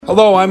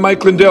Hello, I'm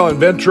Mike Lindell,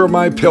 inventor of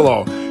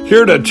MyPillow,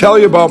 here to tell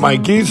you about my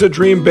Giza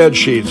Dream bed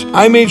sheets.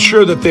 I made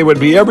sure that they would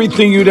be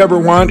everything you'd ever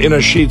want in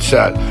a sheet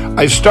set.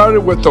 I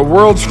started with the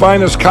world's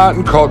finest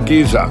cotton called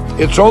Giza.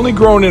 It's only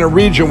grown in a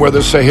region where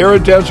the Sahara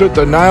Desert,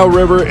 the Nile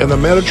River, and the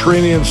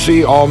Mediterranean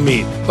Sea all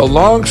meet. The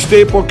long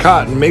staple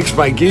cotton makes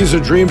my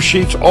Giza Dream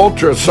sheets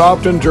ultra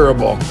soft and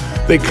durable.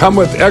 They come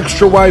with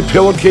extra wide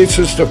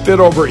pillowcases to fit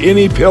over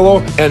any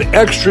pillow and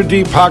extra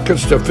deep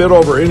pockets to fit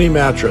over any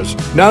mattress.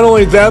 Not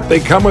only that,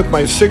 they come with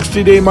my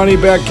 60-day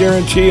money-back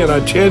guarantee and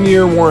a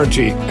 10-year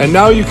warranty. And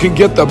now you can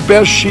get the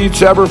best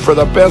sheets ever for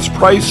the best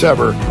price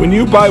ever. When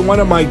you buy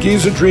one of my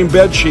Giza Dream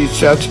bed sheet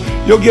sets,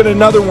 you'll get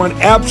another one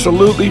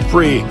absolutely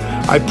free.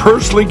 I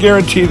personally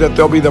guarantee that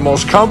they'll be the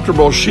most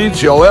comfortable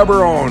sheets you'll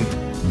ever own.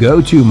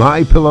 Go to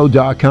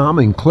MyPillow.com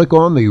and click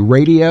on the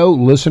radio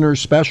listener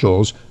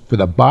specials for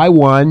the buy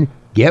one,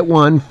 get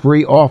one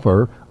free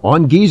offer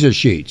on Giza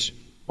sheets.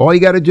 All you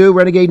got to do,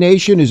 Renegade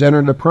Nation, is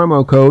enter the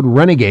promo code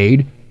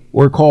RENEGADE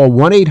or call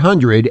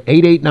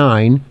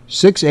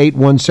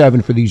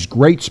 1-800-889-6817 for these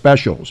great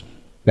specials.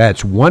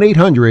 That's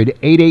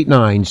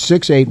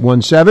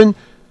 1-800-889-6817.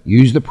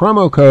 Use the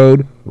promo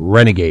code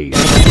RENEGADE.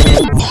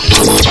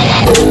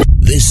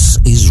 This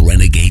is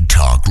Renegade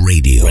Talk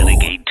Radio.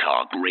 Renegade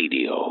Talk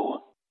Radio.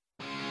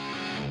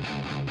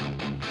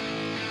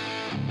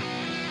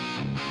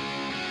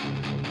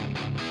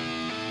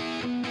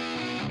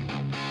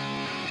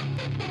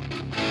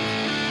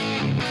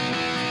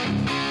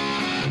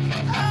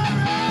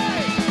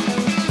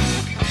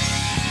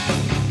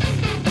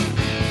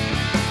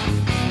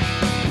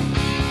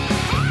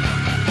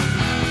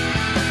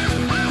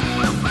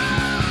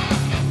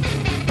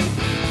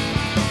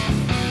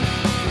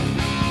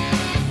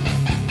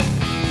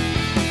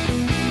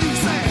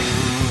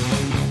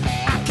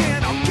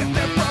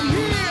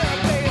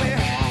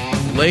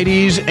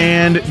 Ladies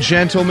and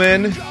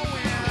gentlemen,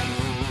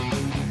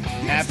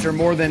 after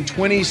more than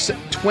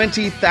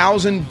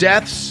 20,000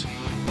 deaths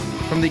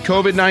from the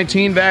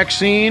COVID-19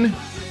 vaccine,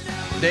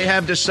 they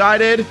have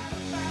decided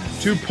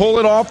to pull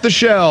it off the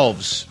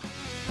shelves.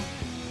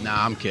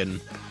 Nah, I'm kidding.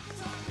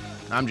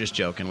 I'm just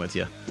joking with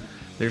you.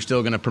 They're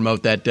still going to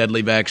promote that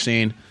deadly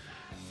vaccine.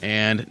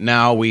 And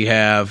now we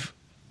have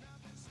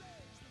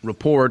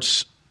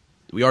reports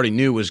we already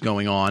knew was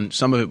going on.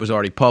 Some of it was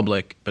already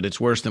public, but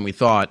it's worse than we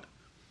thought.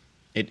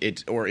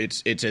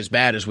 It's as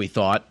bad as we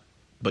thought,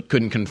 but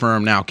couldn't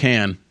confirm, now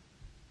can,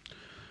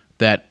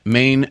 that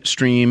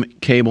mainstream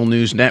cable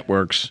news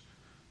networks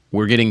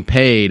were getting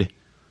paid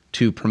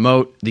to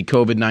promote the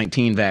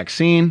COVID-19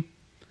 vaccine,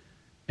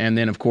 and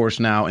then, of course,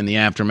 now in the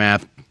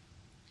aftermath,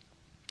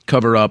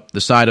 cover up the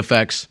side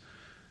effects,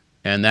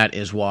 and that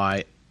is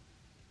why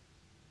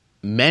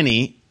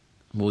many,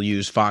 we'll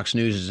use Fox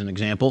News as an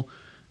example,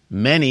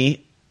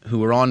 many who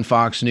were on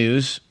Fox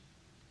News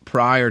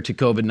prior to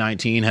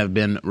COVID-19 have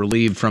been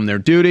relieved from their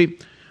duty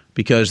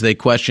because they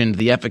questioned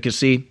the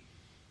efficacy.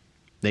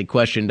 They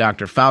questioned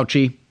Dr.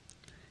 Fauci,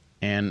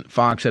 and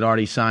Fox had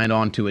already signed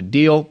on to a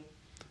deal,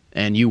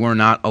 and you were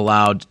not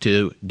allowed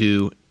to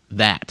do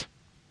that.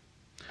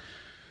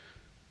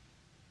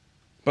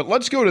 But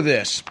let's go to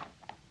this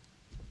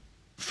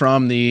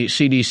from the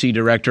CDC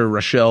director,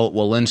 Rochelle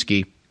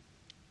Walensky,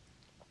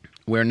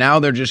 where now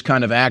they're just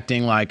kind of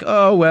acting like,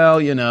 oh, well,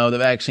 you know, the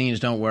vaccines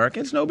don't work.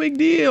 It's no big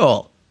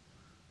deal.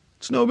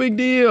 It's no big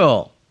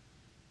deal.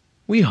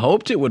 We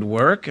hoped it would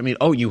work. I mean,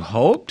 oh, you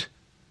hoped?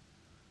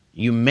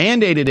 You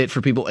mandated it for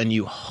people and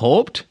you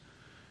hoped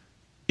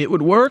it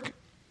would work?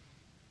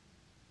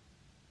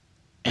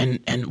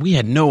 And we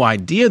had no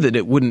idea that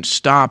it wouldn't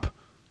stop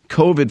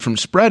COVID from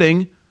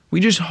spreading. We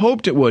just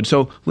hoped it would.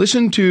 So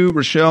listen to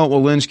Rochelle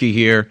Walensky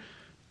here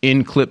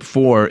in clip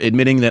 4,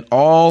 admitting that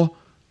all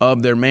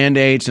of their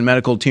mandates and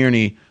medical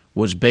tyranny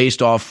was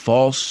based off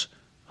false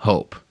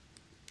hope.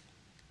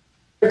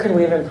 Could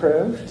we have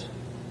improved?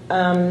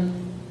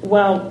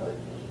 Well,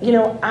 you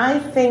know, I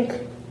think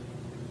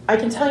I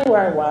can tell you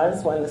where I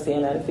was when the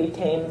CNN feed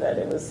came that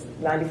it was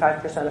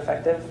 95%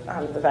 effective,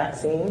 the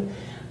vaccine.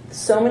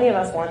 So many of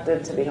us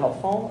wanted to be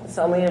hopeful.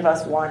 So many of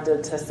us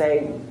wanted to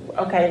say,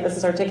 okay, this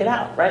is our ticket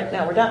out, right?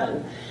 Now we're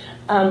done.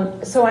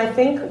 So I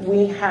think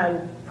we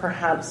had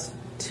perhaps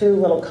too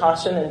little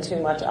caution and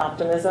too much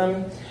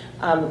optimism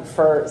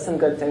for some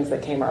good things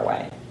that came our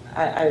way.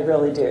 I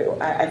really do.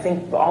 I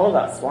think all of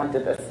us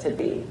wanted this to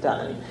be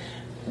done.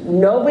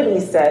 Nobody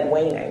said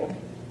waning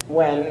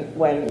when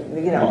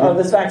you know, oh,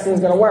 this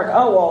vaccine's going to work.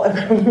 Oh, well,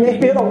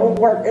 maybe it'll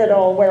work.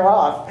 It'll wear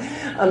off.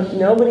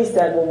 Nobody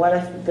said, well, what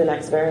if the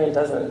next variant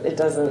doesn't?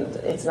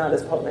 It's not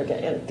as potent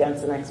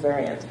against the next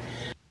variant.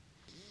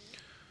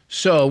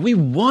 So we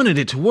wanted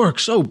it to work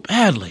so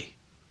badly.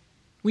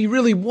 We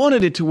really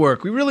wanted it to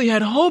work. We really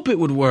had hope it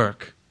would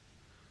work.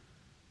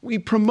 We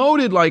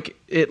promoted like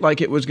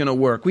it was going to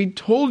work. We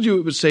told you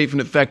it was safe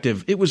and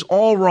effective. It was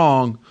all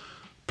wrong,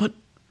 but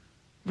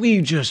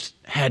we just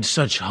had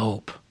such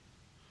hope.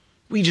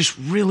 We just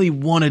really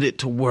wanted it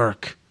to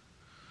work.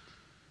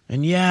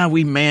 And yeah,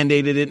 we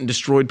mandated it and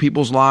destroyed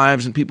people's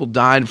lives and people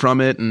died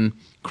from it and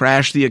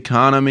crashed the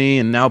economy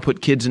and now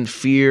put kids in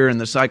fear and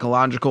the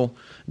psychological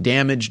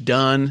damage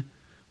done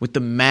with the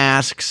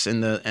masks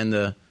and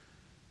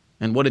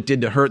what it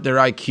did to hurt their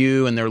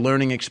IQ and their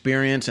learning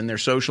experience and their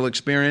social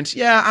experience.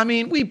 Yeah, I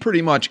mean, we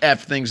pretty much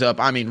effed things up.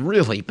 I mean,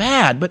 really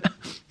bad, but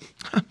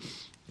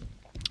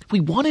we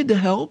wanted to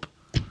help.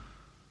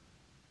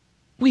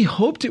 We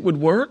hoped it would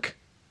work.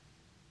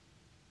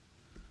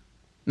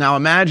 Now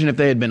imagine if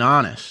they had been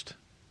honest.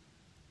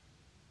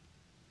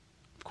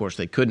 Of course,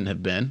 they couldn't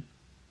have been.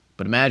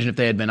 But imagine if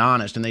they had been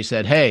honest and they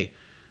said, hey,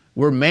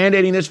 we're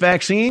mandating this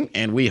vaccine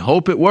and we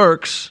hope it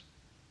works.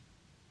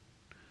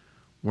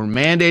 We're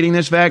mandating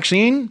this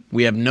vaccine.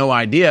 We have no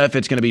idea if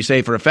it's going to be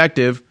safe or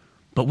effective,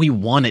 but we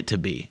want it to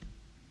be.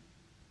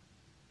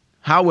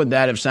 How would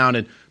that have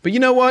sounded? But you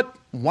know what?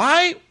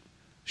 Why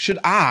should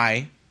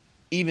I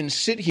even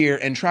sit here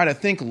and try to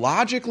think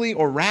logically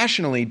or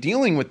rationally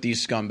dealing with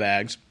these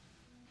scumbags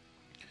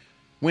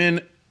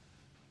when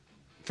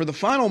for the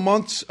final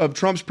months of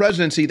Trump's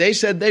presidency, they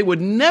said they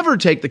would never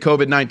take the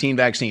COVID-19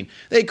 vaccine.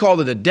 They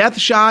called it a death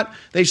shot.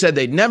 They said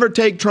they'd never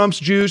take Trump's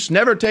juice,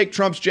 never take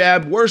Trump's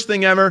jab, worst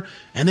thing ever.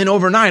 And then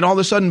overnight, all of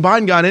a sudden,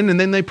 Biden got in and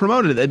then they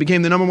promoted it. They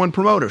became the number one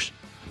promoters.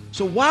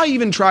 So why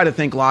even try to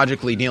think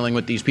logically dealing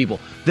with these people?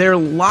 They're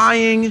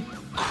lying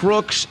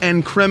crooks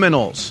and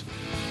criminals.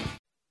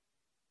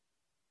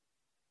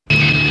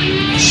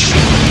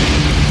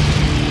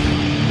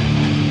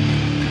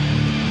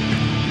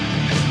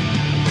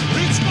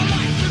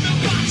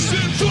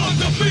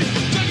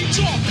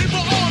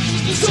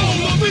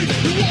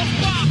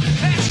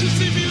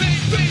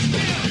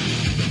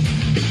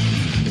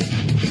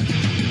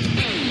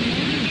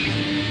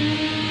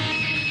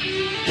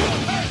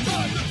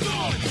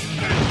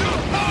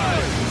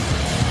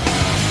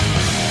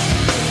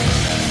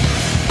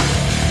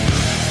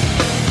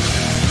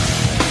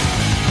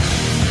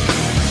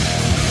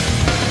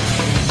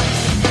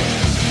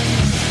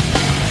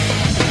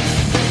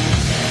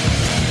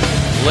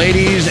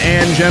 Ladies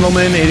and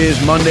gentlemen, it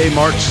is Monday,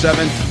 March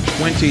 7th,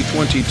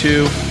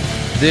 2022.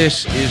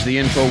 This is the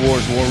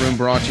InfoWars War Room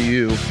brought to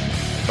you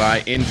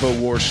by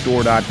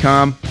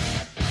InfoWarsStore.com.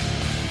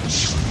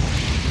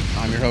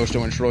 I'm your host,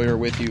 Owen Schroyer,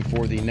 with you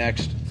for the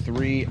next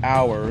 3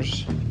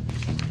 hours.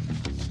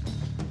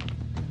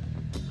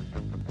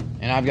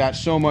 And I've got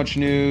so much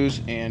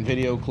news and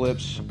video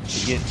clips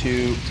to get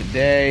to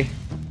today.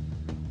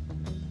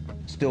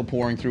 Still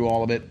pouring through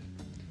all of it.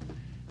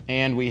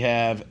 And we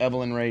have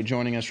Evelyn Ray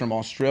joining us from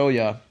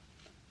Australia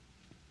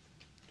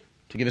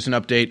to give us an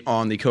update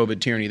on the COVID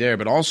tyranny there.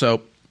 But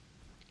also,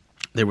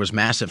 there was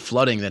massive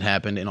flooding that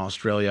happened in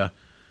Australia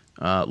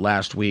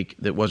last week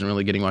that wasn't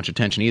really getting much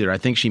attention either. I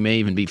think she may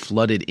even be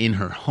flooded in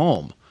her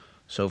home.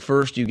 So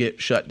first you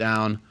get shut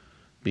down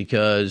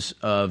because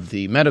of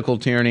the medical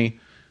tyranny,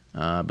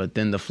 but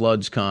then the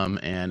floods come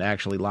and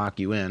actually lock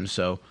you in.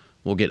 So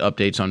we'll get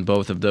updates on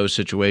both of those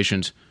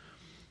situations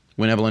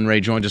when Evelyn Ray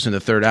joins us in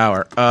the third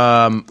hour.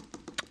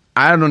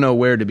 I don't know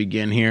where to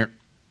begin here.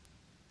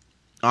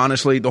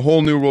 Honestly, the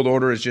whole New World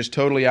Order is just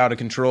totally out of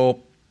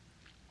control.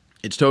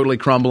 It's totally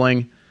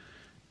crumbling,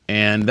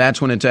 and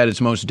that's when it's at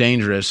its most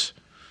dangerous.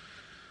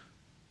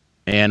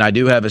 And I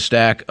do have a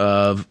stack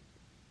of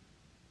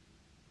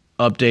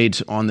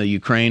updates on the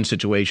Ukraine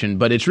situation,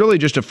 but it's really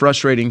just a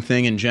frustrating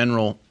thing in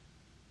general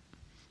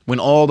when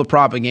all the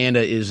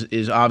propaganda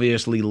is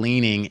obviously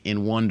leaning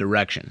in one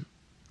direction.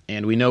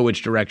 And we know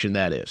which direction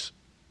that is.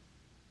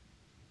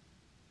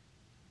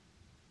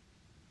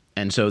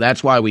 And so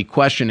that's why we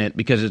question it,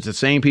 because it's the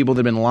same people that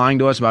have been lying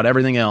to us about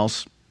everything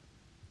else,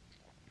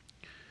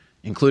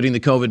 including the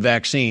COVID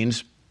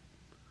vaccines.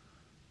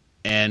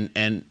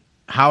 And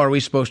how are we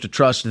supposed to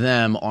trust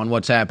them on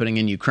what's happening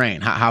in Ukraine?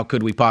 How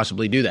could we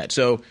possibly do that?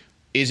 So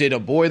is it a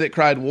boy that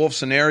cried wolf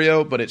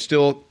scenario, but it's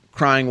still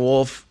crying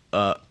wolf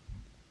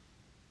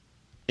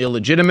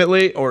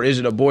illegitimately, or is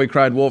it a boy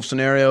cried wolf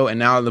scenario and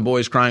now the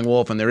boy's crying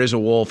wolf and there is a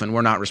wolf and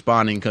we're not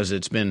responding because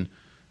it's been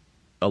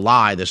a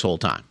lie this whole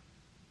time?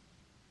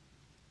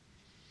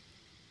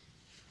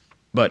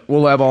 But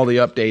we'll have all the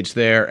updates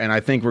there, and I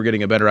think we're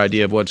getting a better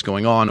idea of what's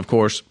going on. Of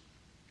course,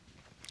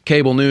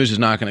 cable news is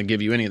not going to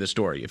give you any of the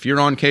story. If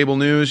you're on cable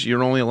news,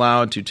 you're only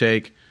allowed to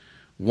take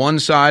one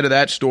side of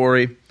that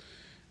story,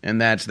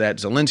 and that's that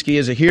Zelensky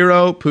is a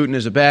hero, Putin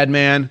is a bad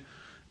man,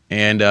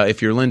 and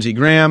if you're Lindsey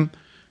Graham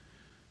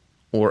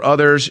or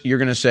others, you're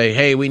going to say,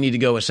 hey, we need to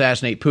go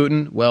assassinate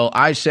Putin. Well,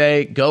 I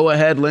say, go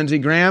ahead, Lindsey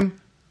Graham.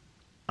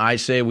 I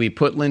say we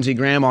put Lindsey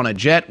Graham on a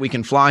jet. We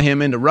can fly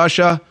him into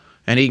Russia,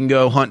 and he can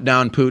go hunt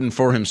down Putin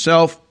for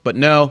himself. But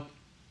no,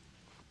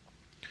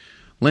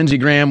 Lindsey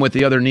Graham with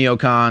the other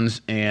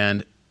neocons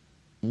and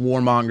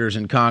warmongers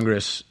in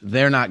Congress,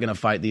 they're not going to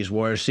fight these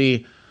wars.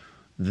 See,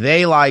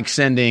 they like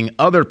sending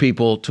other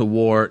people to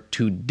war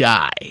to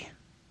die.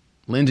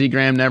 Lindsey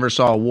Graham never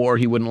saw a war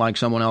he wouldn't like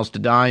someone else to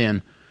die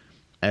in,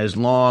 as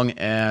long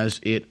as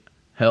it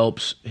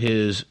helps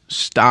his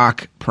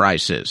stock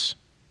prices,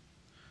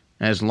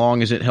 as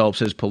long as it helps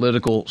his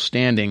political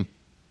standing.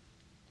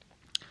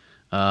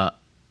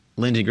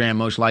 Lindsey Graham,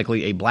 most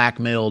likely a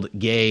blackmailed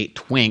gay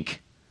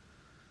twink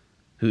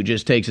who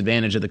just takes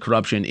advantage of the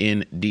corruption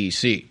in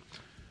D.C.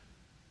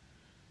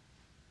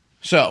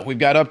 So we've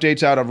got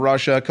updates out of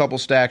Russia, a couple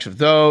stacks of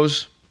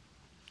those.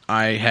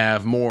 I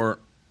have more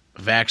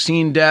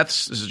vaccine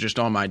deaths. This is just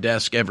on my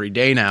desk every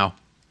day now.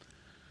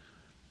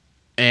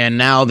 And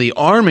now the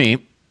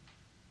Army,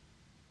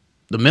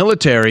 the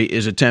military,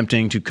 is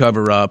attempting to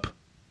cover up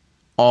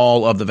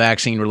all of the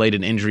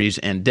vaccine-related injuries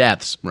and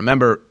deaths.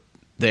 Remember,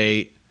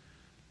 they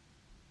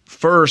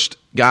first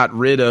got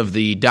rid of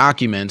the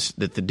documents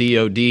that the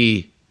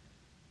DOD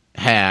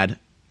had,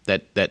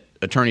 that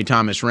Attorney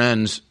Thomas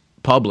Renz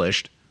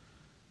published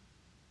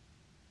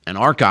and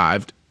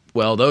archived.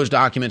 Well, those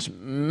documents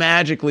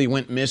magically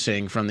went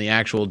missing from the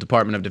actual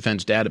Department of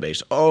Defense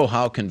database. Oh,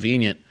 how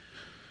convenient.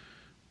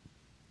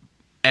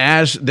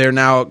 As they're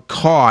now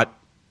caught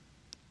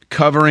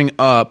covering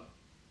up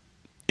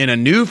in a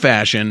new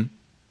fashion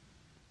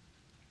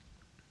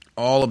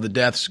all of the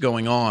deaths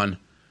going on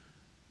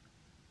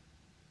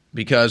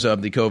because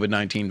of the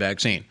COVID-19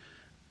 vaccine.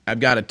 I've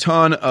got a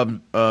ton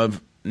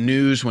of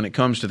news when it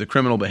comes to the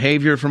criminal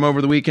behavior from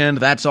over the weekend.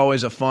 That's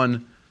always a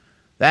fun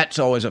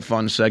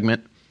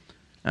segment.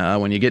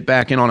 When you get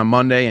back in on a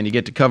Monday and you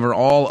get to cover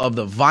all of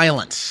the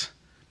violence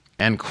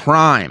and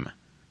crime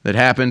that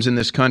happens in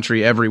this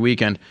country every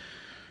weekend.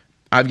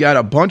 I've got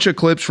a bunch of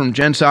clips from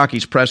Jen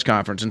Psaki's press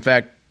conference. In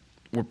fact,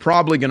 we're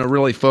probably going to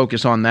really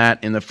focus on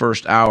that in the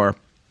first hour.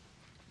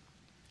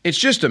 It's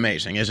just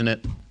amazing, isn't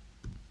it?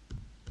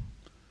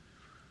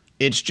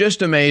 It's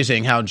just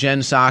amazing how Jen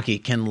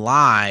Psaki can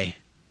lie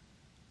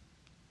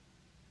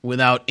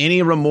without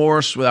any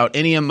remorse, without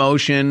any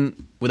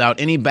emotion, without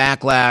any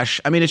backlash.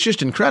 I mean, it's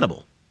just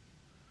incredible.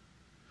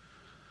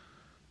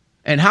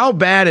 And how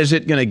bad is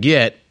it going to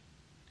get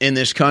in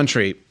this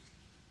country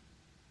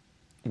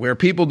where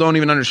people don't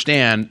even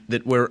understand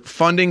that we're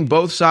funding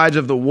both sides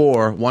of the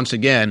war once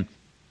again,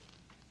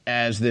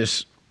 as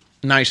this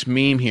nice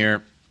meme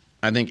here,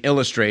 I think,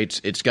 illustrates?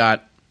 It's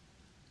got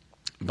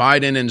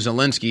Biden and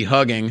Zelensky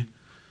hugging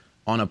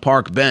on a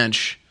park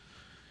bench,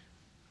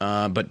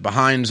 but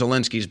behind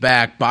Zelensky's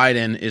back,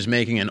 Biden is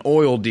making an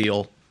oil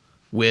deal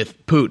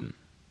with Putin.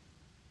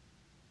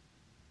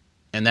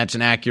 And that's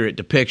an accurate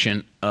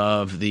depiction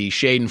of the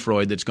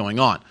schadenfreude that's going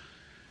on.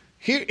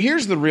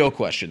 Here's the real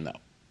question, though.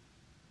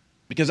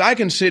 Because I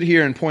can sit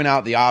here and point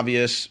out the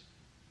obvious,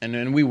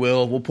 and we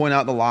will. We'll point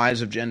out the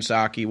lies of Jen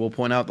Psaki. We'll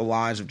point out the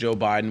lies of Joe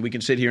Biden. We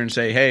can sit here and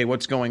say, hey,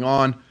 what's going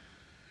on?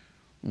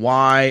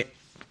 Why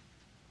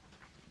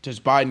does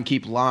Biden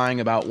keep lying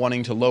about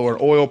wanting to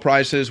lower oil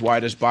prices? Why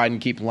does Biden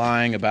keep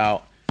lying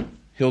about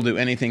he'll do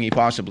anything he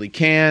possibly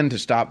can to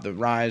stop the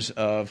rise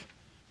of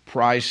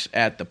price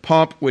at the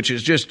pump, which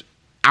is just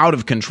out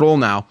of control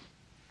now?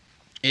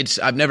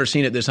 I've never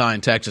seen it this high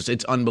in Texas.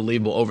 It's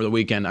unbelievable over the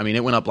weekend. I mean,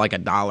 it went up like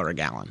 $1 a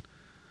gallon.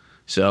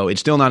 So it's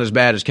still not as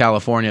bad as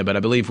California, but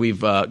I believe we've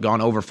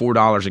gone over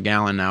 $4 a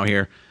gallon now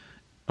here,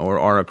 or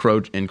are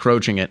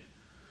encroaching it.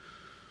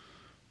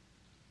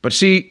 But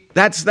see,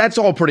 that's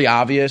all pretty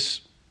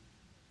obvious.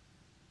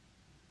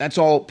 That's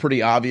all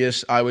pretty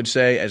obvious, I would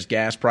say, as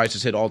gas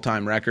prices hit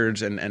all-time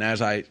records. And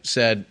as I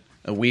said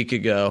a week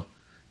ago,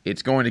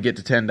 it's going to get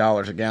to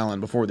 $10 a gallon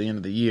before the end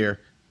of the year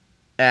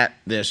at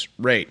this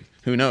rate.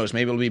 Who knows?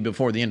 Maybe it'll be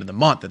before the end of the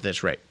month at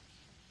this rate.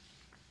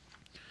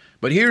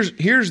 But here's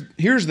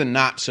the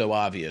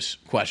not-so-obvious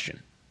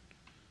question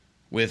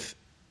with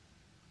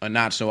a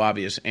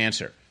not-so-obvious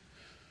answer.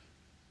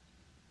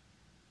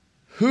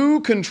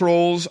 Who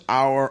controls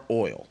our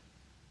oil?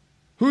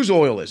 Whose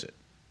oil is it?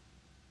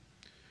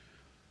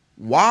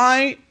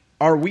 Why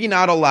are we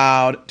not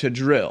allowed to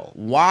drill?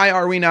 Why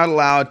are we not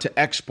allowed to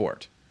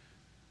export?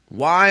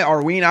 Why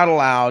are we not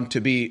allowed to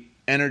be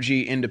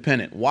energy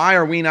independent? Why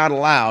are we not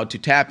allowed to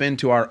tap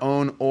into our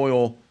own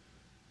oil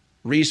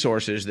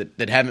resources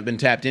that haven't been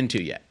tapped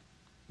into yet?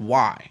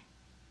 Why?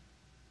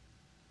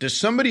 Does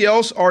somebody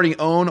else already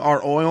own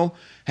our oil?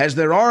 Has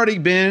there already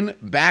been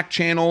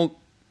back-channel,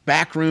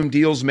 backroom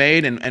deals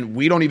made and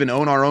we don't even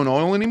own our own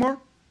oil anymore?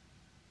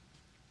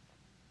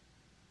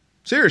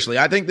 Seriously,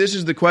 I think this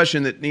is the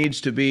question that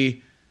needs to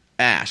be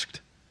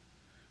asked.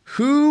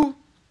 Who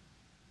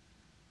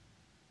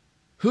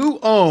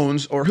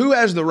owns or who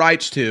has the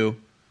rights to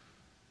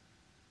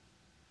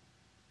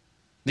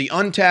the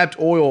untapped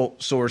oil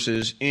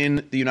sources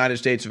in the United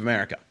States of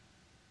America?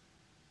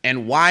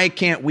 And why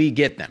can't we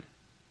get them?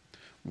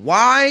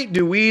 Why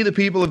do we, the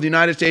people of the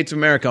United States of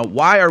America,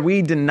 why are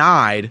we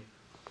denied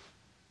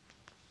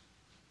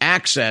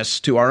access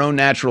to our own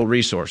natural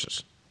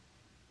resources?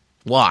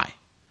 Why?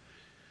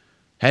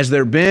 Has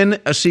there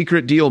been a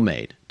secret deal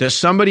made? Does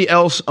somebody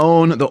else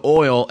own the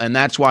oil and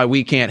that's why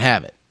we can't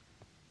have it?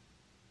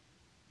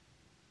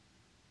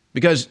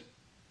 Because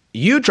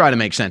you try to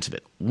make sense of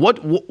it.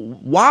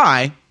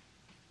 Why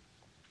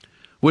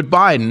would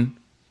Biden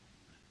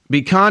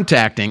be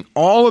contacting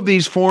all of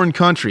these foreign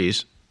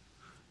countries,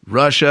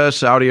 Russia,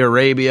 Saudi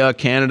Arabia,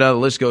 Canada, the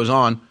list goes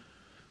on,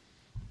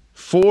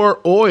 for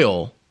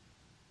oil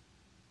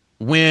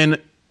when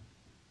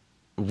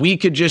we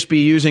could just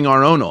be using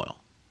our own oil?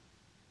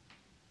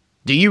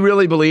 Do you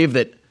really believe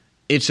that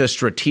it's a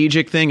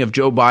strategic thing of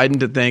Joe Biden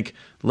to think,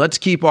 let's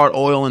keep our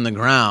oil in the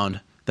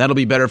ground? That'll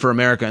be better for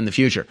America in the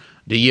future.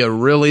 Do you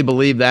really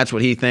believe that's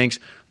what he thinks?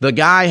 The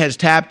guy has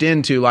tapped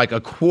into like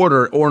a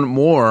quarter or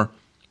more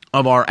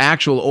of our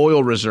actual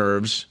oil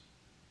reserves.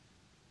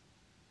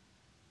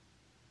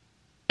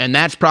 And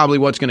that's probably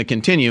what's going to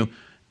continue.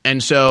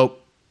 And so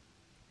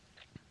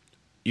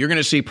you're going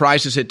to see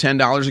prices hit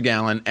 $10 a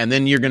gallon, and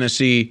then you're going to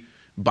see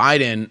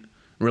Biden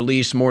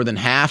release more than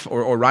half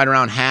or right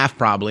around half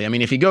probably. I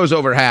mean, if he goes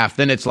over half,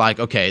 then it's like,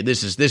 okay,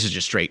 this is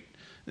just straight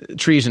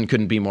treason.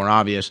 Couldn't be more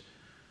obvious.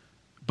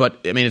 But,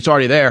 I mean, it's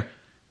already there.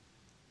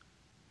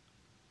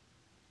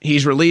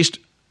 He's released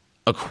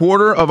a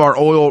quarter of our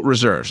oil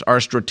reserves,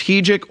 our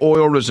strategic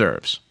oil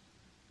reserves.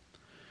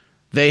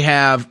 They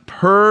have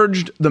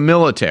purged the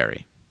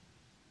military.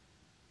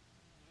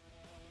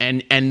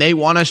 And they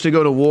want us to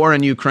go to war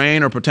in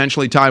Ukraine or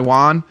potentially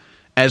Taiwan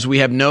as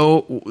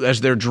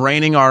they're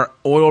draining our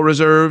oil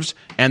reserves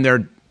and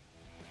they're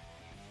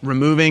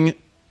removing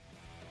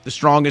the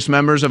strongest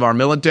members of our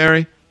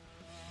military.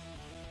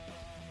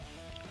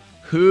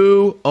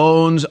 Who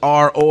owns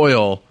our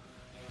oil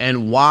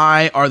and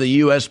why are the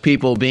U.S.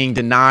 people being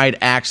denied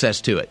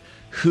access to it?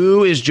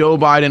 Who is Joe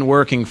Biden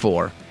working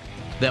for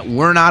that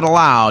we're not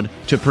allowed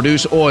to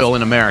produce oil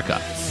in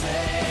America?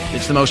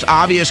 It's the most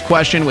obvious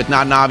question with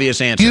not an obvious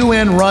answer.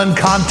 UN-run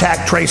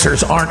contact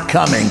tracers aren't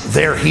coming.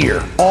 They're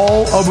here.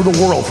 All over the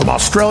world, from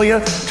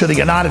Australia to the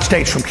United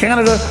States, from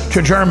Canada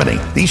to Germany.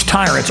 These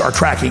tyrants are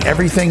tracking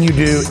everything you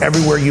do,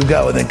 everywhere you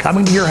go, and then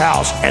coming to your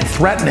house and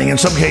threatening, in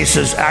some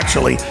cases,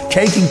 actually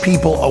taking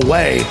people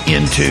away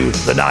into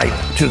the night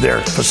to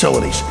their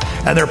facilities.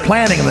 And they're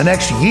planning in the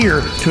next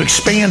year to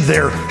expand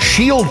their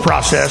SHIELD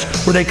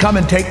process where they come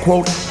and take,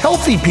 quote,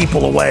 healthy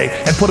people away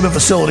and put them in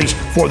facilities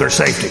for their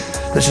safety.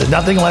 This is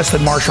nothing less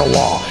than martial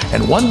law.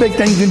 And one big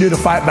thing you can do to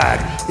fight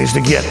back is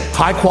to get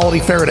high-quality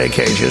Faraday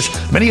cages,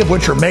 many of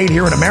which are made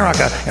here in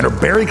America and are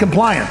very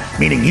compliant,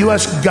 meaning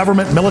U.S.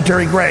 government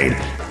military grade,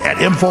 at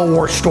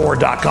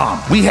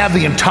InfoWarsStore.com. We have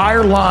the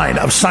entire line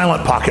of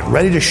Silent Pocket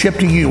ready to ship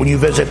to you when you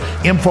visit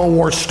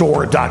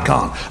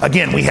InfoWarsStore.com.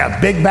 Again, we have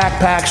big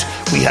backpacks,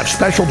 we have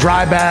special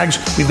dry bags,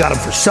 we've got them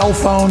for cell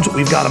phones,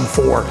 we've got them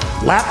for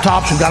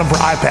laptops, we've got them for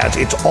iPads.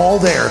 It's all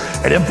there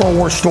at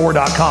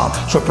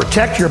InfoWarsStore.com. So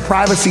protect your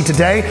privacy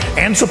today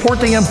and support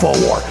the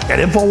InfoWar at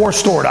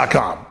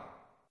InfoWarsStore.com.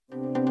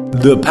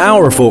 The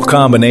powerful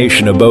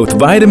combination of both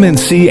vitamin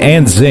C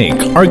and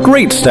zinc are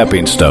great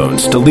stepping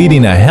stones to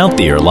leading a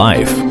healthier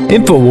life.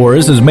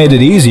 InfoWars has made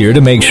it easier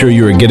to make sure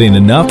you are getting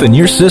enough in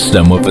your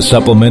system with a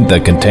supplement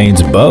that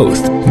contains both.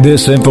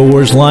 This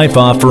InfoWars Life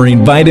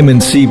offering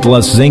vitamin C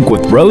plus zinc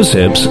with rose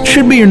hips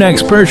should be your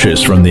next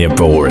purchase from the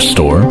InfoWars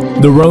store.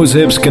 The rose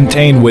hips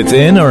contained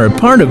within are a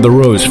part of the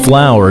rose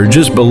flower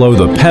just below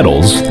the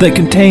petals that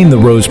contain the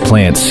rose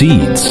plant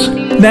seeds.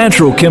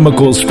 Natural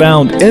chemicals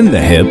found in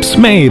the hips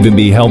may even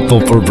be helpful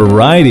for a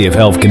variety of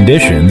health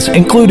conditions,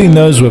 including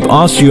those with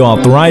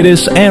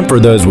osteoarthritis and for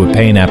those with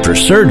pain after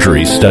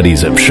surgery,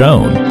 studies have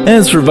shown.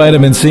 As for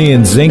vitamin C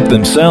and zinc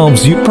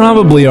themselves, you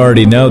probably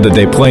already know that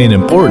they play an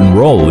important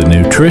role in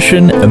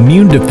nutrition,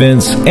 immune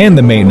defense, and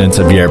the maintenance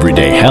of your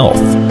everyday health.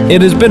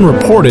 It has been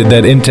reported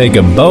that intake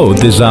of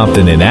both is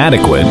often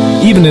inadequate,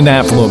 even in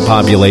affluent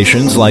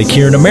populations like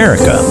here in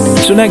America.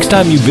 So next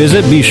time you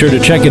visit, be sure to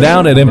check it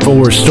out at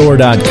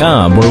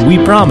InfoWarsStore.com, where we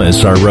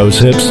promise our rose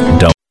hips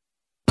don't.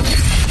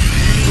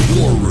 The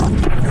War Room.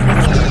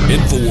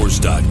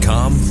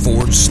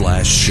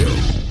 Infowars.com/show.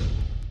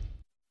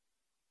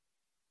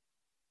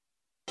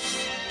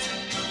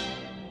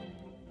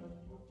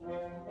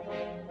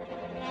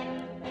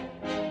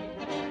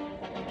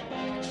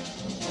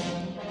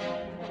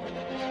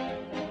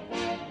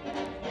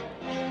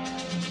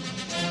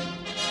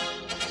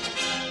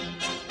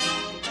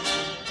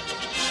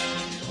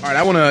 All right,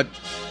 I want to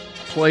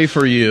play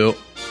for you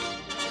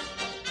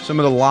some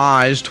of the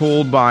lies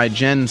told by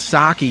Jen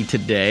Psaki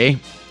today.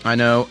 I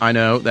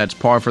know, that's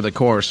par for the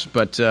course,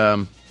 but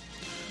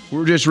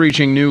we're just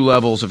reaching new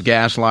levels of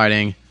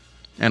gaslighting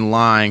and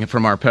lying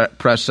from our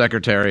press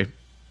secretary.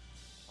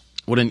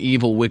 What an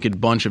evil, wicked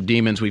bunch of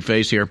demons we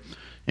face here,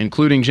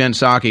 including Jen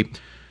Psaki.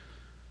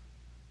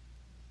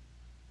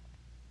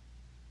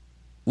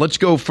 Let's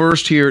go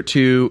first here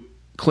to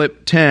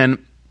clip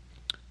 10.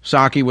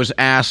 Psaki was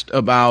asked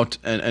about,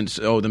 and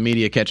so the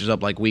media catches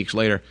up like weeks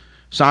later.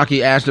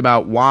 Psaki asked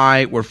about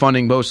why we're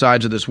funding both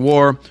sides of this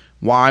war,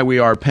 why we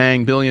are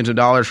paying billions of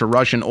dollars for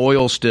Russian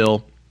oil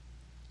still.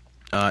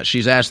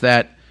 She's asked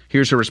that.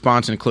 Here's her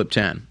response in clip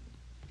 10.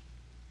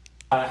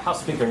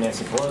 House Speaker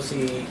Nancy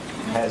Pelosi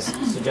has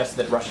suggested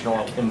that Russian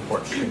oil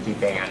imports should be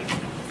banned.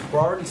 We're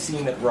already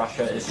seeing that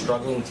Russia is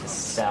struggling to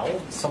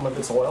sell some of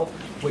its oil,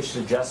 which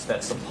suggests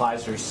that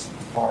supplies are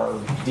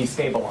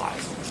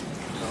destabilized.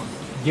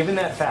 Given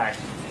that fact,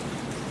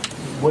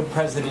 would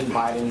President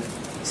Biden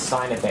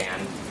sign a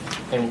ban,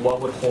 and what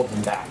would hold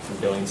him back from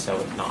doing so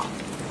if not?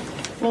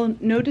 Well,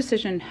 no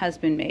decision has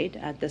been made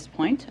at this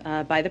point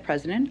by the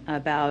president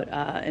about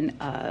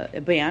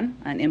a ban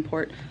on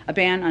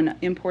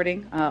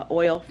importing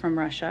oil from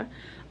Russia,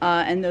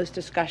 and those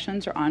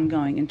discussions are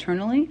ongoing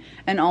internally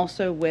and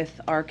also with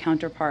our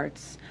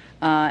counterparts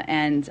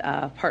and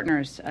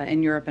partners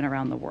in Europe and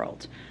around the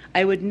world.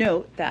 I would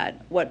note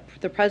that what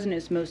the president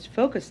is most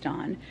focused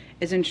on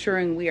is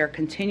ensuring we are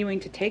continuing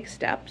to take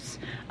steps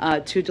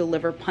to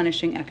deliver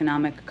punishing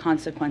economic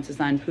consequences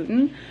on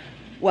Putin,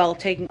 while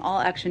taking all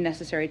action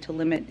necessary to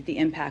limit the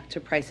impact to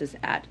prices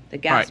at the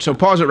gas. All right, so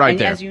pause it right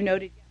there. As you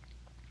noted,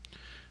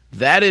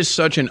 that is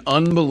such an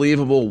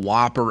unbelievable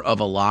whopper of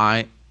a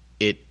lie.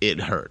 It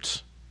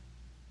hurts.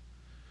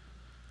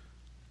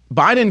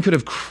 Biden could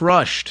have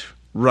crushed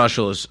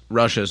Russia's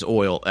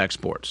oil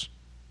exports.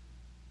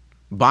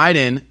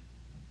 Biden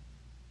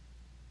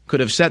could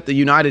have set the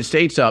United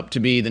States up to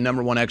be the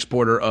number one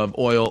exporter of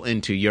oil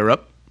into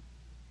Europe.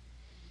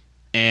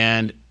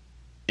 And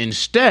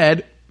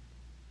instead,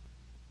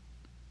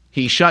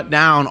 he shut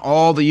down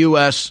all the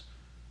U.S.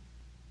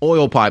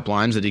 oil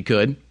pipelines that he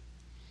could,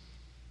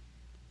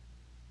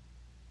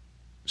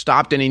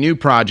 stopped any new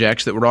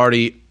projects that were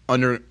already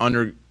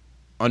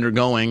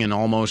undergoing and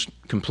almost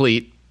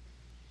complete,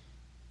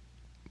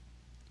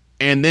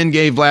 and then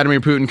gave Vladimir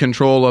Putin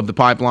control of the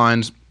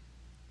pipelines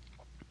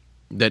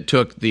that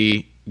took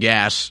the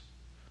gas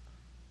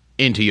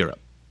into Europe.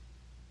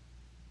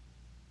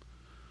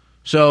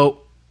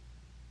 So,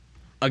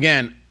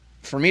 again,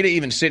 for me to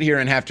even sit here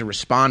and have to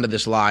respond to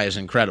this lie is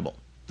incredible.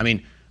 I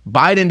mean,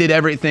 Biden did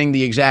everything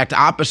the exact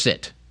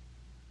opposite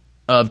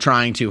of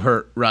trying to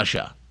hurt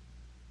Russia.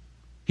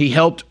 He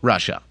helped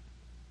Russia.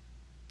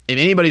 If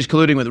anybody's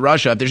colluding with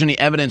Russia, if there's any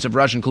evidence of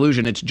Russian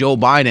collusion, it's Joe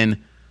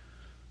Biden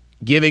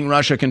giving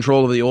Russia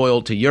control of the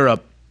oil to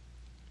Europe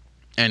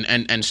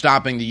and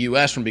stopping the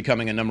U.S. from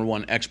becoming a number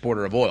one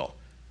exporter of oil.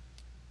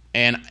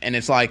 And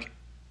it's like,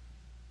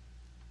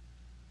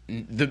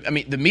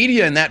 the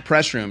media in that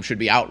press room should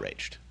be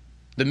outraged.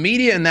 The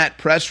media in that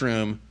press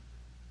room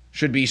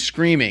should be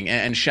screaming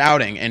and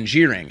shouting and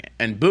jeering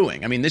and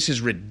booing. I mean, this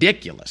is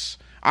ridiculous.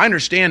 I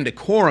understand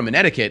decorum and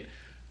etiquette.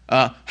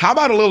 How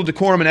about a little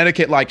decorum and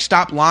etiquette, like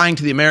stop lying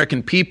to the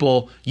American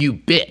people, you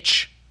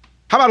bitch?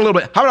 How about a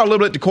little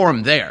bit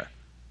decorum there?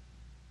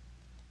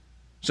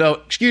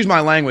 So, excuse my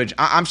language.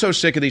 I'm so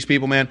sick of these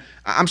people, man.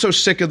 I'm so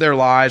sick of their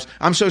lies.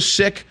 I'm so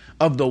sick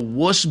of the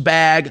wuss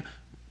bag,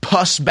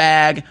 puss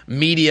bag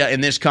media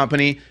in this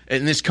country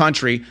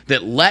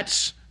that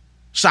lets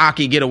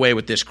Psaki get away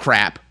with this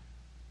crap.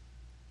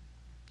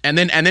 And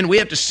then we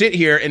have to sit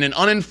here in an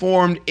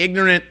uninformed,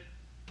 ignorant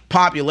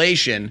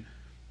population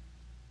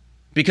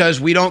because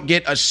we don't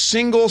get a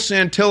single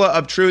scintilla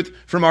of truth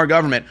from our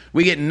government.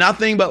 We get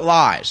nothing but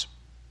lies.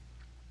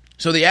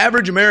 So the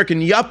average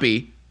American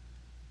yuppie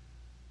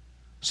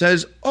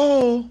says,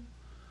 oh,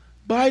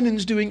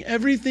 Biden's doing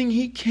everything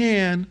he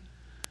can.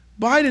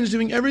 Biden's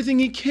doing everything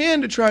he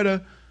can to try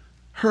to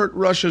hurt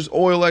Russia's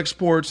oil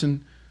exports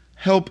and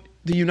help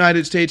the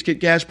United States get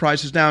gas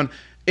prices down,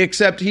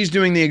 except he's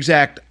doing the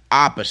exact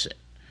opposite.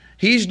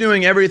 He's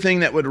doing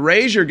everything that would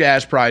raise your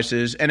gas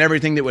prices and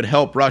everything that would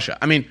help Russia.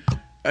 I mean,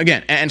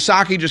 again, and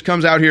Psaki just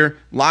comes out here,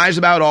 lies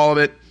about all of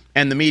it,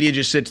 and the media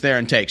just sits there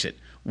and takes it.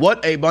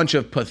 What a bunch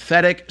of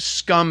pathetic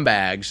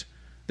scumbags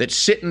that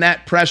sit in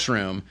that press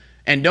room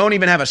and don't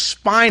even have a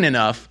spine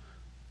enough.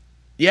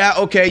 Yeah,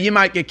 okay, you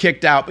might get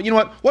kicked out, but you know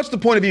what? What's the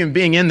point of even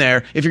being in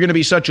there if you're going to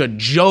be such a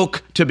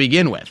joke to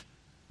begin with?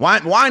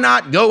 Why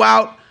not go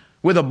out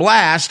with a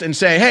blast and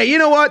say, hey, you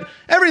know what?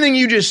 Everything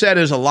you just said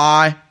is a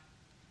lie,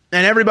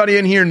 and everybody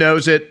in here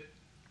knows it.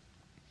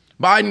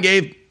 Biden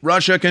gave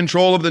Russia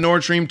control of the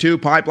Nord Stream 2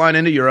 pipeline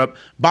into Europe.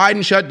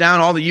 Biden shut down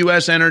all the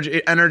U.S.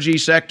 energy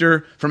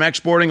sector from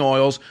exporting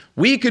oils.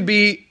 We could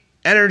be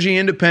energy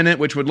independent,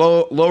 which would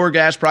lower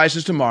gas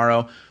prices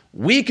tomorrow.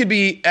 We could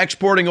be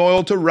exporting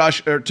oil to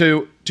Russia or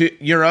to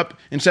Europe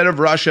instead of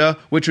Russia,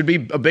 which would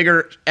be a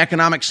bigger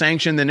economic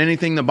sanction than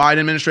anything the Biden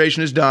administration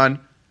has done.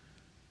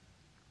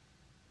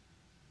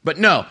 But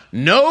no,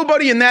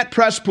 nobody in that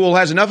press pool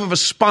has enough of a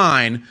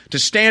spine to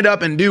stand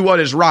up and do what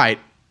is right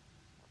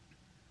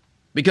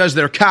because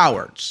they're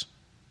cowards.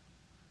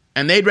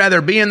 And they'd rather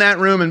be in that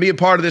room and be a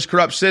part of this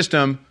corrupt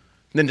system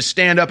than to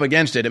stand up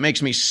against it. It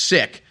makes me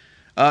sick.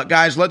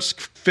 Guys, let's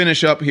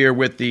finish up here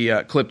with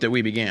the clip that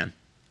we began.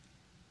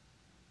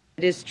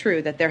 It is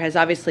true that there has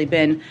obviously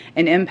been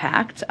an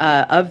impact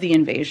of the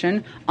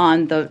invasion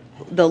on the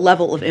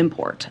level of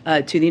import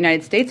to the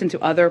United States and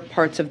to other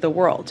parts of the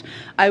world.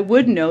 I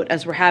would note,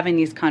 as we're having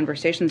these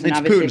conversations, and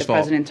obviously the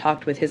president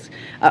talked with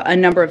a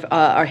number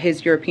of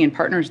his European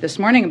partners this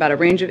morning about a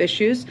range of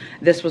issues.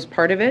 This was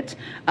part of it.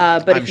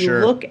 But if you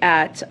look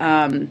at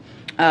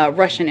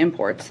Russian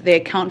imports, they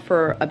account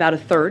for about a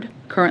third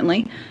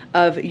currently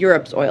of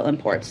Europe's oil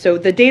imports. So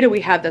the data we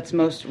have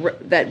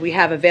that we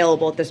have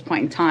available at this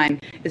point in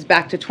time is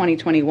back to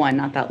 2021,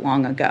 not that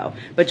long ago.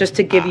 But just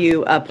to give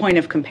you a point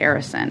of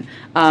comparison,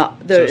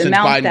 the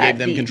amount that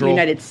the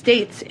United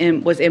States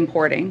was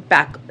importing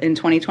back in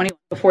 2021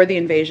 before the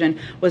invasion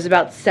was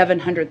about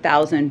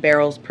 700,000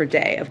 barrels per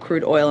day of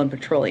crude oil and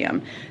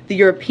petroleum. The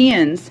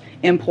Europeans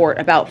import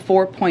about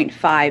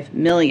 4.5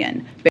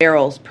 million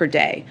barrels per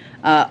day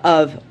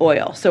of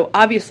oil. So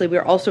obviously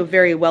we're also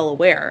very well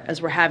aware,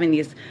 as we're having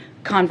these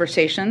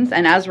conversations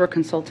and as we're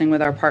consulting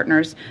with our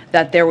partners,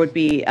 that there would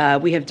be,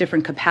 we have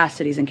different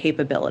capacities and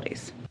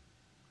capabilities.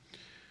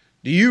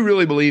 Do you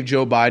really believe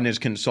Joe Biden is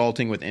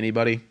consulting with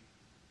anybody?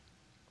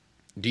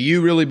 Do you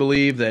really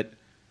believe that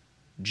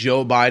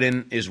Joe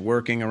Biden is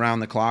working around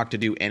the clock to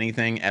do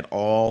anything at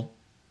all?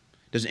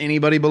 Does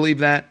anybody believe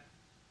that?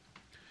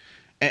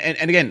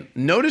 And again,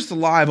 notice the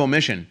lie of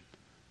omission.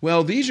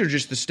 Well, these are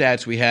just the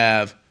stats we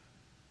have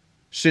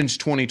since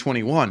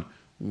 2021.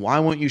 Why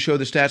won't you show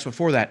the stats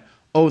before that?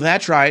 Oh,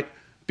 that's right,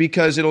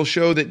 because it'll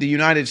show that the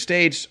United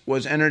States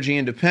was energy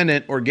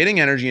independent or getting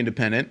energy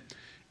independent.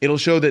 It'll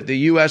show that the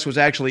U.S. was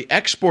actually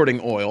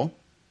exporting oil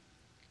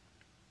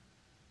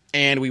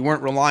and we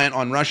weren't reliant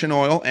on Russian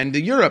oil, and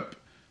the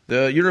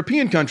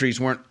European countries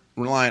weren't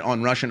reliant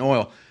on Russian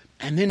oil.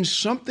 And then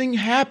something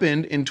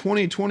happened in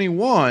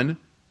 2021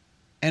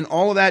 and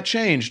all of that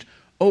changed.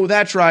 Oh,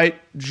 that's right,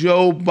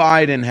 Joe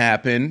Biden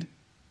happened.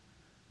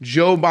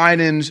 Joe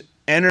Biden's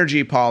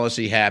energy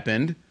policy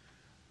happened,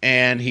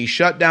 and he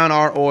shut down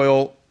our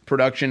oil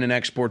production and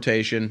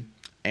exportation,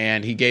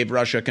 and he gave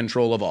Russia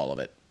control of all of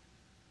it.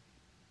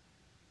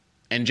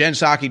 And Jen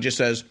Psaki just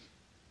says,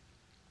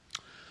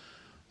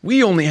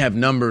 we only have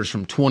numbers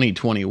from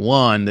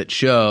 2021 that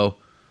show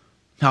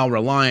how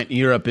reliant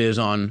Europe is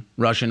on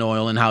Russian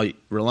oil and how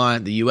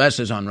reliant the U.S.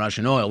 is on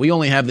Russian oil. We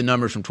only have the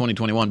numbers from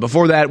 2021.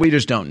 Before that, we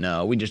just don't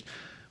know. We just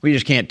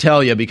can't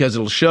tell you because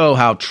it'll show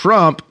how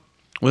Trump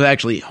was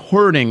actually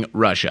hurting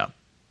Russia.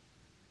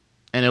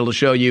 And it'll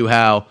show you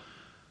how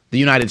the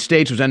United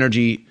States was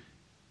energy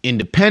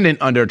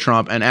independent under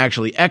Trump and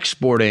actually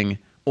exporting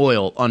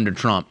oil under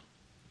Trump.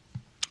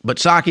 But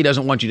Psaki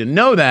doesn't want you to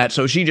know that,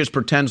 so she just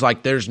pretends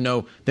like there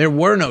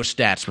were no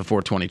stats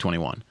before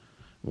 2021.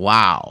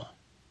 Wow.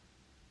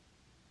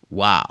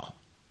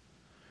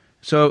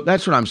 So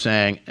that's what I'm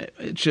saying.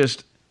 It's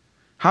just,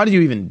 how do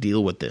you even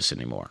deal with this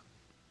anymore?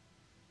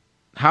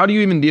 How do you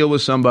even deal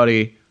with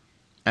somebody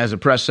as a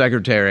press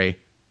secretary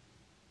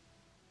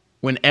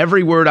when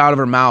every word out of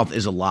her mouth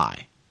is a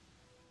lie?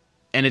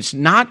 And it's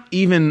not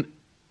even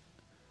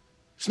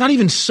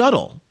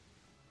subtle.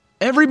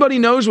 Everybody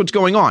knows what's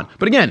going on.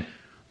 But again,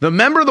 the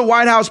member of the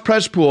White House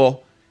press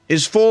pool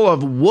is full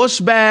of wuss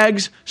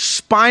bags,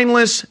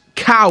 spineless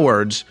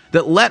cowards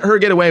that let her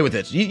get away with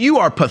it. You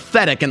are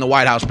pathetic in the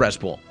White House press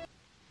pool.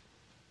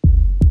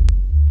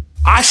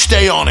 I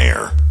stay on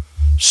air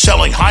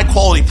selling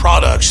high-quality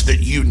products that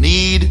you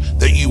need,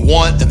 that you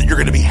want, and that you're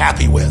going to be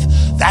happy with.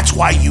 That's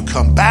why you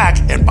come back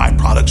and buy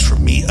products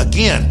from me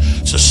again.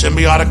 It's a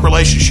symbiotic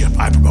relationship.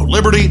 I promote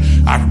liberty.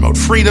 I promote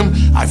freedom.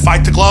 I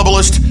fight the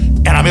globalist.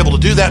 And I'm able to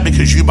do that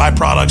because you buy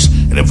products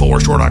at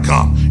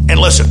InfoWarsStore.com. And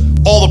listen,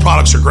 all the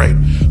products are great.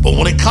 But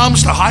when it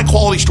comes to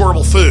high-quality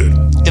storable food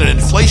in an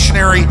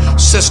inflationary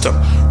system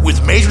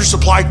with major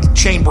supply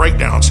chain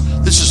breakdowns,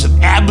 this is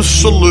an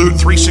absolute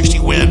 360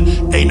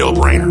 win, a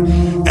no-brainer.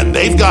 And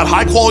they've got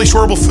high-quality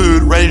storable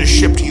food ready to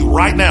ship to you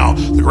right now.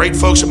 The great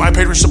folks at My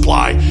Patriot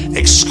Supply,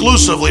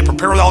 exclusively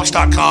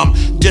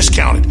PrepareWithAlex.com,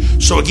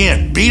 discounted. So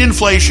again, beat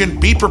inflation,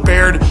 be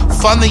prepared,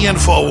 fund the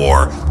info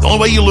war. The only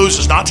way you lose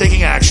is not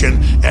taking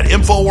action at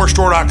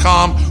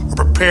InfoWarsStore.com or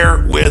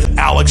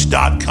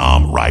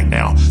PrepareWithAlex.com right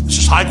now. This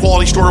is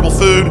high-quality storable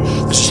food.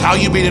 This is how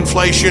you beat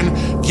inflation.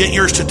 Get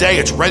yours today.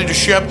 It's ready to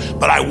ship,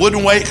 but I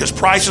wouldn't wait because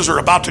prices are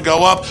about to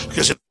go up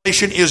because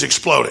inflation is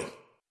exploding.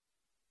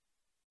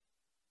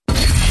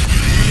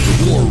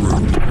 The War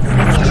Room.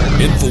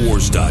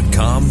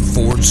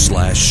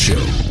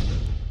 Infowars.com/show.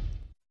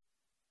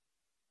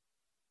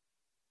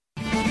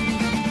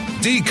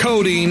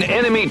 Decoding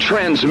enemy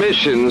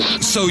transmissions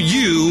so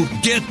you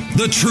get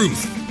the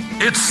truth.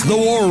 It's The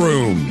War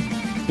Room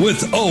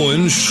with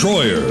Owen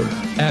Schroyer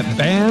at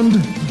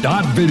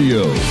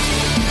band.video.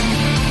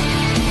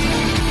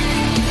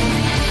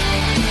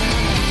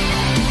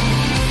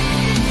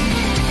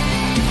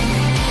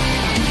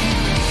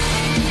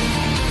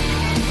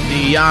 The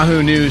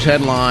Yahoo News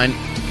headline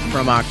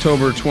from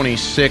October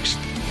 26,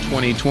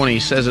 2020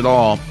 says it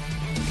all.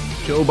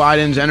 Joe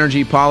Biden's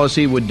energy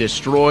policy would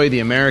destroy the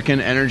American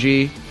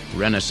energy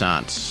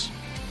renaissance.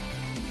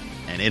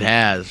 And it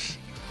has.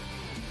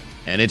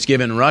 And it's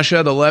given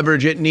Russia the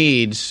leverage it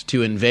needs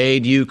to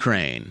invade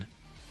Ukraine.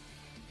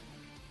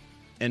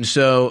 And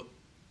so,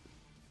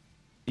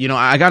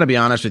 I got to be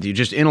honest with you,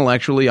 just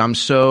intellectually, I'm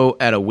so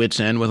at a wit's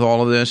end with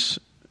all of this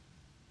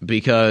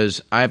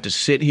because I have to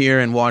sit here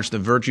and watch the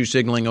virtue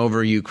signaling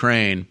over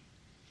Ukraine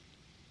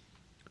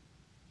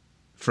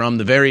from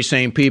the very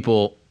same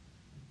people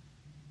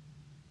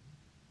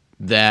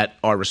that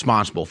are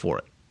responsible for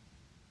it.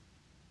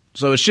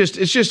 So it's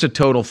just a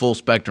total full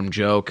spectrum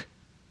joke.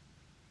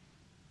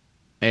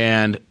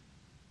 And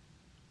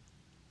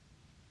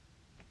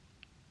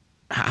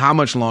how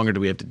much longer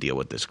do we have to deal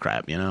with this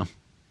crap, You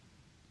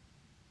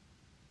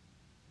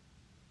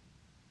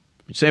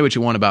say what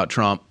you want about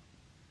Trump.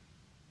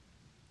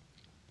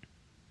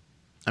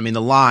 I mean,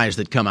 the lies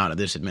that come out of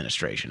this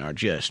administration are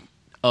just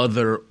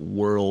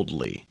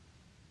otherworldly.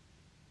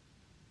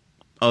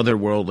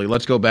 Otherworldly.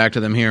 Let's go back to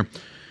them here.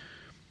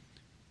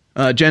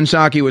 Jen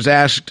Psaki was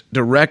asked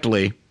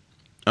directly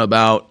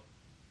about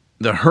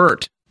the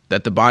hurt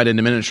that the Biden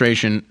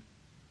administration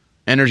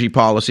energy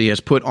policy has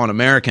put on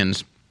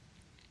Americans.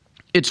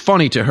 It's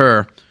funny to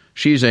her.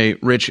 She's a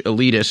rich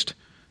elitist,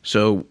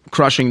 so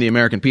crushing the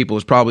American people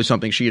is probably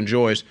something she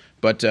enjoys.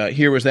 But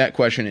here was that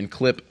question in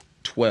clip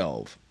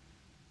 12.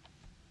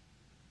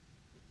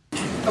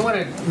 I want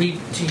to read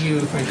to you,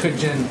 if I could,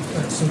 Jen,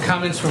 some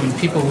comments from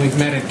people we've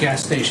met at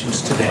gas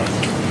stations today.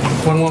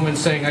 One woman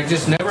saying, "I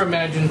just never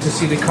imagined to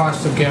see the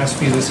cost of gas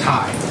be this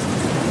high."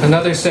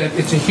 Another said,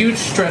 "It's a huge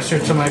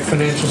stressor to my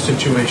financial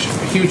situation,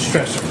 a huge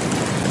stressor.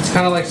 It's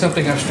kind of like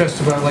something I've stressed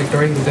about, like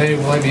during the day,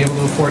 will I be able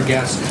to afford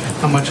gas?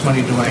 How much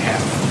money do I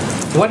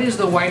have?" What is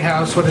the White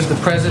House, what is the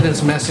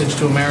president's message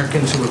to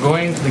Americans who are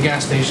going to the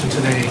gas station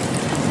today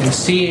and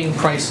seeing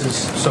prices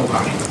so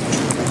high?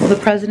 Well, the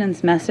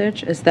president's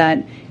message is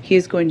that he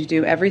is going to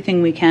do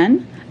everything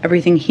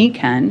he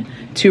can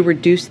to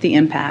reduce the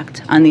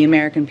impact on the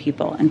American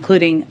people,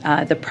 including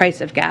the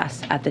price of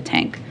gas at the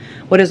tank.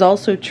 What is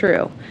also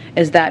true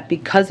is that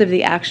because of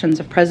the actions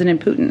of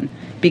President Putin,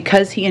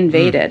 because he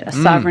invaded a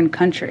sovereign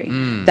country,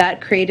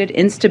 that created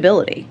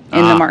instability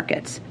in the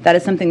markets. That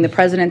is something the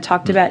president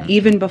talked about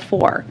even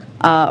before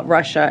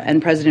Russia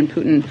and President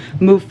Putin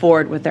moved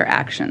forward with their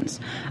actions.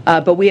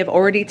 But we have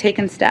already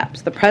taken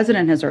steps. The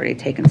president has already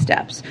taken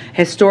steps.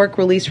 Historic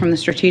release from the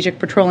Strategic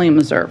Petroleum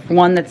Reserve,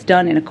 one that's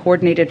done in a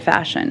coordinated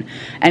fashion.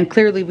 And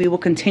clearly we will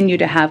continue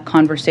to have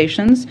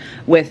conversations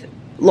with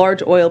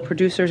large oil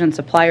producers and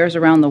suppliers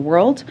around the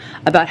world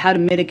about how to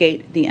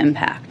mitigate the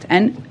impact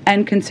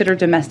and consider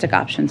domestic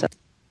options.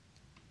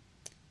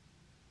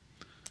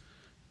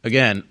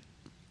 Again,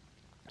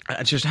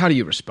 just how do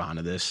you respond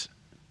to this?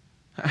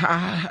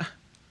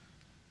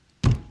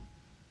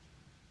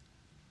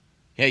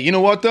 Hey, you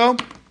know what, though?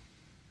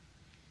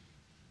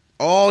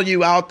 All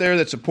you out there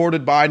that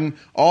supported Biden,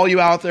 all you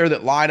out there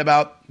that lied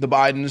about the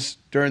Bidens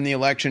during the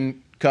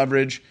election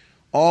coverage,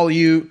 all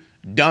you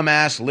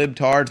dumbass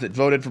libtards that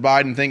voted for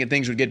Biden thinking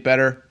things would get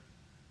better,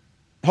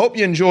 hope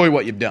you enjoy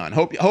what you've done.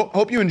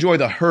 Hope you enjoy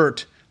the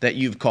hurt that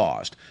you've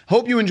caused.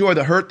 Hope you enjoy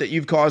the hurt that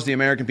you've caused the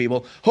American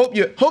people. Hope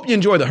you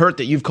enjoy the hurt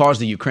that you've caused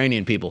the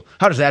Ukrainian people.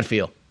 How does that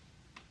feel?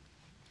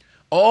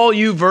 All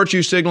you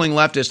virtue signaling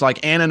leftists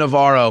like Anna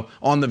Navarro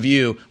on The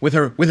View with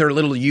her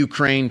little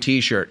Ukraine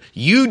t-shirt.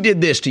 You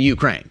did this to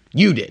Ukraine.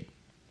 You did.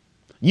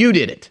 You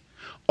did it.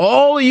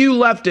 All you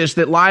leftists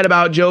that lied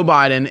about Joe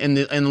Biden in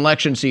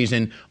election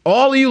season,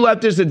 all you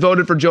leftists that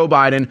voted for Joe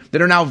Biden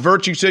that are now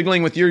virtue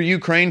signaling with your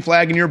Ukraine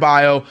flag in your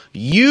bio,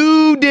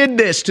 you did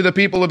this to the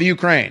people of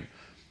Ukraine.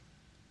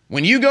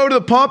 When you go to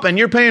the pump and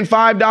you're paying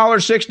 $5,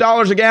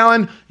 $6 a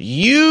gallon,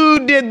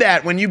 you did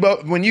that when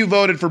you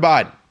voted for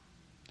Biden.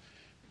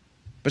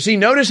 But see,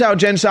 notice how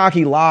Jen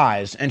Psaki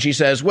lies, and she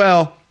says,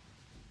 well,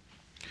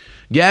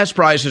 gas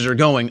prices are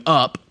going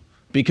up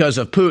because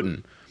of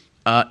Putin.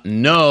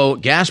 No,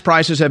 gas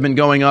prices have been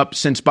going up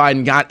since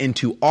Biden got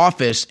into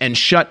office and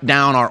shut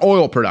down our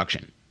oil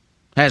production.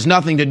 Has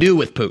nothing to do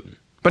with Putin.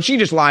 But she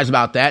just lies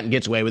about that and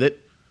gets away with it.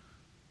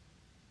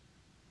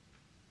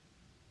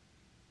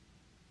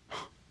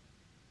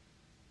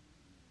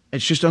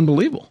 It's just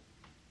unbelievable.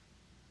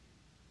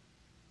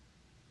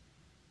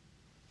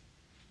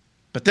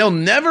 But they'll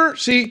never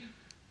see.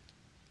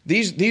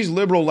 These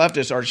liberal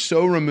leftists are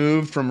so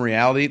removed from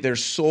reality, their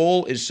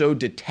soul is so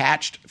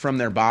detached from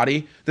their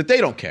body that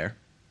they don't care.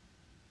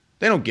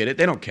 They don't get it.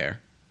 They don't care.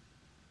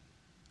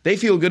 They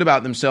feel good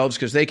about themselves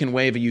because they can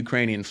wave a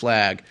Ukrainian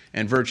flag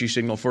and virtue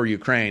signal for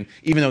Ukraine,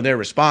 even though they're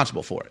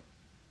responsible for it.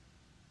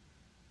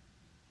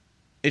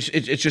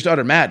 It's just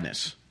utter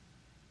madness.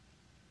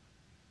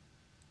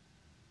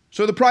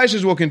 So the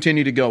prices will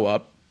continue to go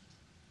up.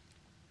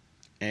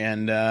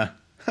 And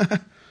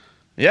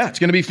yeah, it's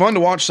going to be fun to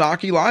watch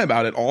Psaki lie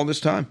about it all this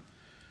time.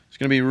 It's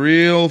going to be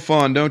real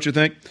fun, don't you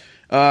think?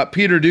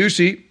 Peter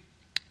Doocy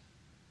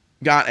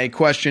got a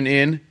question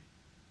in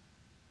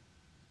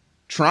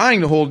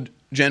trying to hold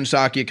Jen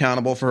Psaki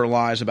accountable for her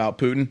lies about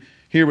Putin.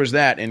 Here was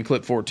that in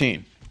clip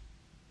 14.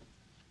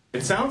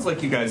 It sounds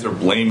like you guys are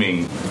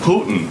blaming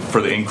Putin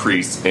for the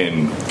increase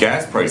in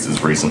gas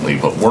prices recently,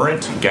 but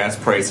weren't gas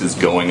prices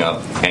going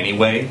up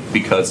anyway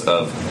because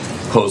of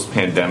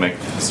post-pandemic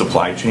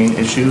supply chain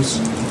issues?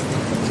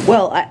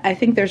 Well, I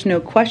think there's no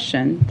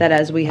question that,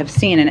 as we have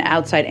seen, and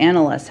outside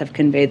analysts have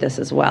conveyed this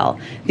as well,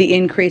 the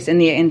increase in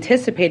the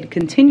anticipated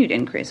continued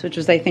increase, which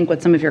is, I think,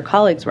 what some of your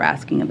colleagues were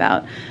asking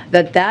about,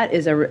 that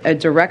is a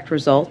direct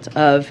result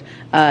of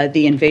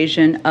the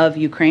invasion of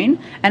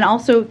Ukraine, and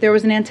also there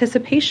was an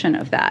anticipation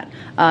of that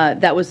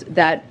was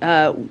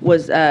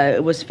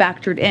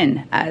factored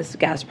in as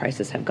gas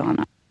prices have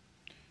gone up.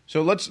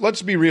 So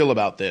let's be real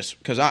about this,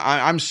 because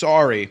I'm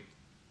sorry.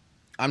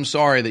 I'm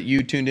sorry that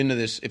you tuned into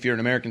this, if you're an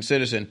American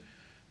citizen,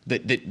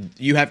 that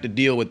you have to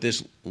deal with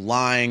this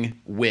lying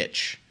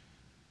witch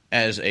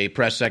as a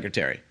press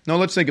secretary. No,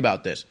 let's think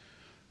about this.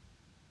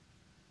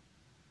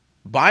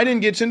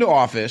 Biden gets into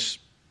office,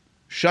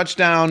 shuts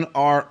down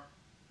our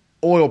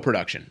oil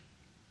production.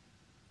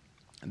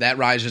 That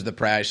rises the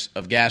price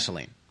of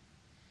gasoline.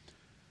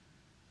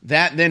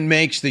 That then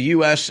makes the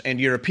U.S. and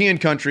European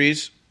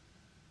countries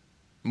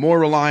more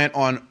reliant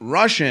on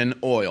Russian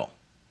oil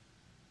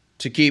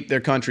to keep their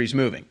countries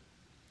moving.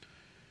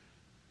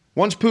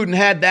 Once Putin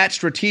had that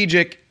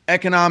strategic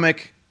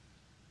economic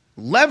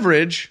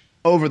leverage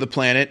over the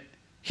planet,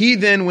 he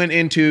then went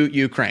into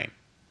Ukraine.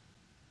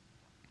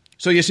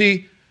 So you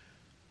see,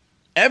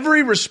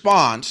 every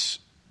response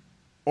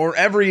or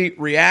every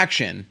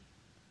reaction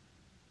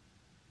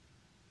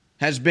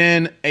has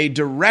been a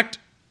direct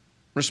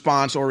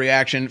response or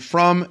reaction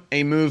from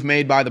a move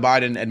made by the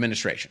Biden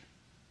administration.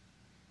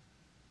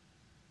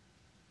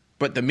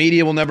 But the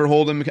media will never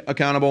hold them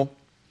accountable.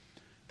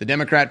 The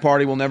Democrat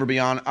Party will never be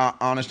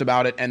honest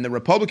about it. And the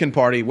Republican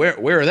Party, where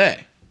are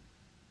they?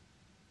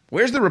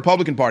 Where's the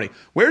Republican Party?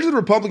 Where's the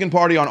Republican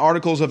Party on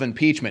articles of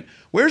impeachment?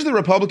 Where's the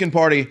Republican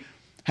Party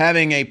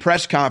having a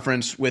press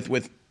conference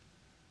with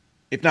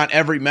if not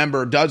every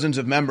member, dozens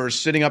of members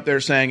sitting up there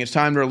saying it's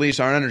time to release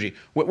our energy?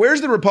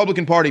 Where's the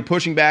Republican Party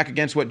pushing back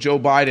against what Joe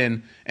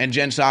Biden and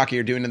Jen Psaki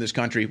are doing in this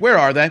country? Where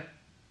are they?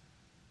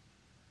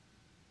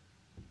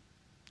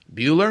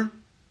 Bueller?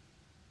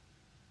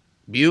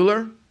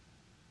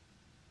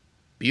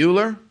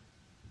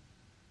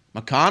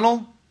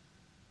 McConnell?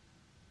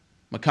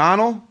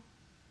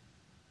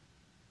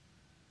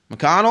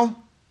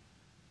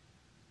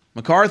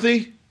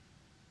 McCarthy?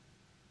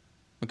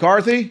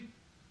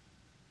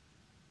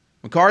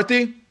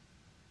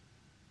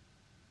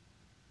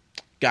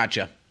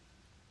 Gotcha.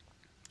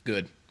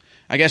 Good.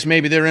 I guess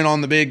maybe they're in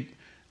on the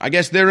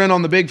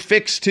big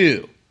fix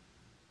too.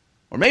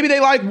 Or maybe they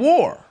like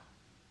war.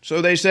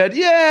 So they said,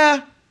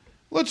 yeah,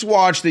 let's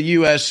watch the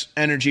U.S.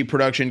 energy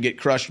production get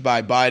crushed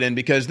by Biden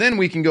because then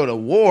we can go to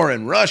war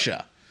in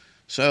Russia.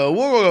 So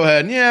we'll go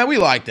ahead and, yeah, we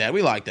like that.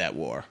 We like that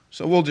war.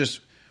 So we'll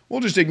just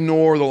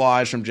ignore the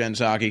lies from Jen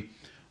Psaki.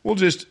 We'll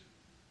just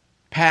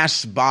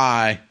pass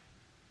by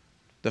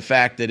the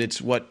fact that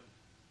it's what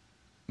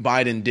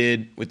Biden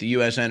did with the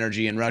U.S.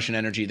 energy and Russian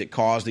energy that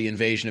caused the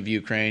invasion of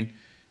Ukraine.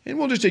 And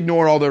we'll just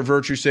ignore all their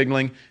virtue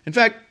signaling. In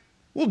fact,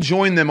 we'll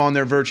join them on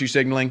their virtue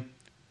signaling,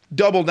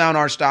 double down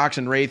our stocks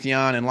in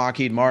Raytheon and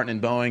Lockheed Martin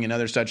and Boeing and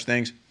other such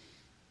things.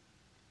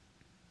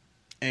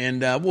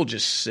 And we'll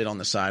just sit on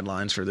the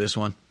sidelines for this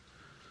one,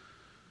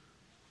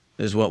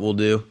 is what we'll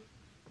do.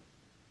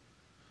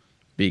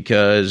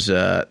 Because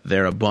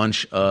they're a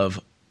bunch of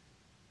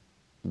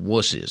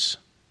wusses.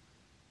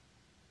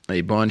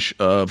 A bunch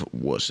of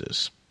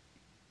wusses.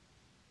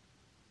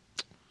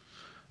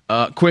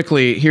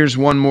 Quickly, here's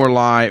one more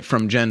lie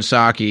from Jen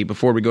Psaki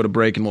before we go to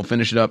break and we'll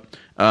finish it up.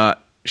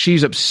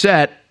 She's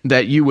upset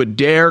that you would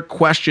dare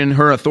question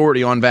her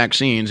authority on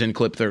vaccines in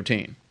clip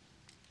 13.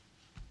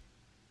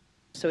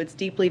 So it's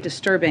deeply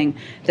disturbing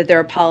that there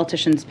are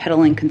politicians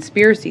peddling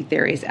conspiracy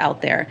theories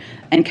out there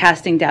and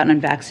casting doubt on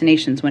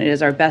vaccinations when it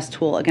is our best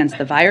tool against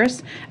the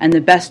virus and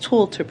the best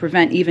tool to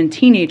prevent even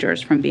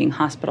teenagers from being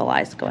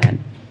hospitalized. Go ahead.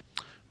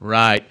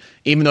 Right.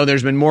 Even though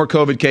there's been more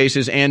COVID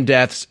cases and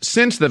deaths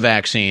since the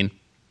vaccine.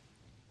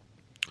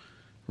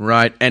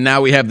 Right. And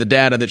now we have the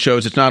data that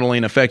shows it's not only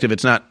ineffective,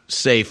 it's not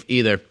safe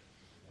either.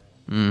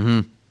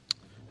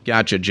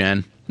 Gotcha,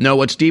 Jen. No,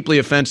 what's deeply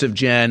offensive,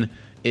 Jen,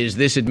 is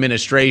this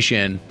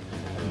administration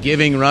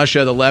giving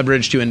Russia the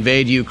leverage to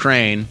invade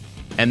Ukraine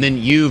and then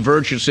you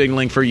virtue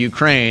signaling for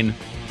Ukraine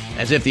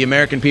as if the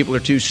American people are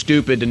too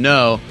stupid to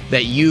know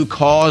that you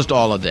caused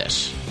all of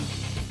this.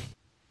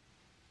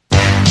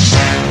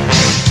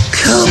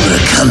 Cobra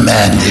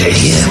Commander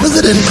here with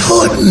an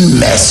important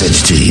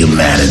message to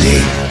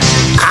humanity.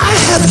 I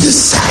have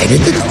decided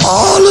that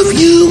all of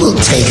you will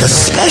take a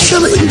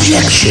special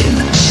injection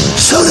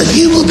so that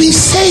you will be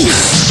safe.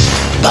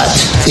 But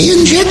the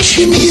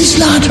injection is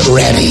not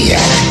ready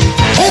yet.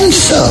 And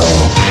so,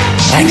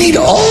 I need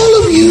all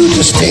of you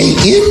to stay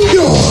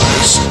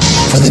indoors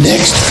for the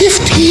next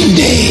 15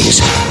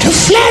 days to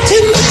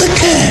flatten the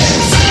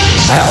curve.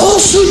 I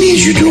also need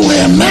you to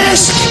wear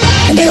masks,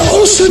 and I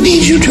also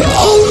need you to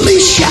only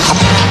shop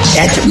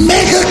at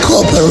mega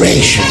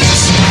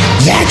corporations.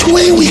 That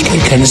way we can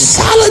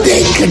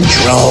consolidate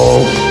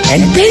control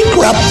and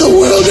bankrupt the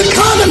world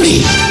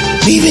economy,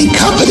 leaving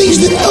companies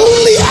that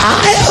only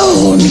I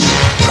own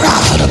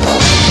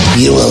profitable.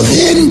 You will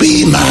then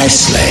be my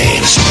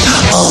slaves.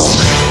 Oh,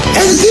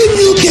 and then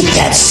you'll get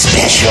that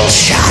special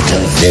shot of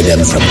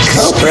venom from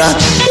Cobra.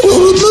 It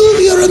will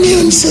remove your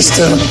immune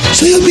system,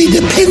 so you'll be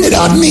dependent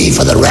on me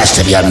for the rest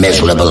of your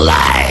miserable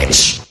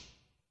lives.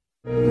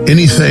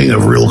 Anything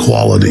of real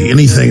quality,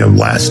 anything of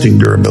lasting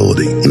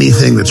durability,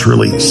 anything that's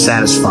really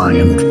satisfying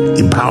and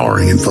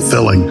empowering and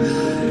fulfilling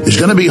is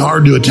going to be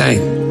hard to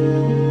attain.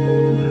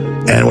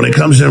 And when it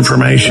comes to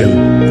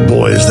information,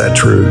 boy, is that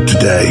true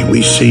today.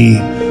 We see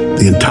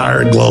the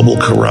entire global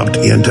corrupt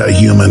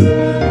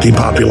anti-human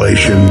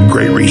depopulation,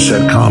 Great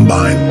Reset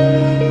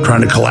combine,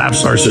 trying to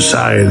collapse our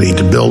society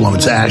to build on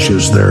its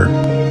ashes their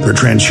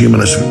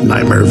transhumanist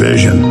nightmare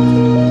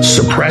vision,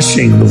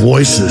 suppressing the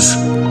voices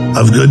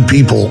of good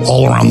people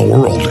all around the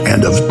world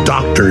and of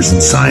doctors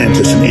and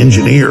scientists and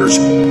engineers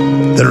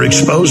that are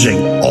exposing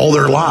all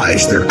their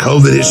lies, their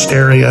COVID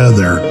hysteria,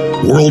 their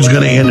world's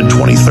going to end in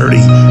 2030,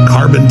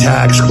 carbon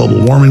tax,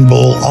 global warming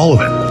bull, all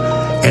of it.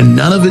 And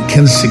none of it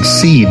can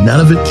succeed. None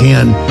of it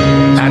can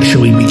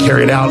actually be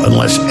carried out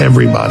unless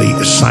everybody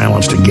is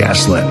silenced and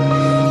gaslit.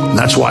 And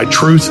that's why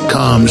truth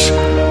comes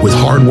with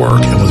hard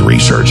work and with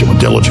research and with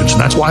diligence. And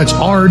that's why it's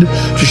hard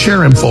to share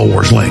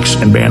InfoWars links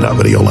and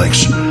Band.video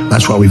links.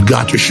 That's why we've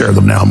got to share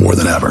them now more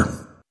than ever.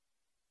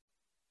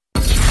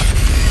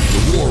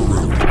 The War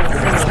Room.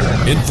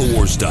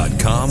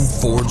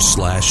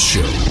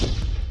 Infowars.com/show.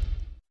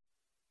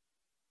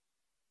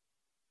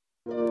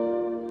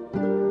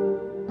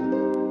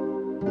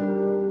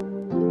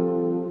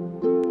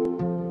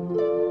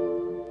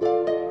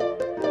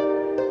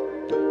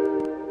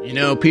 You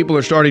know, people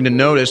are starting to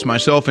notice,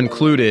 myself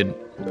included,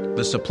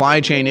 the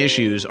supply chain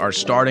issues are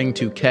starting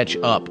to catch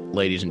up,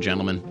 ladies and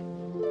gentlemen.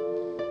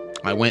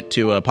 I went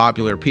to a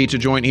popular pizza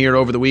joint here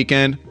over the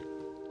weekend.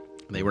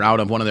 They were out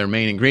of one of their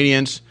main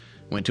ingredients.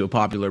 Went to a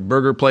popular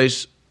burger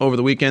place over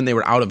the weekend. They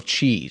were out of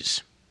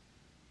cheese.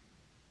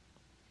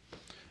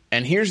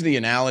 And here's the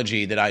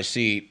analogy that I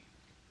see.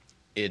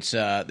 It's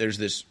there's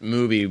this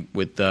movie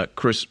with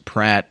Chris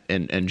Pratt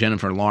and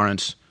Jennifer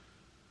Lawrence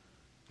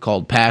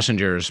called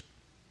Passengers,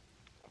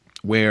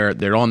 where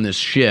they're on this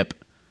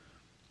ship,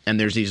 and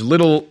there's these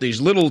little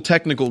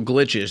technical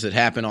glitches that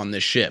happen on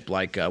this ship.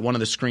 Like one of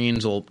the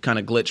screens will kind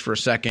of glitch for a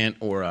second,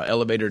 or an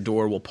elevator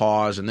door will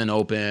pause and then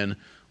open,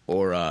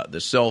 or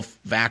the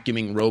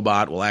self-vacuuming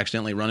robot will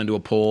accidentally run into a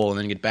pole and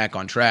then get back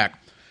on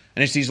track.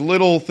 And it's these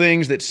little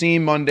things that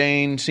seem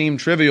mundane, seem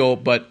trivial,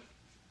 but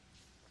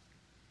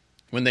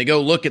when they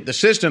go look at the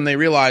system, they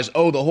realize,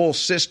 oh, the whole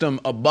system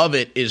above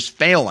it is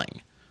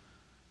failing.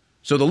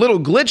 So the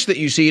little glitch that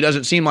you see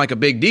doesn't seem like a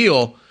big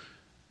deal,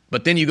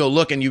 but then you go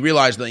look and you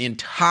realize the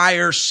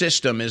entire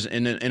system is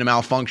in a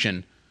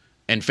malfunction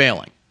and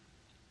failing.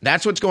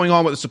 That's what's going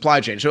on with the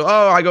supply chain. So,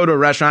 I go to a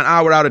restaurant.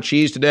 We're out of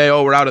cheese today.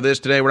 We're out of this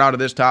today. We're out of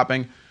this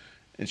topping.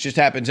 It just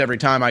happens every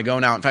time I go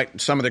now. In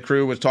fact, some of the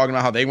crew was talking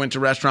about how they went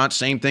to restaurants.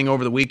 Same thing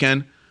over the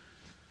weekend.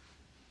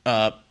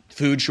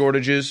 Food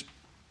shortages.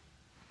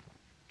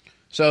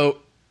 So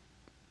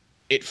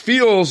it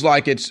feels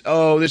like it's,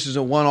 this is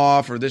a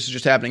one-off or this is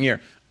just happening here.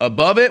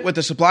 Above it with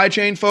the supply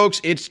chain, folks,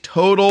 it's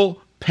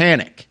total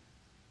panic.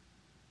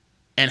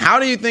 And how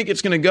do you think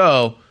it's going to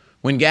go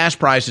when gas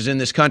prices in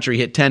this country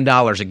hit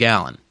 $10 a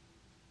gallon?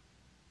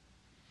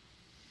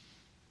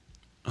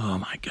 Oh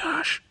my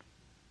gosh.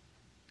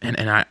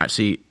 And I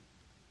see,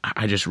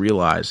 I just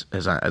realize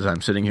as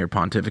I'm sitting here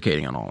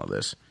pontificating on all of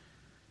this,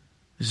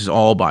 this is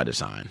all by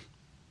design.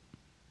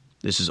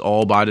 This is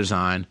all by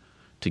design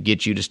to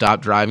get you to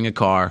stop driving a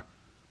car,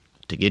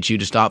 to get you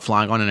to stop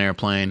flying on an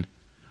airplane,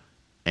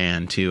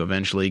 and to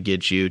eventually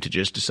get you to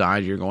just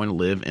decide you're going to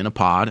live in a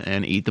pod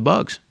and eat the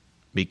bugs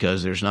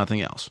because there's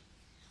nothing else.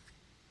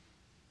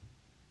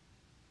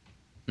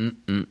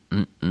 And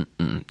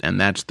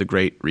that's the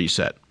Great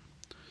Reset.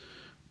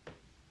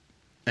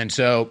 And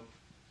so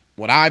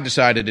what I've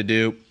decided to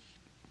do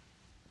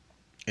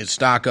is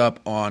stock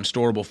up on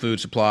storable food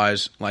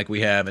supplies like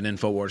we have at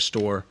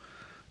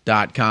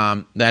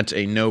InfoWarsStore.com. That's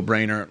a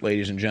no-brainer,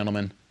 ladies and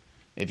gentlemen,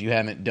 if you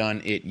haven't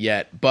done it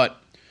yet. But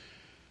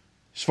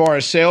as far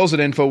as sales at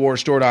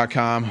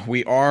InfoWarsStore.com,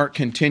 we are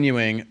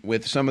continuing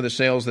with some of the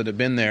sales that have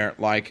been there,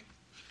 like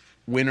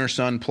Winter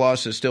Sun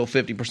Plus is still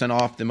 50%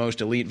 off the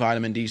most elite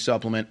vitamin D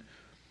supplement.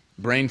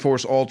 Brain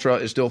Force Ultra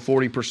is still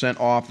 40%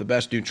 off the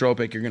best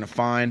nootropic you're going to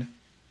find.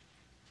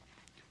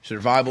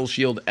 Survival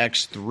Shield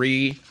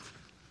X3,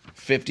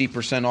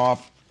 50%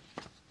 off.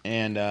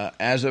 And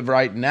as of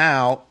right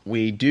now,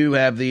 we do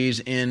have these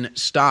in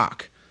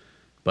stock.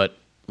 But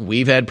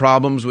we've had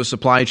problems with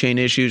supply chain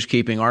issues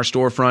keeping our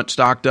storefront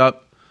stocked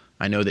up.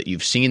 I know that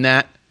you've seen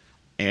that.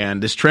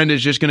 And this trend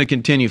is just going to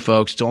continue,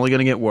 folks. It's only going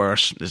to get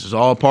worse. This is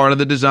all part of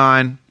the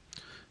design.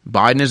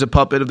 Biden is a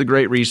puppet of the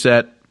Great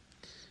Reset.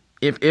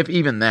 If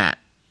even that.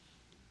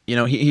 You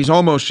know, he's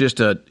almost he's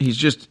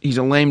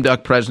a lame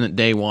duck president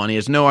day one. He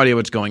has no idea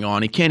what's going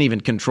on. He can't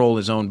even control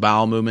his own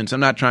bowel movements.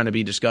 I'm not trying to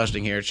be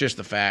disgusting here. It's just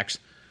the facts.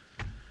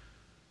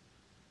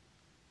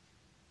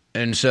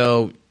 And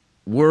so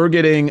we're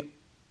getting,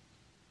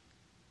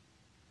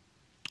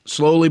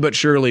 slowly but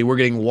surely, we're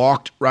getting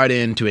walked right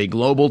into a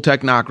global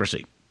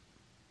technocracy.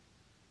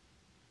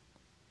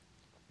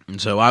 And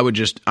so I would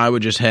just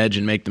hedge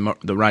and make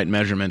the right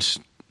measurements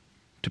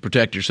to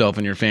protect yourself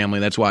and your family.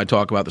 That's why I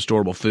talk about the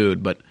storable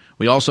food. But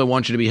we also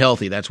want you to be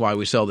healthy. That's why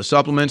we sell the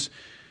supplements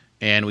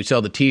and we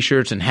sell the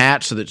T-shirts and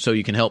hats so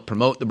you can help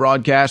promote the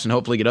broadcast and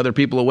hopefully get other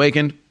people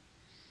awakened.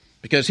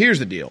 Because here's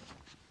the deal.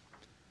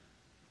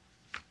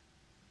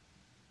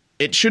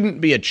 It shouldn't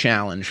be a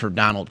challenge for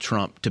Donald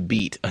Trump to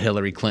beat a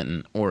Hillary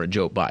Clinton or a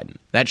Joe Biden.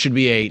 That should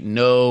be a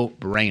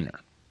no-brainer.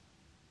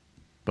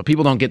 But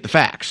people don't get the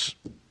facts.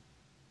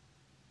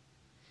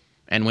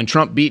 And when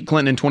Trump beat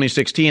Clinton in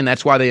 2016,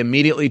 that's why they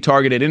immediately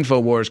targeted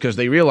InfoWars, because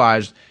they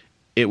realized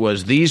it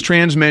was these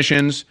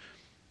transmissions,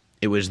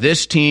 it was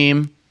this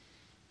team,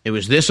 It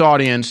was this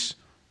audience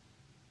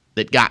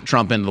that got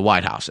Trump into the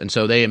White House. And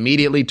so they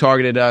immediately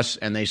targeted us,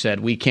 and they said,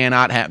 we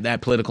cannot have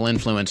that political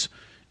influence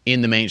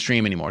in the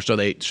mainstream anymore. So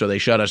they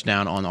shut us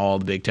down on all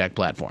the big tech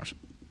platforms.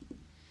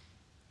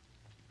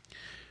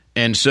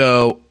 And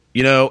so,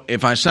 you know,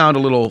 if I sound a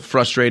little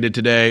frustrated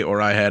today,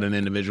 or I had an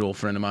individual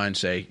friend of mine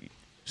say,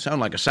 sound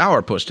like a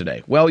sourpuss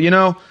today. Well, you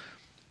know,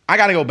 I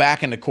got to go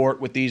back into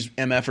court with these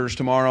MFers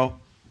tomorrow,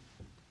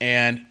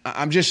 and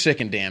I'm just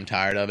sick and damn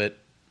tired of it.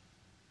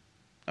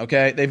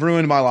 Okay? They've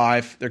ruined my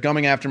life. They're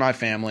coming after my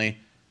family.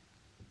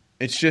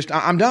 It's just,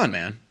 I'm done,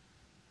 man.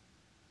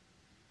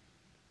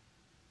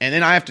 And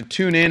then I have to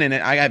tune in, and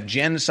I have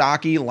Jen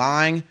Psaki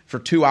lying for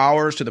 2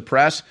 hours to the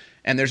press,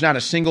 and there's not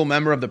a single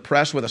member of the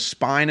press with a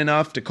spine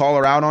enough to call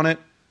her out on it.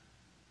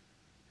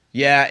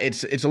 Yeah,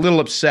 it's a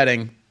little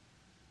upsetting.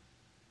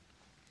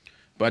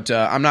 But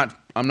I'm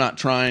not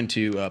trying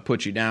to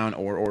put you down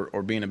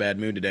or be in a bad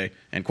mood today.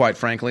 And quite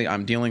frankly,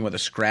 I'm dealing with a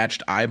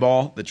scratched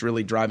eyeball that's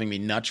really driving me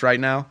nuts right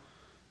now.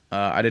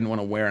 I didn't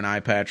want to wear an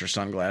eye patch or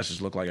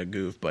sunglasses, look like a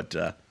goof, but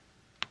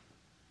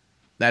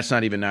that's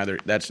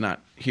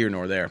not here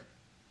nor there.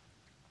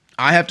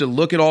 I have to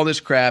look at all this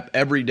crap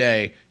every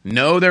day,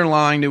 know they're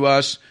lying to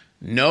us,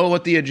 know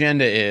what the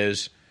agenda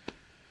is,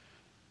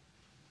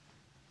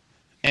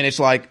 and it's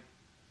like,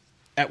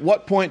 at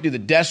what point do the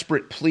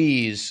desperate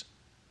pleas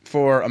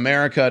for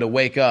America to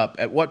wake up,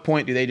 at what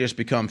point do they just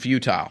become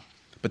futile?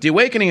 But the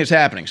awakening is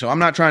happening, so I'm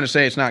not trying to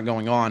say it's not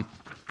going on,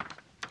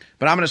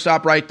 but I'm going to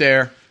stop right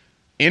there.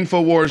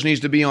 InfoWars needs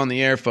to be on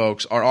the air,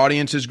 folks. Our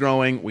audience is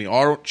growing. We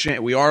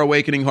are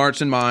awakening hearts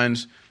and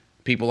minds.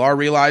 People are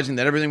realizing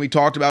that everything we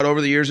talked about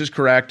over the years is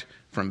correct,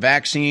 from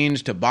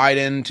vaccines to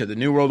Biden to the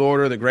New World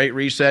Order, the Great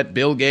Reset,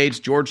 Bill Gates,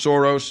 George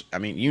Soros. I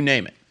mean, you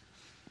name it.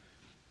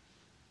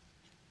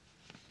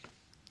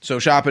 So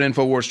shop at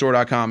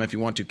InfoWarsStore.com if you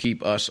want to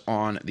keep us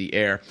on the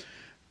air.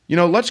 You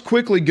know, let's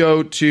quickly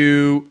go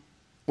to,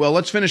 well,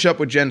 let's finish up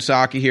with Jen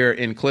Psaki here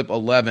in clip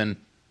 11.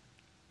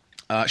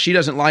 She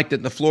doesn't like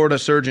that the Florida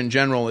Surgeon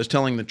General is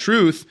telling the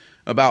truth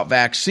about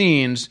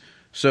vaccines,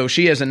 so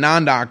she, as a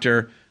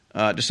non-doctor,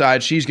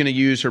 decides she's going to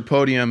use her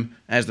podium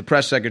as the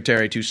press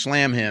secretary to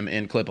slam him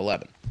in clip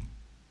 11.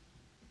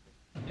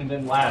 And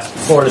then last,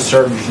 Florida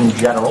Surgeon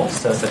General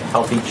says that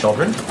healthy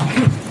children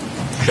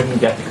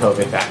shouldn't get the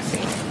COVID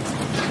vaccine.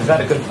 Is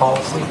that a good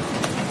policy?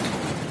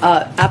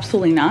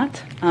 Absolutely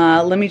not.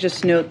 Let me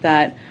just note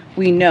that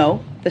we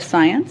know the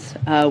science,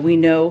 we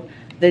know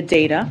the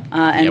data,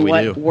 and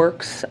what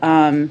works,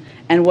 and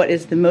what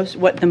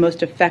the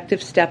most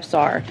effective steps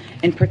are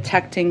in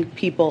protecting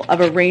people of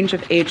a range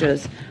of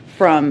ages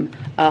from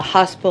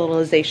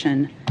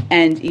hospitalization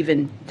and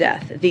even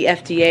death. The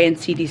FDA and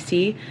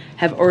CDC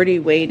have already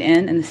weighed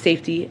in on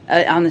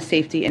the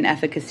safety and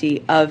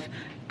efficacy of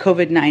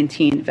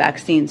COVID-19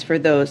 vaccines for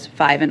those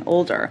 5 and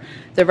older.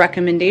 The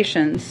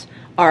recommendations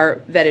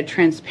are vetted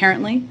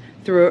transparently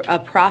through a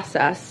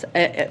process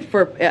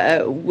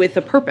with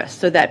a purpose,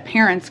 so that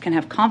parents can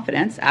have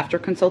confidence after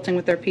consulting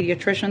with their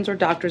pediatricians or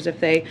doctors, if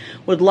they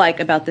would like,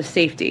 about the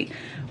safety.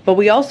 But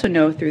we also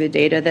know through the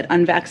data that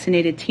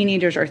unvaccinated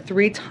teenagers are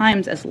 3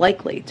 times as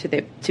likely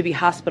to be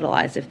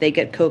hospitalized if they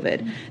get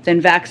COVID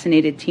than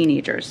vaccinated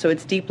teenagers. So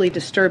it's deeply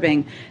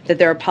disturbing that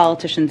there are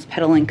politicians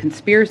peddling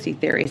conspiracy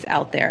theories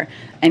out there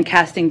and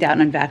casting doubt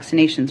on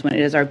vaccinations when it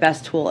is our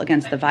best tool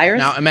against the virus.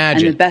 Now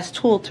imagine, and the best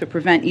tool to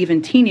prevent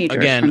even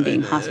teenagers from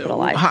being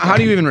hospitalized. How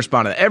do you even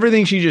respond to that?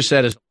 Everything she just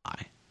said is a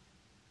lie.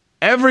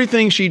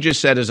 Everything she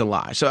just said is a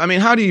lie. So, I mean,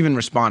 how do you even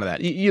respond to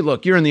that? You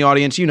look, you're in the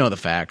audience, you know the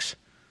facts.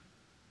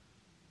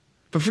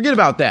 But forget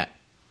about that.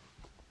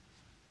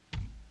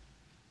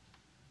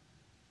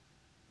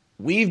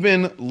 We've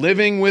been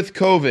living with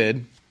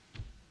COVID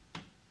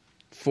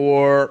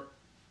for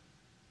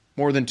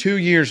more than 2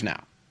 years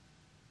now.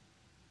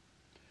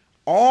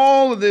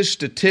 All of this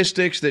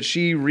statistics that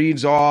she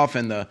reads off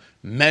and the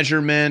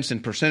measurements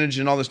and percentages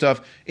and all this stuff,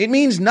 it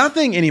means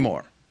nothing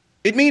anymore.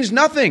 It means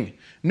nothing.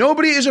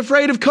 Nobody is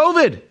afraid of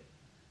COVID.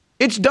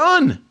 It's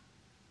done.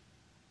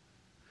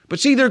 But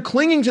see, they're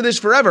clinging to this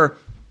forever.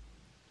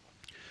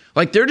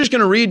 Like, they're just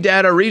going to read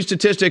data, read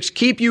statistics,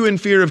 keep you in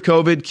fear of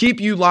COVID,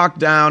 keep you locked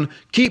down,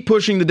 keep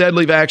pushing the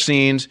deadly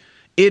vaccines.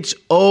 It's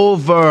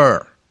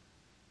over.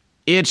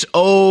 It's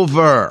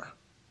over.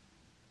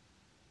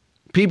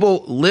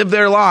 People live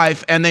their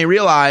life and they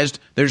realized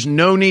there's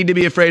no need to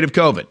be afraid of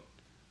COVID.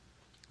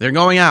 They're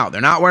going out. They're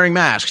not wearing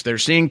masks. They're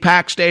seeing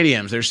packed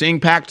stadiums. They're seeing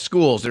packed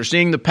schools. They're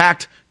seeing the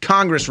packed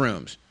Congress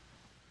rooms.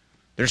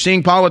 They're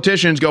seeing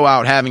politicians go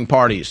out having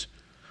parties.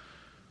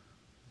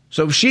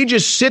 So she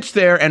just sits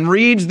there and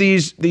reads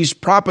these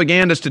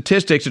propaganda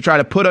statistics to try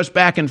to put us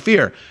back in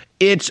fear.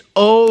 It's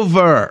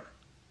over.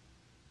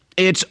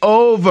 It's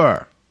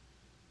over.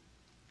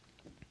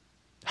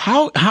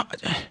 How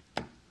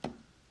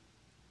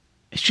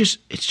it's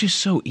just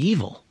so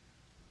evil.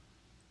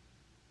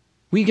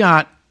 We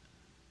got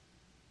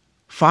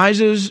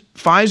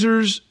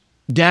Pfizer's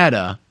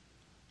data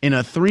in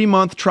a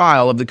 3-month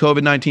trial of the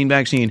COVID-19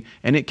 vaccine,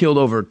 and it killed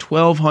over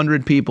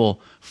 1,200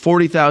 people,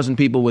 40,000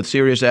 people with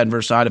serious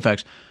adverse side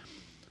effects.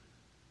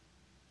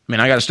 I mean,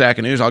 I got a stack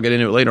of news. I'll get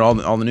into it later, all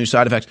the new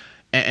side effects.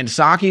 And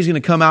Psaki's going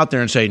to come out there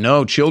and say,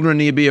 no, children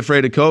need to be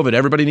afraid of COVID.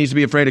 Everybody needs to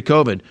be afraid of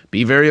COVID.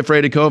 Be very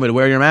afraid of COVID.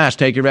 Wear your mask.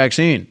 Take your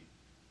vaccine.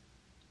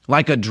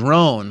 Like a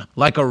drone,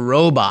 like a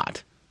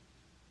robot.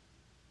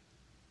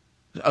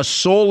 A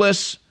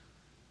soulless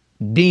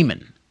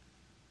demon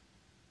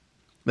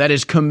that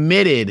is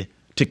committed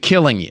to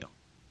killing you.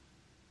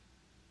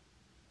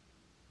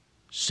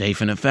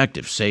 Safe and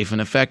effective, safe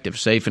and effective,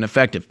 safe and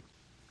effective.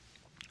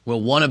 Will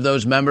one of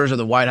those members of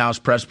the White House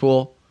press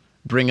pool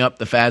bring up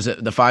the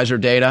Pfizer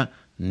data?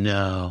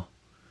 No.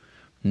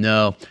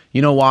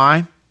 You know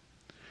why?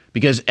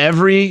 Because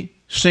every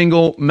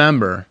single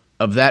member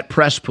of that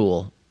press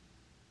pool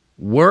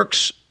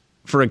works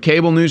for a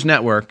cable news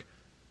network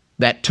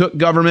that took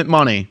government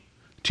money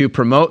to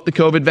promote the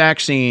COVID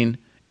vaccine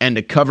and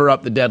to cover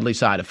up the deadly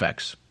side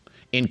effects,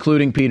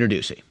 including Peter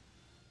Doocy.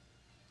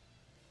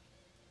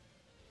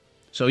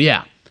 So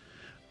yeah,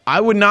 I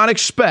would not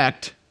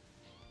expect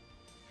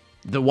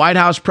the White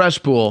House press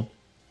pool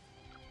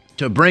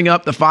to bring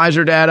up the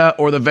Pfizer data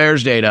or the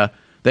VAERS data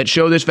that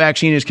show this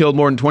vaccine has killed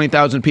more than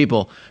 20,000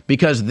 people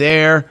because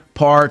they're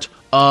part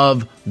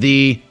of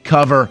the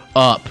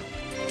cover-up.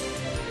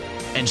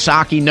 And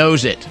Psaki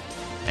knows it.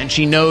 And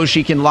she knows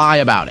she can lie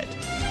about it.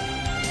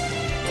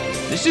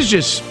 This is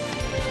just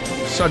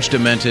such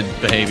demented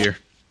behavior.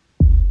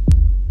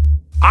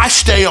 I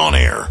stay on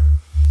air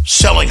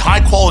selling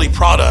high-quality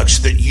products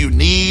that you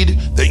need,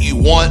 that you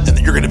want, and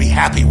that you're going to be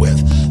happy with.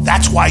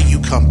 That's why you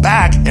come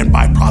back and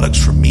buy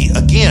products from me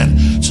again.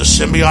 It's a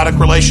symbiotic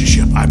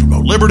relationship. I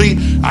promote liberty.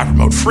 I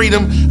promote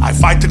freedom. I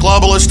fight the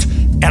globalist.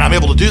 And I'm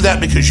able to do that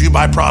because you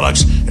buy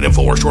products at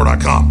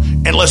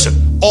InfoWarsStore.com. And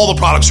listen, all the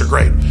products are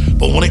great.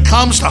 But when it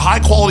comes to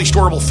high-quality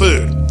storable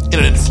food in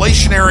an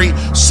inflationary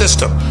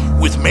system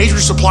with major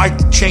supply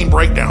chain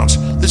breakdowns,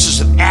 this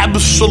is an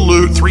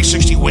absolute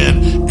 360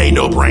 win, a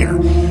no-brainer.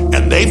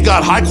 And they've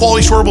got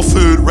high-quality storable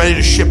food ready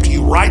to ship to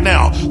you right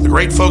now. The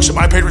great folks at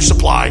My Patriot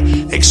Supply,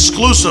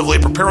 exclusively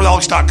at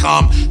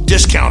PrepareWithAlex.com,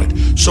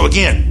 discounted. So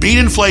again, beat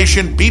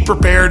inflation, be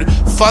prepared,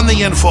 fund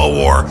the info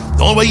war.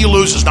 The only way you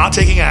lose is not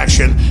taking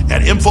action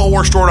at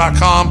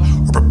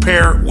InfoWarsStore.com or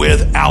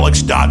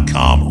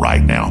PrepareWithAlex.com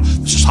right now.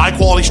 This is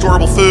high-quality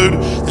storable food.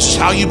 This is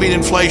how you beat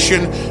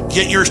inflation.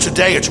 Get yours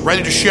today. It's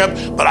ready to ship,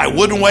 but I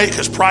wouldn't wait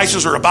because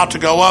prices are about to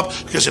go up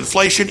because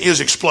inflation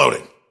is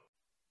exploding.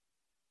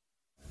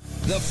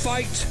 The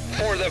fight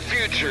for the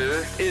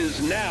future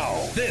is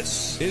now.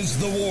 This is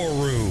The War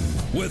Room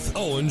with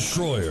Owen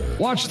Schroyer.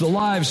 Watch the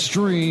live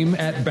stream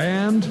at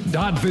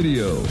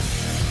band.video.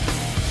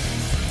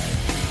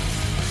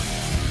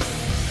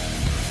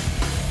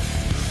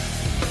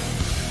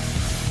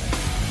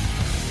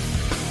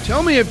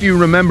 Tell me if you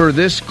remember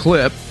this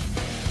clip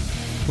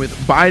with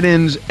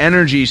Biden's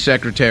energy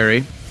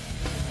secretary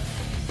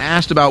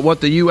asked about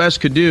what the U.S.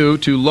 could do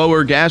to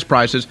lower gas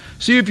prices.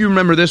 See if you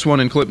remember this one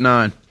in clip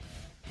 9.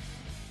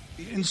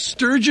 In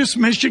Sturgis,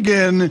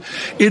 Michigan,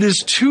 it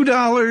is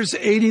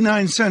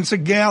 $2.89 a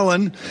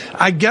gallon.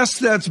 I guess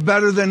that's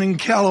better than in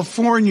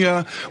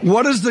California.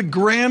 What is the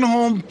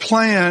Granholm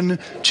plan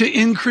to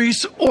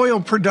increase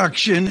oil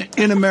production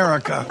in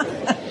America?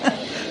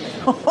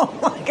 Oh,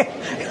 my God.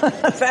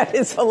 That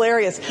is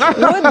hilarious. Would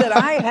that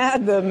I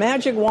had the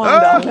magic wand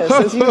on this.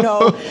 As you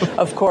know,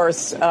 of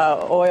course,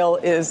 oil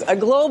is a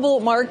global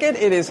market.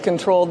 It is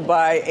controlled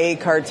by a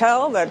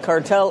cartel. That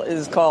cartel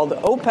is called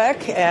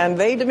OPEC, and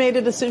they made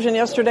a decision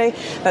yesterday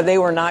that they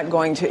were not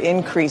going to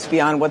increase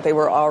beyond what they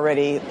were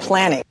already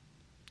planning.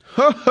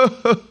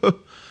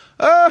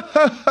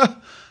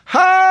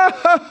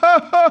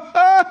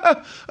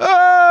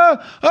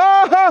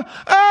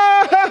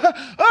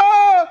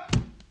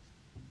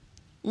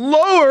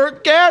 Lower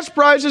gas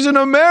prices in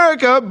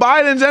America,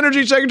 Biden's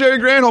Energy Secretary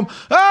Granholm.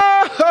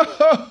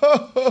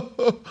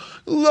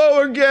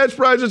 Lower gas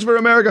prices for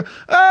America.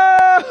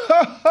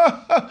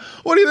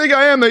 What do you think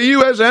I am, the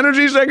U.S.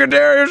 Energy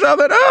Secretary or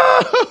something?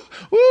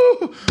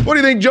 What do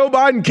you think, Joe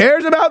Biden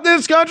cares about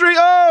this country?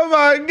 Oh,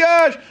 my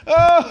gosh.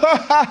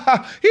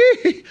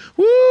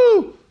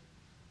 Woo.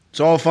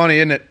 It's all funny,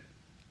 isn't it?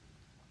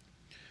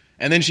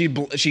 And then she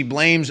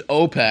blames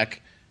OPEC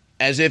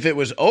as if it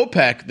was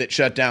OPEC that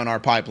shut down our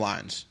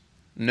pipelines.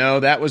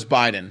 No, that was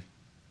Biden.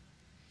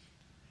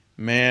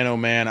 Man, oh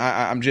man,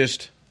 I'm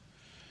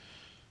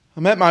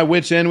at my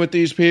wit's end with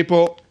these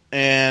people,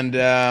 and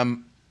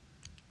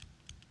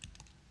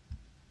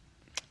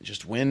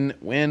just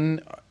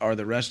when are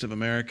the rest of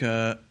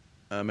Americans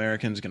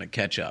going to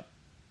catch up?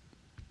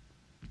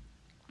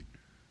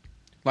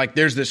 Like,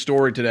 there's this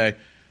story today.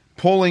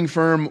 Polling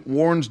firm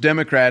warns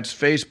Democrats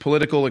face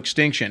political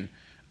extinction.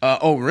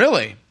 Oh,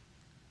 really?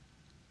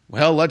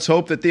 Well, let's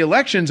hope that the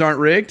elections aren't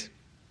rigged,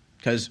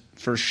 because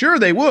for sure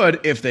they would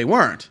if they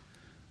weren't.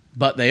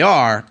 But they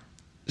are,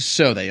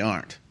 so they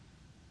aren't.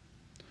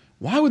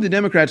 Why would the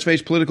Democrats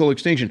face political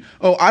extinction?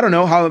 Oh, I don't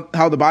know how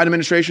the Biden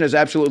administration has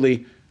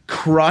absolutely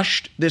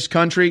crushed this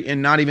country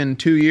in not even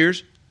 2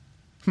 years.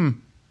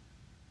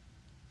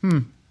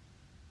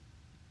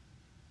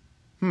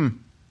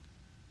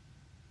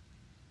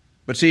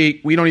 But see,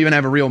 we don't even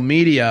have a real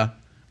media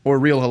or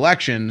real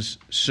elections,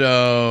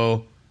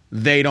 so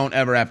they don't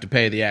ever have to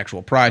pay the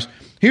actual price.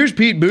 Here's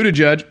Pete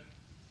Buttigieg.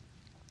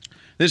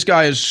 This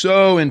guy is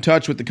so in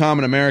touch with the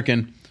common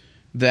American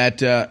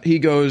that he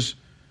goes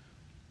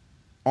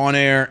on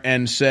air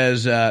and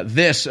says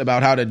this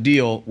about how to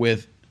deal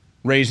with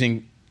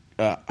raising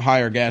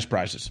higher gas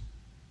prices.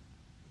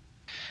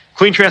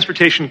 Clean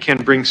transportation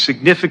can bring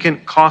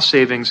significant cost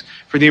savings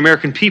for the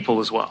American people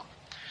as well.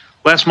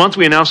 Last month,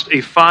 we announced a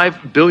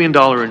 $5 billion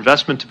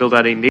investment to build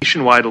out a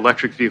nationwide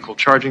electric vehicle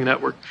charging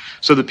network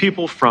so that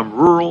people from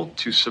rural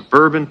to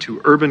suburban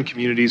to urban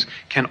communities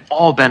can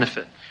all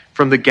benefit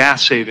from the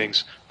gas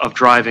savings of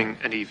driving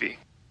an EV.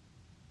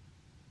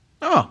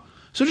 Oh,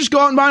 so just go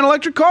out and buy an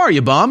electric car,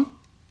 you bum.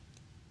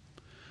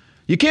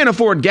 You can't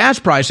afford gas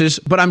prices,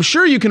 but I'm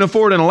sure you can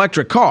afford an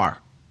electric car.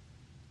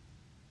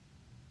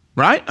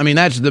 Right? I mean,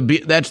 that's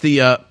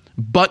the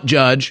butt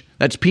judge.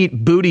 That's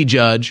Pete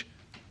Buttigieg.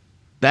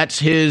 That's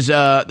his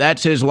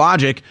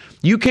logic.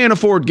 You can't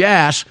afford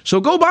gas, so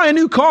go buy a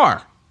new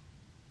car.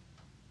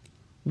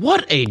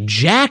 What a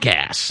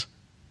jackass.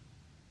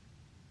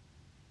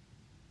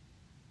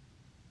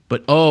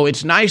 But,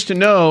 it's nice to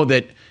know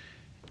that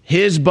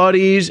his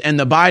buddies and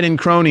the Biden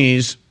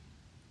cronies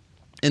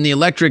in the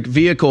electric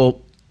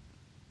vehicle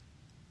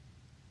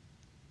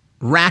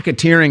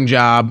racketeering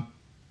job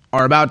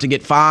are about to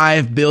get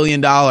 $5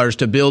 billion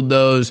to build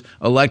those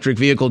electric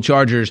vehicle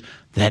chargers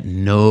that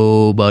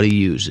nobody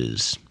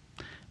uses.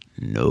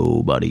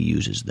 Nobody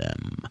uses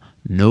them.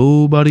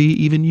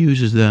 Nobody even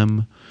uses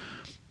them.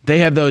 They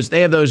have those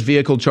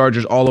vehicle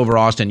chargers all over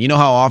Austin. You know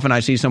how often I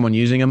see someone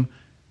using them?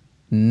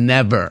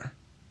 Never.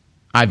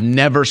 I've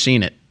never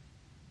seen it.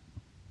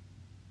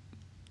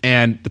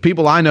 And the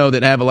people I know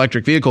that have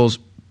electric vehicles,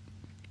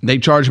 they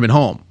charge them at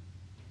home.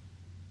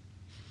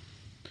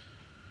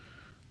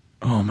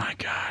 Oh my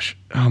gosh.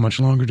 How much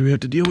longer do we have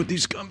to deal with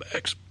these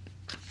scumbags?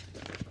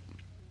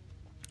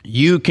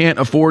 You can't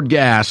afford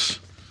gas,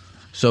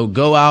 so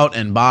go out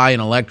and buy an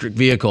electric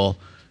vehicle.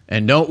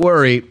 And don't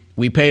worry,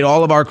 we paid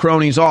all of our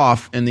cronies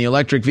off in the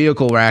electric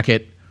vehicle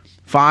racket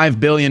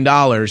 $5 billion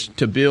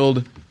to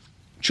build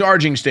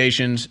charging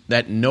stations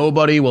that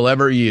nobody will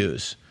ever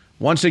use.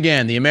 Once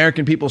again, the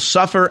American people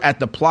suffer at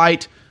the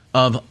plight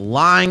of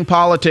lying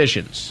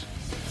politicians.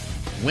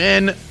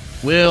 When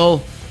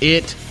will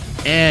it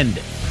end?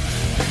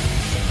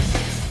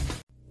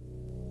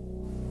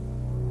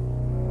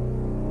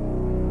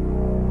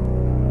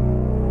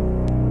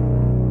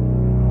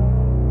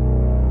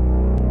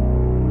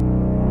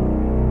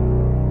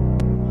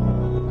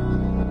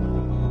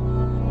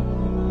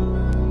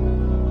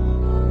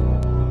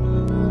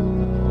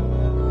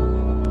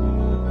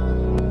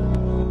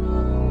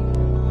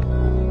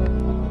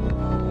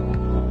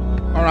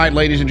 All right,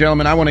 ladies and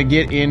gentlemen, I want to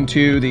get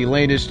into the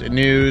latest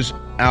news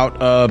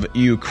out of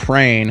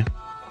Ukraine.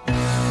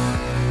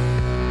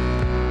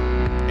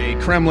 A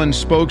Kremlin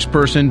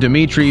spokesperson,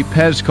 Dmitry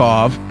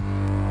Peskov,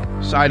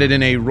 cited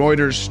in a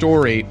Reuters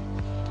story,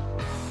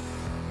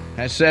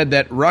 has said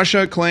that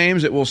Russia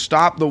claims it will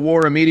stop the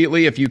war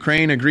immediately if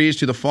Ukraine agrees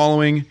to the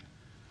following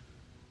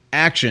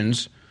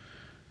actions: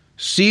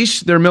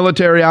 cease their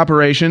military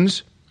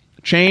operations,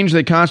 change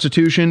the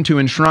constitution to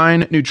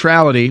enshrine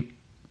neutrality,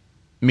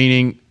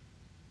 meaning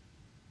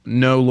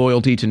no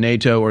loyalty to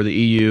NATO or the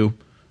EU,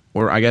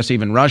 or I guess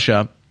even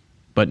Russia,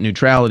 but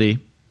neutrality,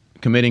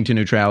 committing to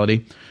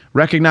neutrality.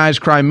 Recognize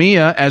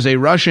Crimea as a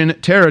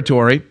Russian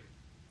territory.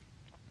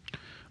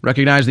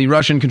 Recognize the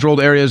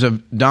Russian-controlled areas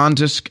of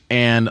Donetsk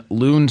and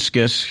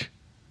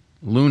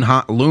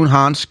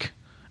Luhansk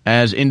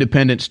as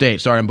independent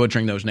states. Sorry, I'm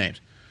butchering those names.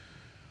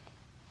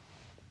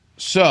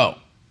 So,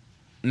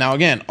 now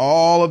again,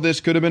 all of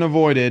this could have been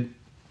avoided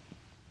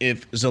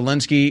if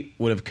Zelensky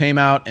would have came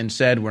out and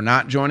said, we're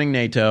not joining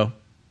NATO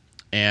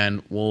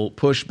and we'll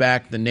push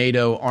back the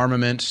NATO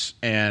armaments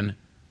and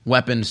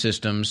weapon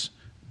systems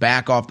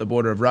back off the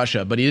border of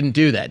Russia. But he didn't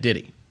do that, did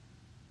he?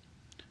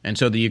 And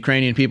so the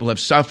Ukrainian people have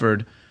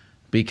suffered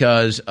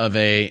because of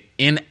an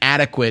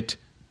inadequate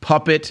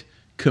puppet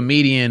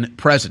comedian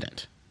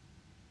president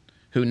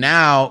who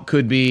now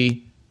could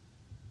be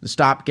the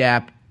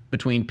stopgap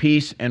between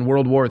peace and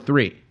World War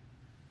III.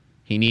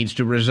 He needs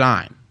to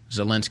resign.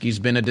 Zelensky's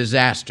been a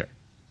disaster.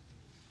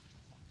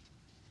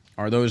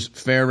 Are those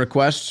fair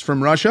requests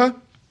from Russia?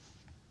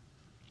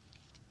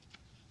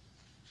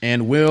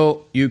 And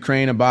will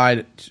Ukraine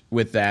abide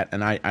with that?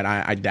 And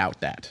I doubt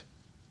that.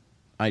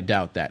 I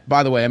doubt that.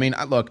 By the way, I mean,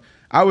 look,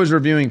 I was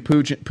reviewing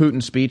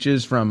Putin's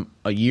speeches from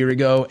a year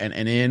ago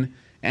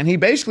and he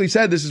basically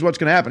said this is what's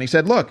going to happen. He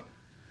said, look,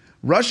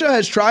 Russia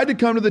has tried to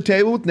come to the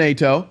table with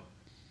NATO.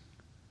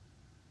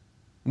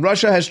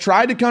 Russia has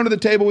tried to come to the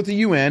table with the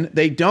UN.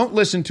 They don't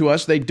listen to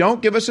us. They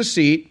don't give us a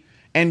seat.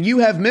 And you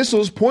have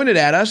missiles pointed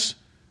at us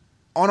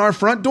on our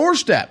front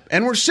doorstep.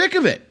 And we're sick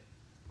of it.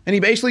 And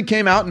he basically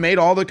came out and made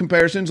all the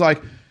comparisons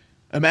like,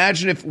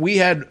 imagine if we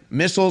had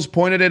missiles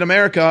pointed at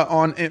America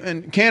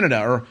in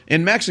Canada or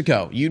in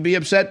Mexico. You'd be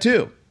upset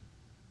too.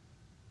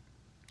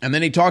 And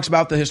then he talks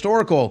about the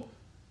historical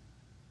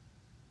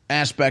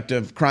aspect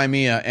of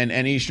Crimea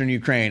and eastern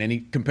Ukraine, and he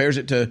compares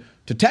it to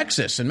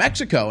Texas and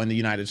Mexico in the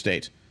United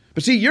States.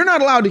 But see, you're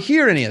not allowed to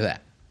hear any of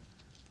that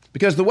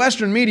because the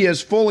Western media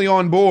is fully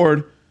on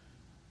board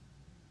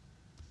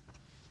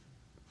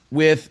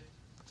with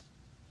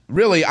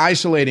really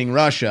isolating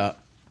Russia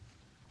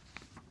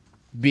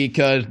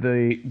because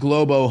the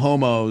globo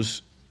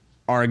homos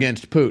are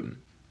against Putin.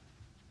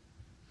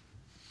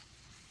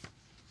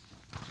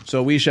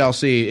 So we shall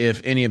see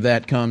if any of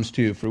that comes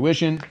to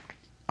fruition.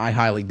 I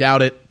highly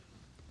doubt it.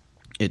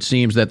 It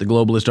seems that the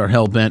globalists are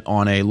hell-bent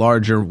on a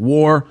larger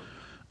war,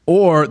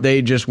 or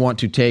they just want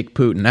to take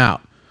Putin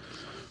out.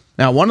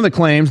 Now, one of the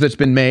claims that's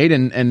been made,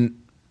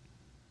 and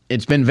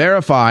it's been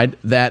verified,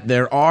 that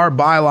there are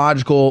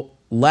biological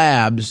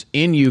labs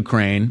in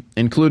Ukraine,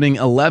 including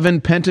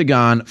 11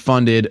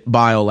 Pentagon-funded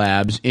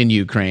biolabs in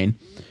Ukraine,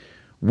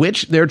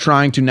 which they're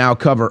trying to now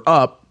cover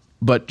up,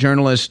 but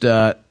journalist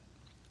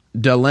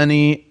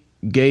Deleni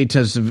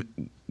Gatanzavia,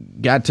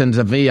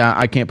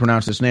 I can't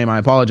pronounce this name, I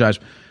apologize,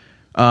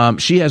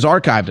 she has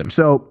archived them.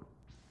 So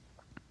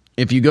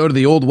if you go to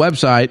the old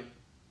website,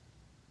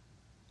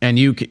 and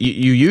you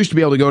used to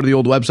be able to go to the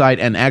old website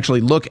and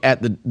actually look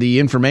at the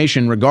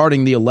information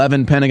regarding the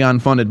 11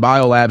 Pentagon-funded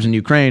biolabs in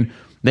Ukraine,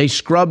 they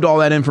scrubbed all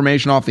that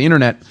information off the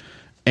internet,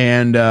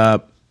 and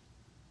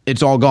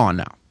it's all gone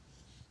now.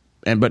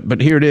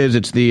 But here it is.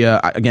 It's the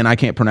again, I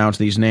can't pronounce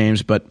these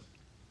names, but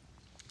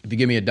if you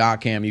give me a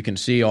doc cam, you can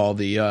see all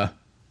the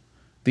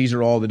these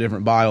are all the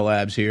different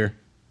biolabs here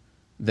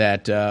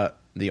that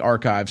the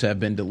archives have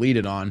been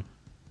deleted on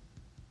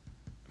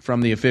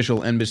from the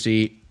official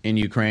embassy in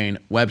Ukraine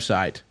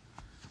website.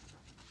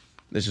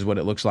 This is what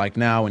it looks like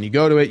now. When you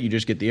go to it, you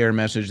just get the error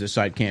message, the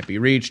site can't be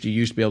reached. You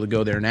used to be able to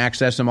go there and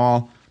access them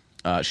all.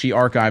 She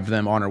archived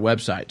them on her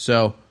website.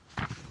 So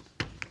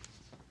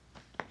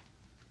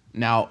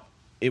now,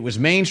 it was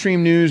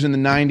mainstream news in the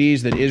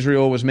 90s that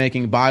Israel was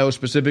making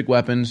biospecific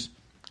weapons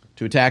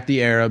to attack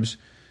the Arabs.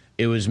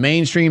 It was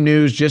mainstream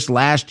news just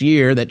last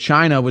year that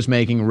China was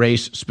making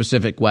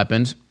race-specific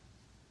weapons.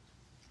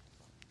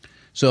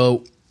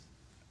 So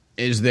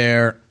is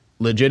there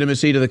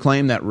legitimacy to the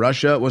claim that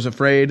Russia was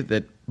afraid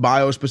that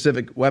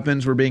biospecific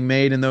weapons were being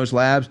made in those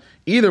labs?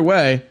 Either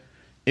way,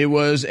 it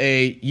was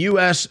a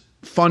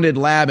U.S.-funded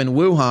lab in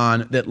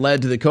Wuhan that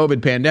led to the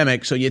COVID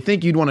pandemic, so you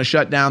think you'd want to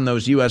shut down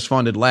those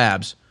U.S.-funded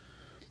labs.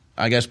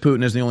 I guess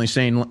Putin is the only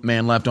sane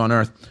man left on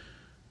Earth.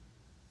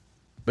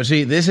 But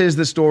see, this is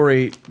the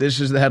story, this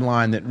is the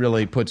headline that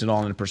really puts it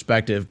all into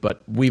perspective,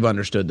 but we've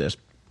understood this.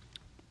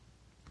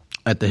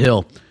 At the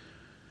Hill,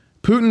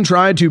 Putin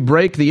tried to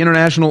break the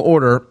international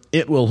order.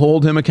 It will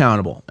hold him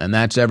accountable. And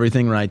that's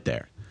everything right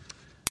there.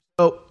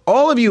 So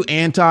all of you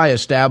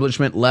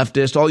anti-establishment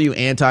leftists, all you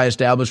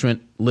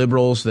anti-establishment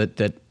liberals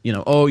that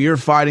oh, you're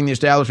fighting the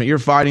establishment, you're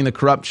fighting the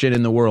corruption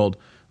in the world.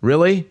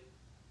 Really?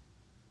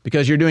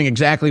 Because you're doing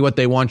exactly what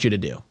they want you to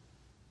do.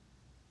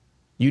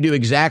 You do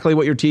exactly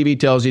what your TV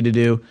tells you to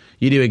do.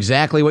 You do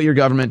exactly what your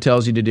government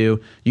tells you to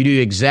do. You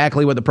do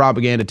exactly what the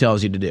propaganda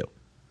tells you to do.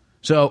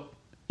 So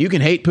you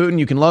can hate Putin,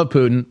 you can love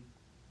Putin.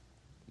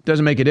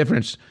 Doesn't make a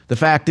difference. The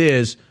fact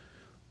is,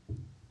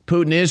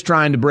 Putin is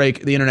trying to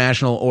break the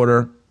international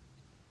order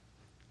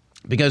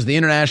because the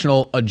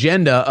international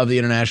agenda of the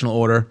international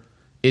order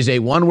is a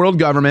one world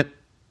government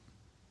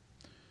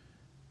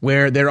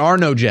where there are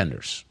no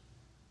genders.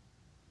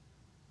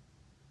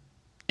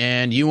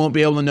 And you won't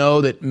be able to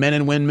know that men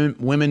and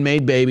women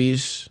made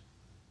babies.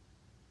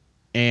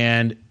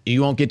 And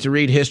you won't get to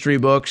read history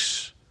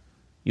books.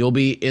 You'll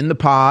be in the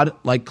pod,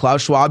 like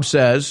Klaus Schwab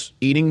says,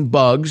 eating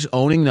bugs,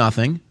 owning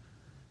nothing.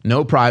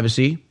 No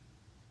privacy.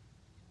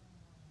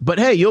 But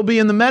hey, you'll be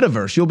in the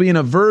metaverse. You'll be in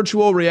a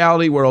virtual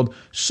reality world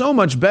so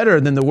much better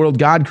than the world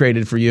God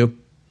created for you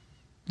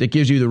that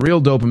gives you the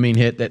real dopamine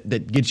hit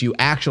that gets you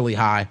actually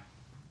high.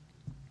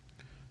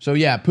 So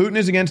yeah, Putin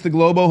is against the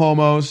globo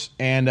homos,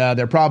 and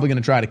they're probably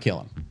going to try to kill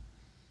him.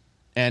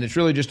 And it's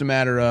really just a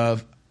matter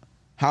of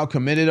how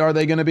committed are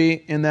they going to be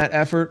in that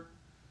effort,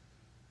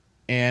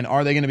 and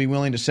are they going to be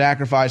willing to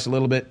sacrifice a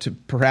little bit to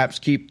perhaps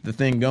keep the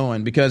thing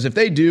going? Because if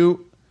they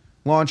do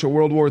launch a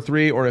World War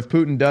III, or if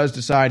Putin does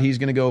decide he's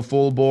going to go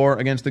full bore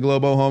against the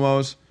globo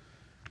homos,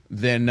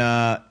 then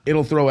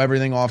it'll throw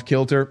everything off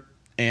kilter,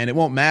 and it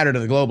won't matter to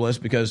the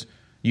globalists because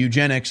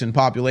eugenics and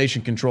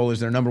population control is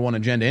their number one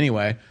agenda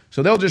anyway.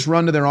 So they'll just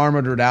run to their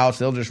armored redoubts.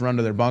 They'll just run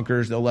to their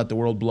bunkers. They'll let the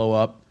world blow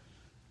up.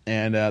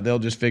 And they'll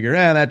just figure,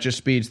 that just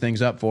speeds things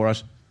up for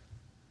us.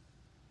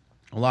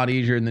 A lot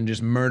easier than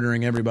just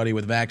murdering everybody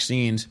with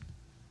vaccines.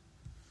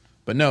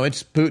 But no,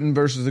 it's Putin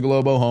versus the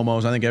globo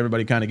homos. I think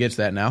everybody kind of gets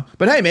that now.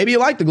 But hey, maybe you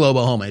like the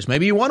globo homos.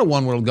 Maybe you want a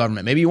one world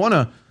government. Maybe you want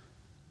a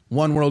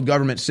one world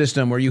government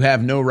system where you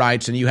have no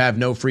rights and you have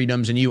no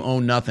freedoms and you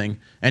own nothing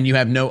and you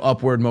have no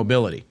upward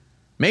mobility.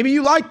 Maybe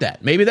you like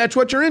that. Maybe that's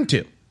what you're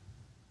into.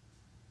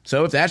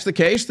 So if that's the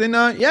case, then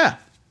yeah,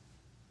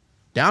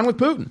 down with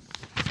Putin.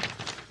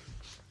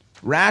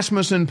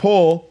 Rasmussen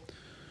poll: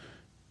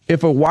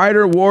 if a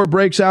wider war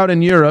breaks out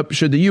in Europe,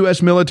 should the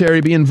U.S.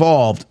 military be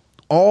involved?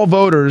 All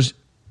voters,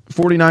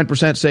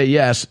 49% say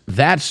yes.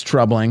 That's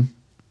troubling.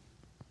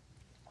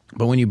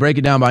 But when you break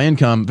it down by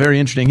income, very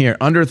interesting here.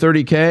 Under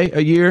 30K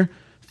a year,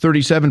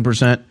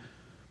 37%.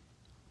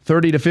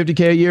 30 to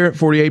 50K a year,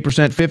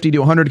 48%. 50 to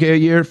 100K a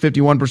year,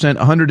 51%.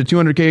 100 to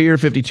 200K a year,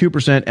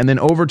 52%. And then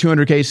over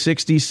 200K,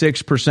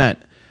 66%.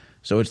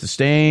 So it's the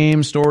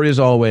same story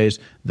as always.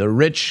 The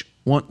rich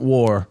want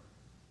war.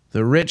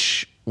 The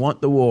rich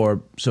want the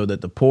war so that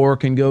the poor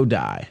can go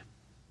die.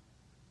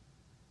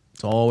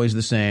 It's always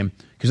the same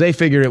because they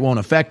figure it won't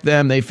affect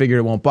them. They figure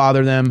it won't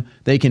bother them.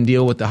 They can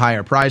deal with the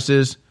higher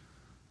prices.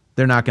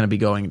 They're not going to be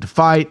going to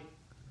fight.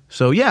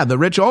 So yeah, the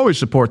rich always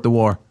support the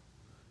war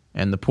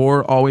and the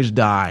poor always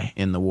die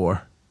in the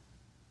war.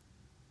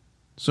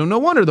 So no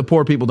wonder the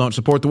poor people don't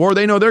support the war.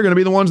 They know they're going to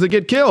be the ones that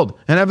get killed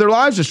and have their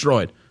lives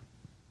destroyed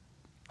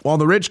while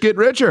the rich get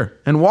richer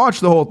and watch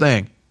the whole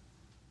thing.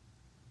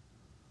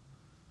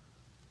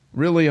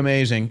 Really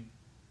amazing.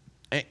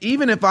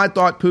 Even if I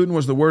thought Putin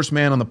was the worst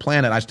man on the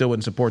planet, I still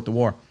wouldn't support the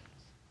war.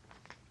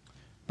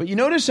 But you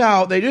notice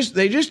how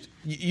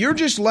you're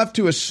just left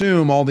to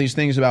assume all these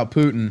things about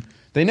Putin.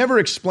 They never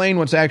explain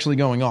what's actually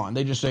going on.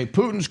 They just say,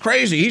 Putin's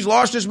crazy. He's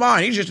lost his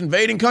mind. He's just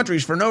invading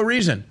countries for no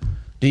reason.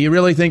 Do you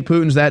really think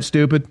Putin's that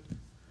stupid?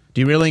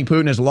 Do you really think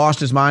Putin has lost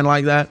his mind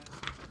like that?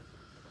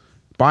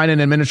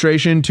 Biden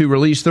administration to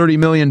release 30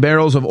 million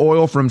barrels of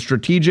oil from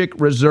strategic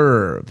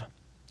reserve.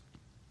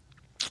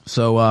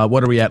 So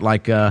what are we at?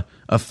 Like a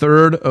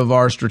third of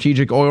our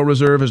strategic oil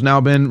reserve has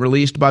now been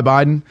released by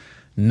Biden.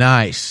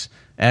 Nice.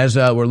 As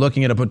we're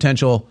looking at a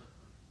potential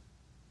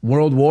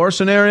world war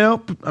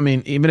scenario, I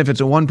mean, even if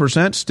it's a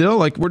 1%, still,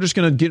 like, we're just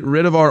going to get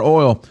rid of our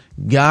oil.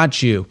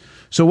 Got you.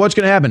 So what's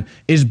going to happen?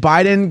 Is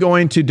Biden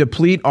going to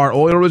deplete our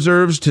oil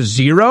reserves to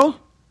zero?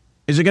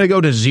 Is it going to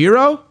go to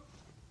zero?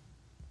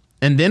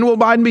 And then will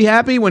Biden be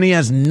happy when he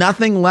has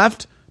nothing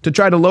left to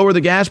try to lower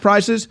the gas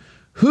prices?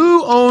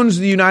 Who owns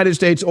the United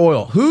States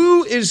oil?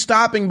 Who is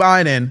stopping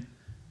Biden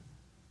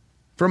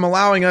from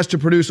allowing us to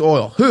produce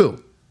oil?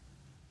 Who?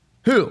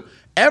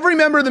 Every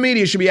member of the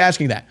media should be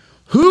asking that.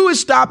 Who is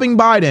stopping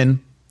Biden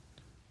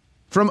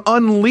from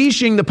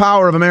unleashing the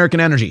power of American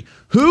energy?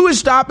 Who is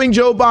stopping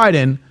Joe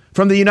Biden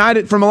from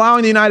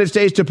allowing the United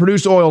States to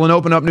produce oil and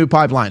open up new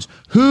pipelines?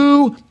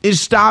 Who is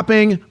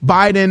stopping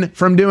Biden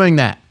from doing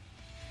that?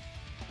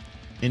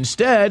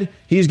 Instead,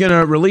 he's going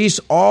to release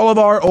all of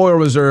our oil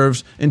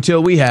reserves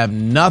until we have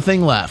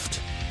nothing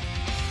left.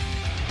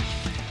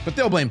 But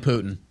they'll blame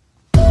Putin.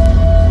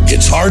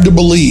 It's hard to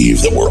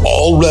believe that we're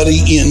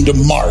already into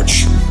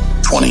March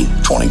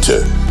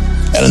 2022.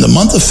 And in the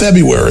month of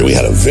February, we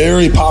had a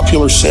very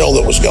popular sale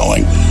that was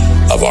going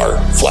of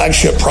our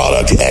flagship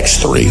product,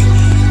 X3,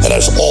 that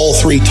has all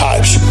three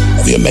types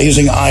of the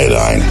amazing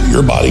iodine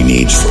your body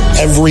needs for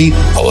every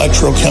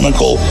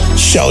electrochemical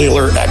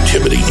cellular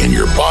activity in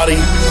your body,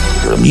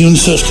 your immune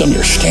system,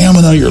 your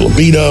stamina, your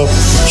libido,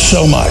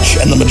 so much.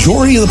 And the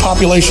majority of the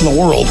population of the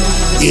world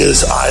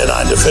is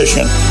iodine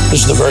deficient. This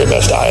is the very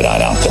best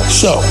iodine out there.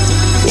 So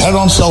we had it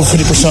on sale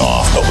 50%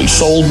 off, but we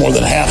sold more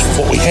than half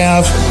of what we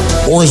have,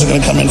 or is it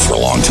going to come in for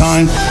a long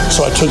time?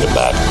 So I took it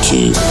back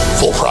to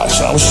full price.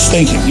 And I was just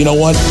thinking, you know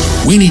what?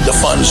 We need the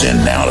funds in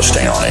now to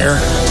stay on air.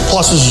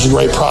 Plus, this is a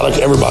great product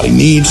everybody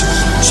needs.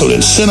 So to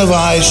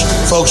incentivize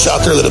folks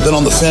out there that have been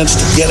on the fence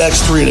to get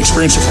X3 and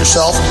experience it for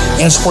yourself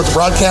and support the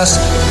broadcast,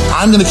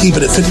 I'm going to keep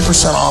it at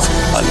 50% off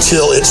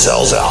until it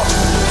sells out.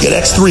 Get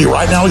X3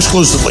 right now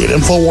exclusively at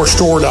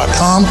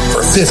InfoWarsStore.com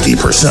for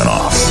 50%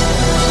 off.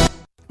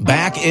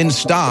 Back in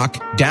stock,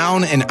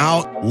 Down and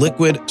Out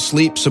Liquid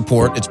Sleep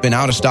Support. It's been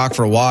out of stock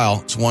for a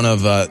while. It's one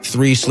of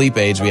 3 sleep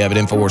aids we have at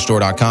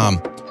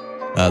InfoWarsStore.com.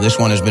 This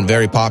one has been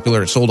very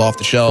popular. It's sold off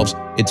the shelves.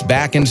 It's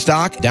back in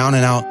stock. Down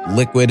and Out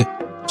Liquid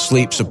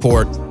Sleep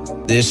Support.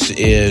 This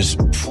is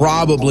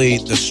probably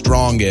the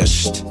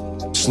strongest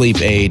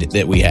sleep aid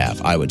that we have,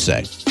 I would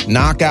say.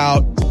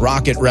 Knockout,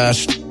 Rocket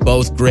Rest,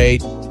 both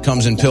great.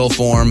 Comes in pill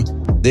form.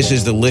 This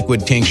is the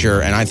liquid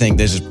tincture, and I think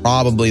this is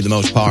probably the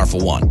most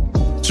powerful one.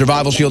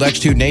 Survival Shield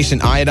X2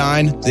 Nascent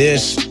Iodine.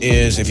 This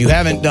is, if you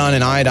haven't done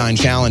an iodine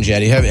challenge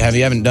yet, if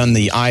you haven't done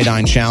the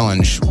iodine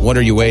challenge, what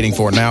are you waiting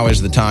for? Now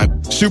is the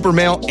time. Super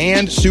male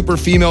and super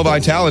female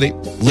vitality.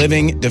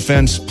 Living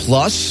Defense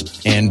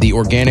Plus and the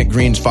Organic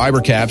Greens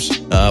fiber caps.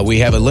 We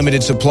have a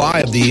limited supply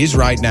of these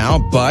right now,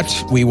 but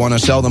we want to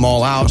sell them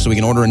all out so we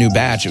can order a new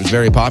batch. It was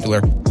very popular.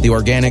 The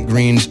Organic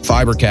Greens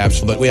fiber caps.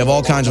 But we have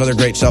all kinds of other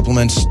great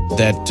supplements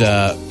that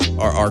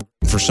are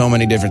for so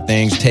many different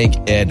things. Take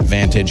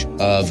advantage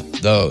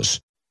of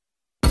those.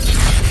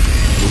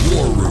 The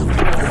War Room.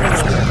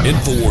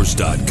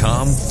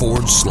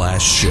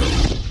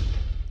 Infowars.com/show.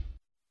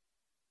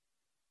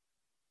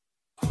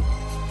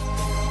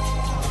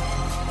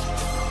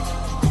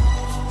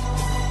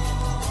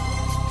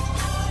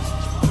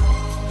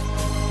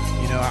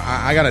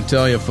 I got to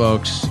tell you,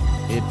 folks,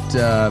 it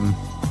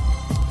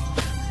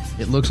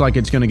looks like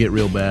it's going to get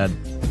real bad.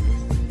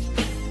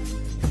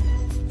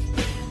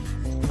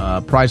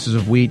 Prices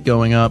of wheat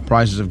going up,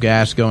 prices of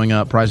gas going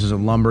up, prices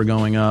of lumber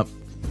going up.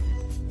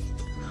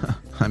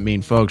 I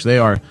mean, folks, they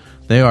are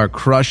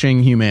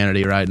crushing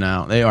humanity right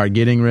now. They are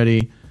getting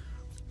ready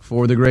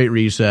for the Great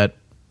Reset.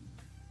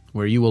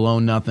 where you will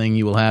own nothing,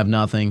 you will have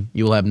nothing,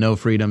 you will have no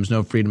freedoms,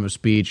 no freedom of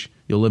speech,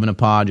 you'll live in a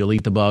pod, you'll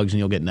eat the bugs, and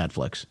you'll get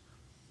Netflix.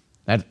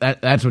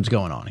 That's what's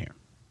going on here.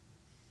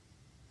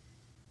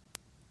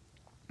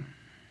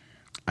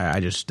 I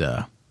just,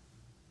 I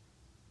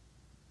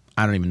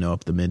don't even know if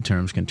the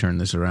midterms can turn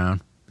this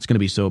around. It's going to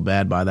be so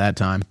bad by that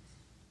time.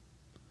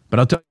 But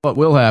I'll tell you what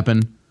will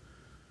happen.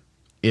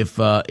 If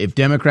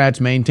Democrats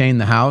maintain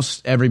the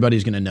House,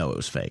 everybody's going to know it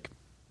was fake.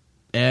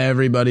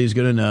 Everybody's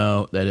going to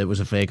know that it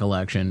was a fake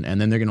election, and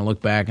then they're going to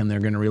look back and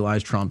they're going to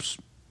realize Trump's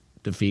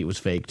defeat was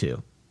fake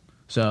too.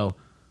 So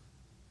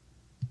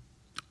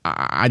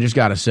I just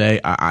got to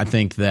say, I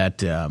think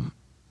that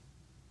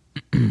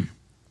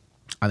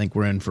I think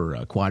we're in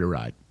for quite a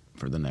ride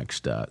for the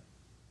next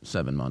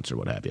 7 months or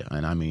what have you.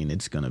 And I mean,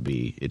 it's going to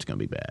be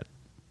bad.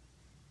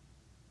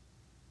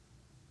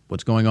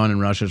 What's going on in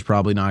Russia is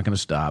probably not going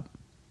to stop.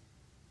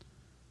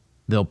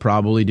 They'll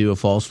probably do a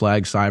false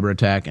flag cyber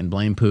attack and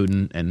blame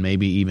Putin and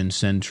maybe even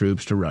send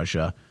troops to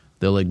Russia.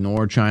 They'll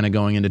ignore China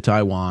going into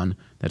Taiwan.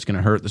 That's going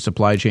to hurt the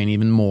supply chain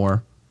even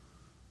more.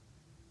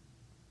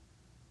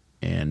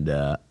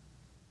 And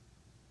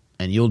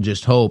you'll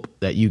just hope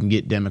that you can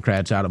get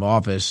Democrats out of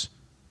office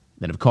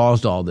that have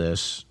caused all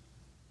this,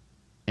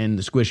 and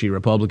the squishy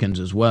Republicans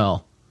as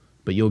well.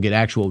 But you'll get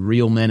actual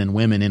real men and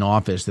women in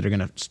office that are going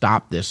to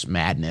stop this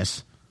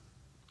madness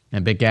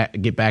and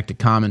get back to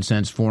common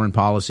sense foreign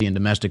policy and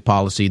domestic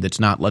policy that's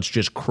not let's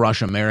just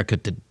crush America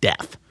to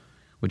death,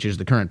 which is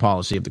the current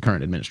policy of the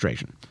current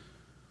administration.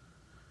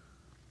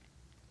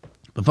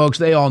 But folks,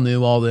 they all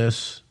knew all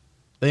this.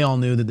 They all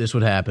knew that this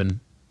would happen.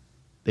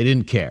 They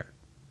didn't care.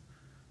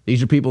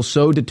 These are people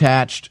so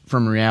detached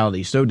from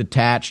reality, so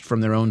detached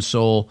from their own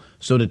soul,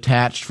 so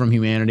detached from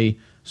humanity,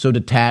 so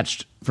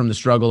detached from the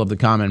struggle of the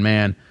common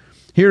man.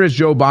 Here is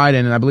Joe Biden,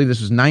 and I believe this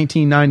is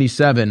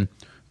 1997,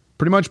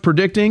 pretty much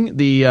predicting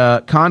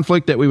the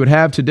conflict that we would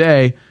have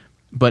today.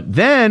 But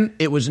then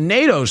it was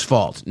NATO's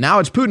fault. Now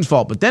it's Putin's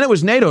fault, but then it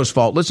was NATO's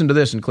fault. Listen to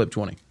this in clip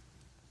 20.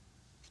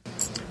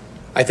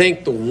 I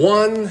think the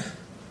one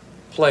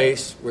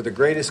place where the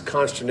greatest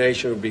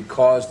consternation would be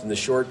caused in the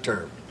short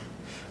term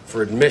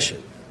for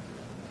admission,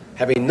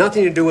 having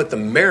nothing to do with the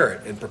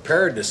merit and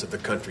preparedness of the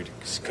country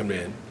to come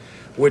in,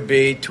 would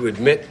be to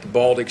admit the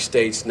Baltic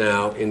states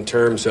now in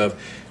terms of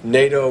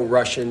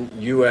NATO-Russian,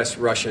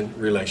 U.S.-Russian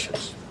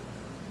relations.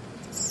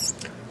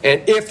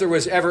 And if there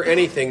was ever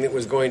anything that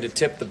was going to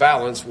tip the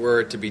balance,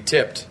 were it to be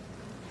tipped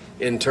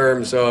in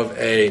terms of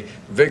a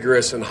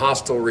vigorous and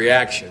hostile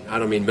reaction, I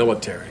don't mean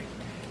military,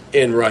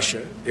 in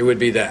Russia, it would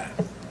be that.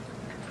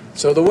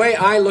 So the way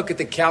I look at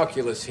the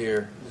calculus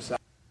here...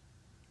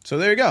 So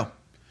there you go.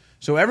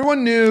 So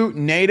everyone knew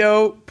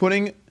NATO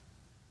putting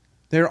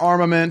their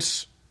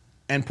armaments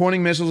and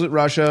pointing missiles at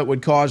Russia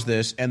would cause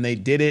this, and they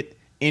did it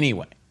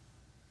anyway.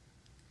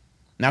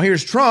 Now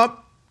here's Trump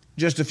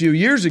just a few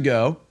years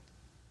ago.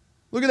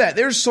 Look at that.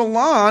 There's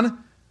Solon.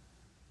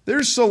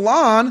 There's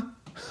Solon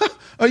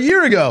a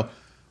year ago.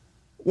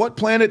 What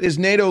planet is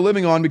NATO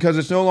living on because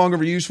it's no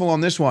longer useful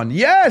on this one?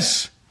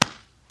 Yes!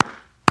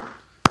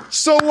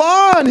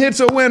 Solon hits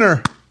a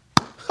winner.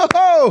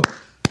 Oh,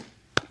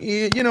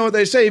 you know what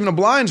they say, even a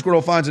blind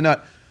squirrel finds a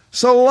nut.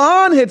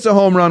 Solon hits a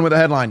home run with a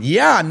headline.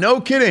 Yeah,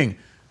 no kidding.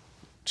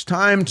 It's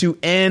time to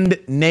end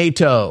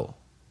NATO.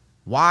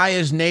 Why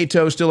is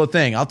NATO still a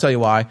thing? I'll tell you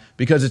why.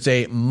 Because it's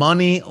a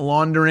money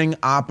laundering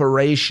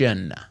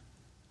operation,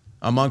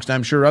 amongst,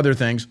 I'm sure, other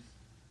things.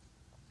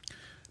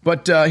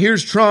 But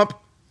here's Trump.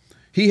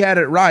 He had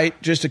it right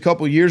just a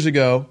couple years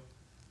ago,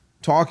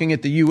 talking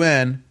at the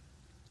UN,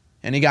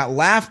 and he got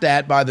laughed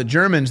at by the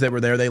Germans that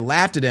were there. They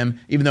laughed at him,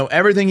 even though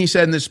everything he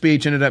said in this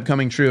speech ended up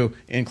coming true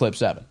in clip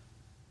 7.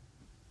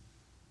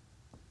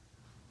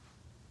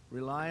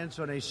 Reliance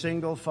on a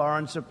single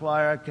foreign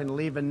supplier can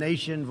leave a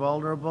nation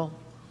vulnerable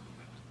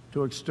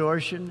to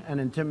extortion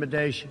and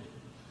intimidation.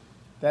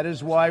 That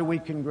is why we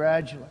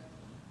congratulate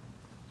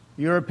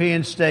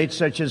European states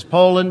such as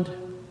Poland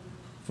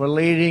for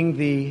leading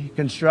the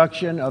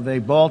construction of a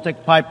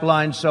Baltic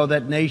pipeline so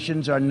that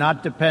nations are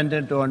not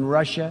dependent on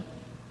Russia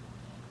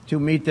to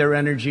meet their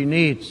energy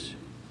needs.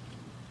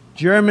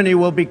 Germany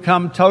will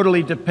become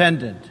totally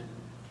dependent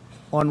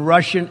on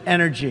Russian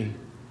energy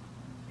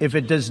if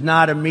it does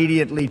not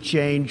immediately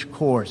change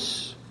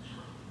course.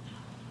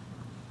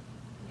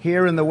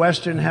 Here in the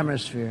Western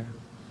Hemisphere,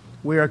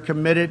 we are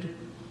committed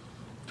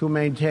to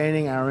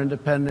maintaining our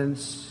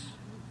independence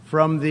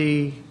from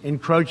the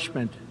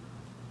encroachment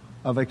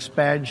of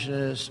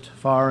expansionist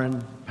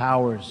foreign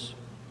powers.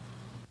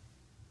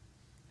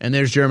 And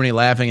there's Germany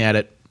laughing at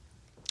it.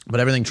 But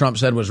everything Trump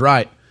said was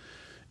right.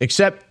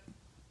 Except,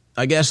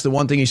 I guess the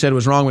one thing he said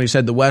was wrong when he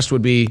said the West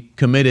would be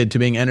committed to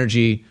being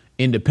energy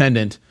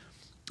independent.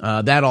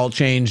 That all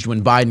changed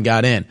when Biden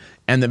got in.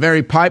 And the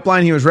very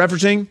pipeline he was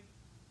referencing,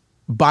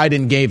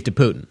 Biden gave to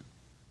Putin.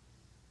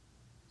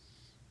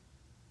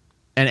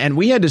 And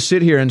we had to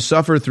sit here and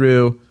suffer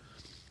through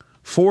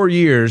 4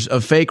 years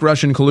of fake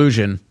Russian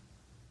collusion.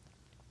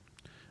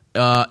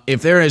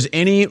 If there is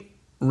any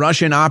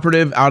Russian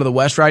operative out of the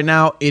West right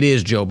now, it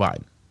is Joe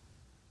Biden.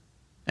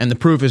 And the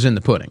proof is in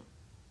the pudding.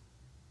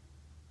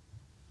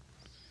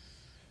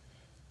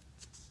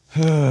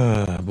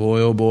 Boy,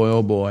 oh boy,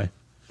 oh boy.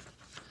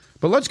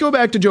 But let's go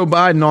back to Joe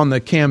Biden on the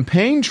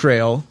campaign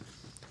trail.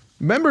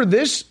 Remember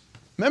this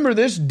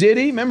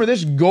ditty? Remember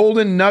this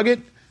golden nugget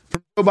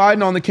from Joe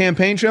Biden on the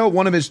campaign trail?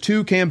 One of his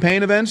 2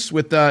 campaign events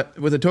with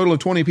a total of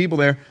 20 people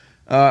there.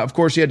 Of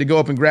course, he had to go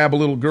up and grab a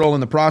little girl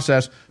in the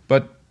process.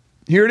 But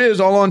here it is,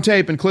 all on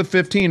tape in clip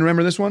 15.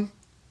 Remember this one?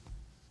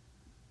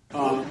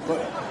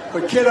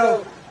 But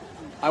kiddo,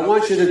 I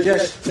want you to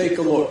just take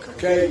a look,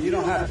 okay? You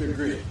don't have to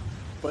agree.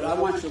 But I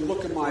want you to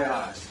look in my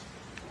eyes.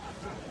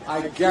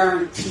 I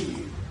guarantee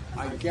you,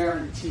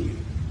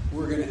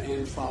 we're going to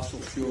end fossil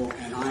fuel,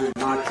 and I am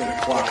not going to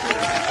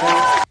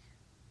cooperate.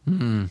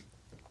 Okay?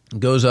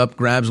 Goes up,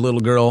 grabs a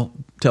little girl,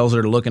 tells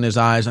her to look in his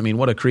eyes. I mean,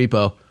 what a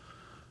creepo.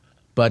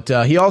 But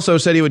he also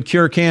said he would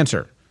cure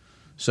cancer.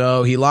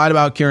 So he lied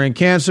about curing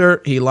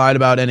cancer. He lied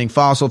about ending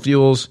fossil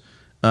fuels.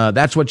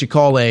 That's what you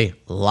call a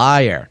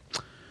liar.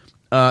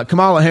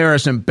 Kamala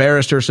Harris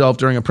embarrassed herself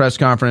during a press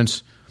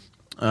conference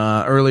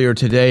earlier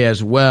today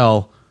as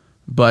well.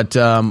 But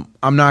I'm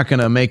not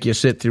going to make you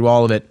sit through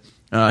all of it.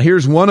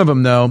 Here's one of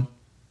them, though.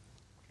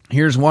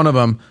 Here's one of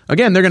them.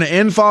 Again, they're going to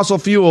end fossil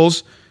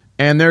fuels,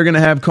 and they're going to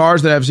have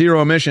cars that have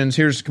 0 emissions.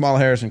 Here's Kamala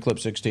Harris in clip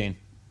 16.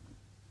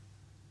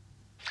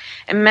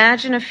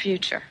 Imagine a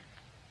future.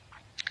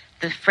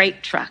 The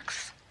freight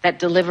trucks that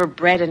deliver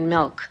bread and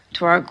milk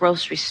to our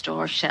grocery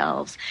store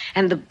shelves,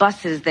 and the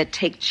buses that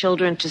take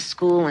children to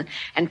school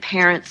and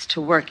parents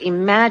to work.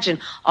 Imagine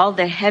all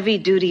the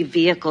heavy-duty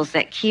vehicles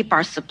that keep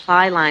our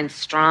supply lines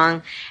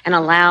strong and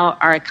allow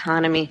our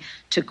economy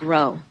to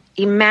grow.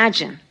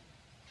 Imagine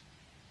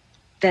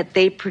that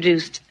they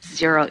produced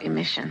 0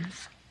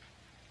 emissions.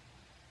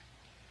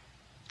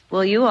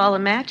 Well, you all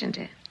imagined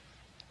it.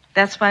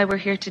 That's why we're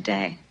here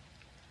today.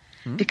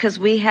 Because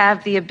we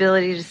have the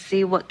ability to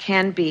see what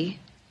can be,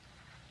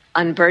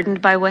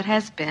 unburdened by what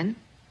has been,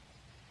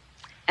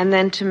 and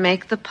then to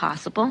make the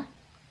possible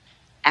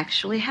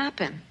actually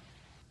happen.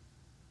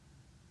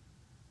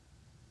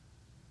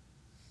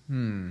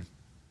 You're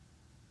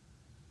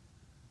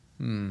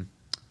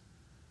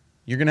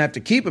going to have to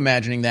keep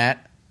imagining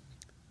that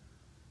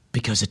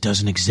because it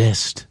doesn't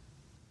exist.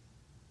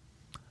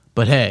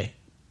 But hey,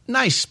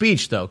 nice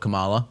speech though,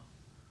 Kamala.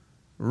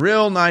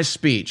 Real nice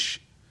speech.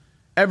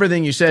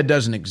 Everything you said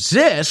doesn't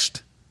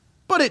exist,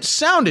 but it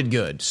sounded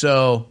good.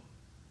 So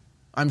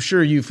I'm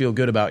sure you feel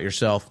good about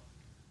yourself.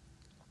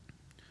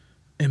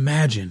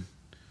 Imagine,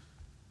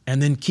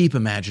 and then keep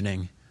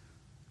imagining,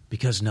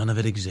 because none of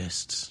it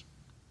exists.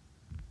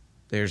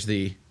 There's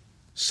the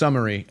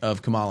summary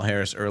of Kamala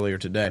Harris earlier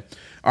today.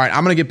 All right,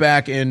 I'm going to get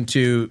back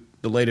into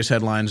the latest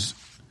headlines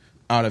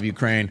out of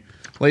Ukraine.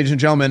 Ladies and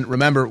gentlemen,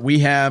 remember, we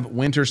have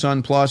Winter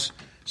Sun Plus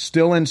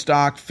still in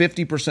stock,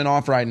 50%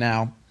 off right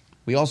now.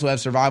 We also have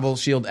Survival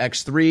Shield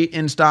X3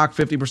 in stock,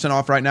 50%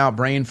 off right now.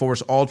 Brain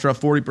Force Ultra,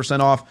 40%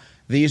 off.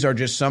 These are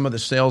just some of the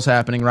sales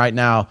happening right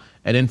now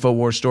at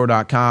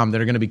InfoWarsStore.com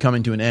that are going to be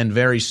coming to an end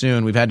very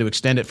soon. We've had to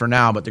extend it for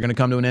now, but they're going to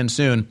come to an end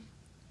soon.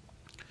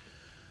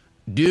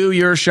 Do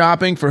your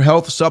shopping for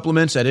health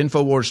supplements at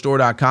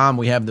InfoWarsStore.com.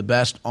 We have the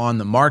best on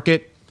the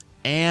market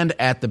and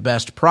at the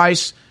best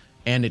price.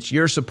 And it's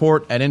your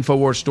support at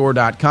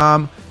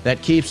InfoWarsStore.com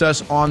that keeps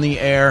us on the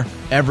air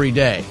every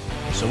day.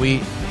 So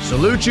we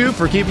salute you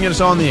for keeping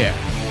us on the air.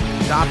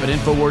 Shop at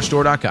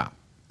InfoWarsStore.com.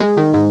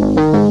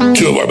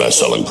 2 of our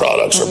best-selling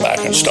products are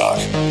back in stock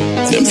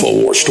at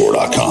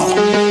InfoWarsStore.com.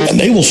 And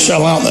they will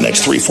sell out in the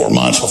next 3-4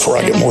 months before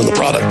I get more of the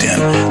product in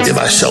if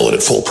I sell it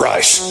at full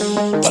price.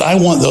 But I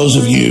want those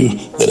of you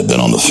that have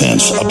been on the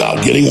fence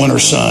about getting Winter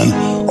Sun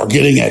or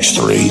getting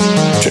X3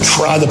 to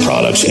try the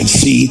products and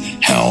see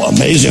how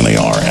amazing they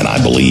are. And I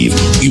believe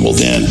you will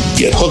then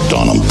get hooked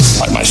on them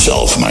like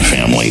myself, my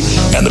family,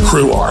 and the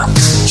crew are.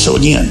 So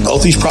again,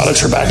 both these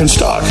products are back in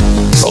stock,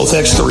 both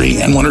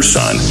X3 and Winter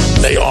Sun.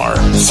 They are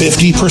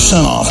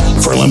 50% off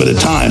for a limited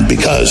time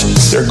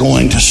because they're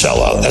going to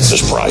sell out at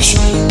this price,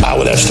 I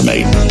would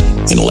estimate,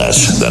 in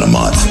less than a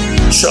month.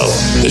 So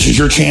this is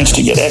your chance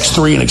to get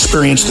X3 and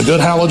experience the good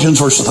halogens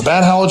versus the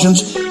bad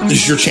halogens.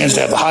 This is your chance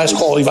to have the highest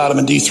quality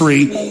vitamin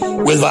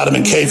D3 with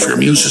vitamin K for your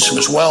immune system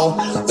as well.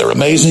 They're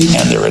amazing,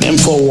 and they're at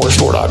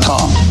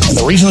InfoWarsStore.com. And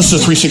the reason this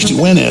is a 360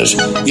 win is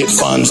it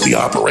funds the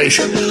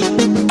operation.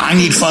 I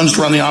need funds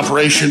to run the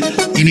operation.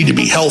 You need to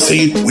be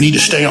healthy. We need to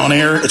stay on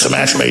air. It's a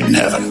match made in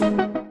heaven.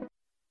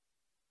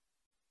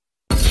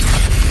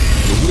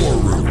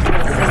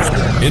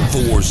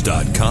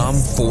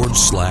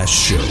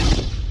 Infowars.com/show.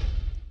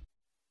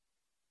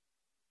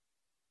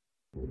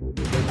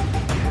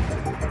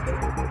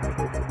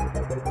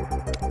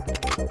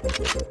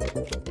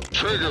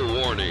 Trigger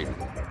warning.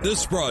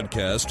 This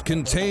broadcast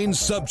contains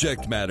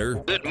subject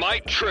matter that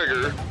might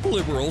trigger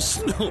liberal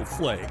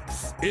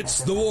snowflakes. It's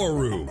The War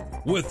Room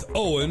with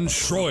Owen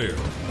Schroyer.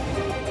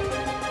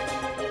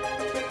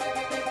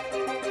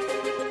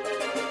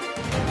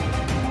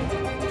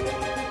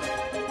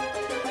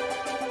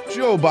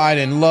 Joe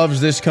Biden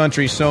loves this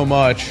country so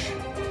much,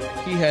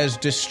 he has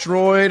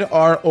destroyed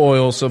our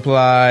oil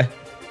supply.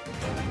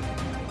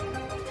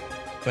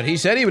 But he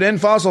said he would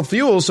end fossil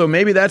fuels, so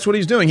maybe that's what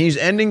he's doing. He's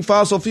ending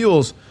fossil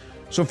fuels.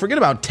 So forget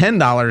about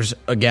 $10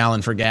 a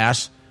gallon for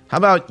gas. How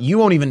about you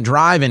won't even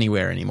drive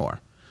anywhere anymore?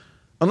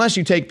 Unless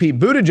you take Pete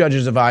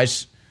Buttigieg's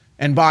advice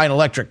and buy an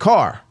electric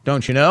car,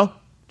 don't you know?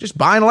 Just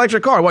buy an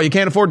electric car. What, you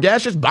can't afford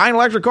gas? Just buy an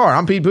electric car.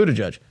 I'm Pete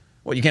Buttigieg.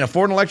 What, you can't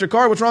afford an electric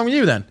car? What's wrong with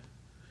you then?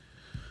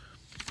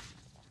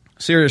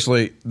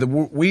 Seriously,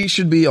 we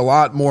should be a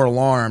lot more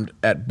alarmed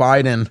at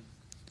Biden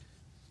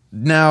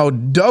now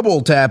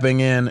double tapping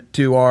in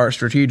to our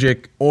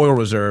strategic oil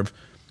reserve.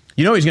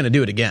 You know he's going to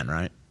do it again,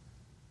 right?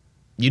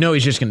 You know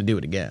he's just going to do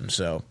it again.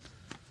 So,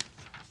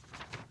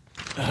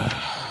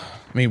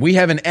 I mean, we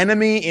have an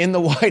enemy in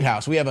the White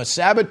House. We have a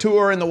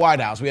saboteur in the White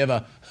House. We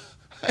have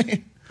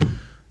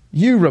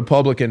you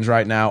Republicans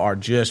right now are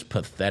just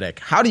pathetic.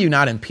 How do you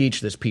not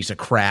impeach this piece of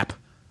crap?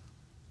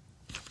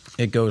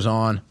 It goes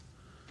on.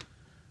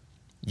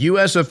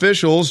 U.S.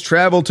 officials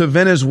travel to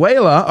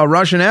Venezuela, a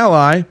Russian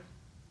ally,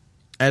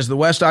 as the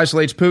West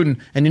isolates Putin.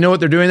 And you know what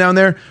they're doing down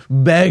there?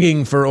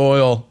 Begging for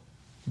oil.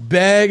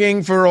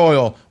 Begging for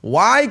oil.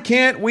 Why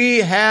can't we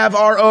have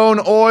our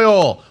own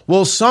oil?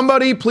 Will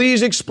somebody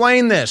please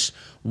explain this?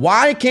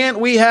 Why can't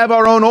we have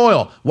our own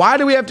oil? Why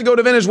do we have to go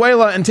to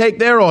Venezuela and take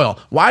their oil?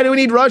 Why do we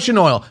need Russian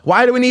oil?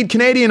 Why do we need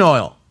Canadian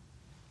oil?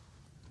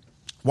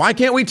 Why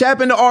can't we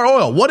tap into our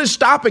oil? What is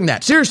stopping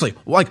that? Seriously,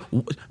 like,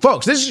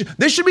 folks, this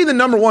should be the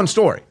number one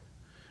story.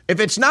 If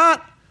it's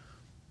not,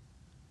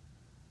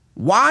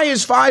 why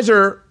is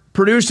Pfizer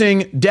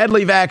producing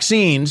deadly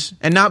vaccines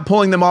and not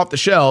pulling them off the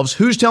shelves?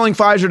 Who's telling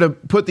Pfizer to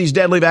put these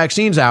deadly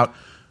vaccines out?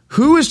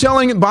 Who is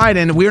telling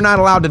Biden we're not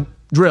allowed to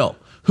drill?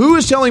 Who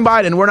is telling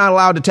Biden we're not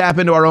allowed to tap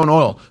into our own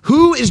oil?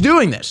 Who is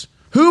doing this?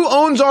 Who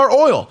owns our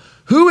oil?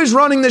 Who is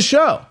running this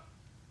show?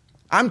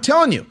 I'm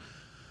telling you,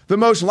 the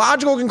most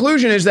logical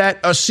conclusion is that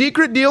a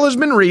secret deal has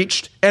been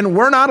reached and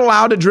we're not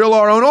allowed to drill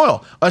our own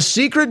oil. A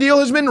secret deal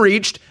has been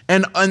reached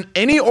and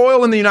any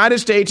oil in the United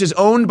States is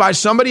owned by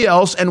somebody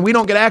else and we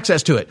don't get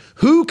access to it.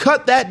 Who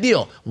cut that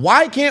deal?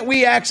 Why can't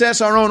we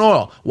access our own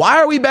oil? Why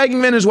are we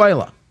begging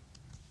Venezuela?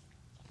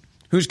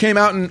 Who's came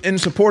out in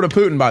support of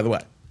Putin, by the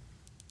way?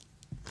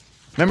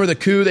 Remember the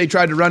coup they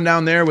tried to run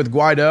down there with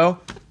Guaido,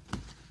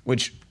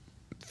 which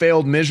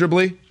failed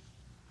miserably?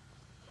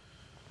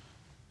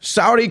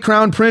 Saudi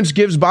Crown Prince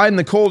gives Biden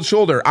the cold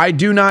shoulder. I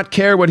do not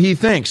care what he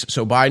thinks.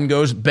 So Biden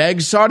goes,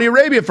 begs Saudi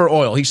Arabia for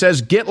oil. He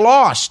says, get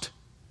lost.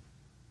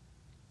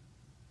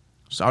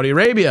 Saudi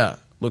Arabia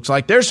looks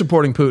like they're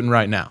supporting Putin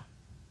right now.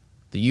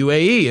 The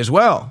UAE as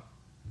well.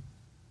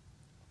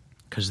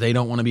 Because they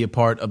don't want to be a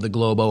part of the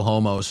globo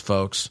homos,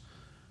 folks.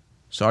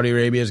 Saudi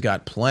Arabia's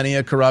got plenty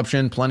of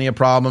corruption, plenty of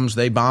problems.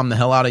 They bomb the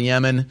hell out of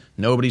Yemen.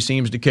 Nobody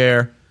seems to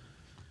care.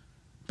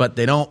 But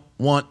they don't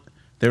want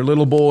their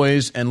little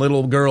boys and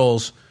little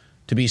girls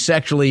to be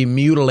sexually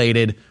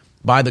mutilated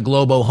by the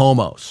globo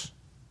homos.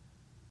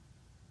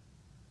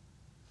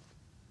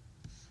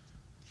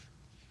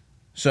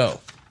 So,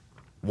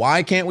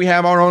 why can't we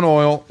have our own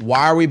oil?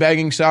 Why are we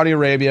begging Saudi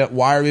Arabia?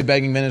 Why are we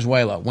begging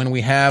Venezuela when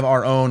we have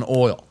our own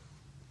oil?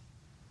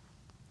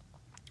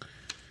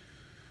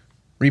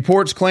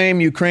 Reports claim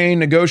Ukraine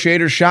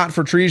negotiator shot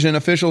for treason.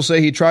 Officials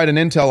say he tried an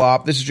intel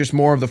op. This is just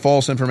more of the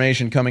false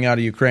information coming out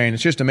of Ukraine.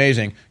 It's just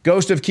amazing.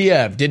 Ghost of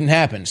Kiev, didn't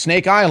happen.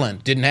 Snake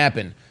Island, didn't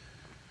happen.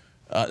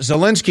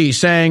 Zelensky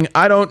saying,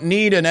 I don't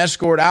need an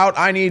escort out.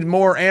 I need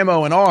more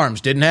ammo and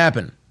arms. Didn't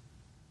happen.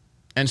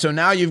 And so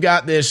now you've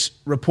got this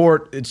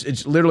report.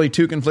 It's literally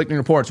two conflicting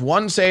reports.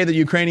 One say the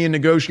Ukrainian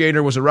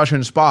negotiator was a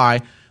Russian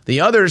spy.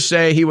 The others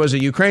say he was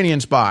a Ukrainian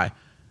spy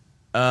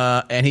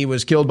and he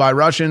was killed by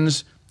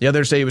Russians. The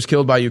others say he was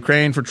killed by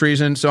Ukraine for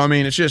treason. So, I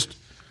mean, it's just...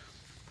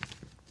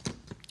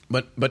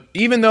 But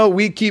even though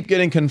we keep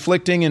getting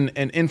conflicting and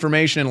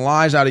information and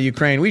lies out of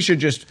Ukraine, we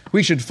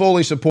should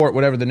fully support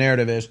whatever the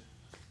narrative is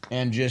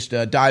and just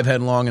dive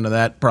headlong into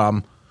that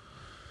problem.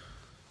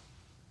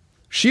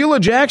 Sheila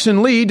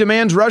Jackson Lee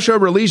demands Russia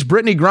release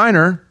Brittany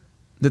Griner,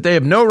 that they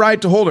have no right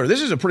to hold her.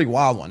 This is a pretty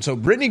wild one. So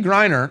Brittany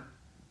Griner,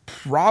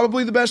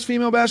 probably the best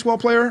female basketball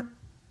player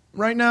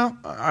right now,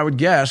 I would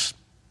guess.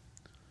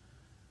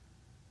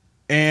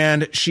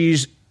 And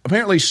she's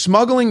apparently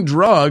smuggling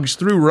drugs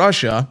through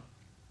Russia,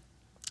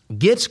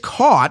 gets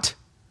caught.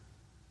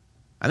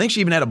 I think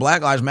she even had a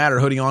Black Lives Matter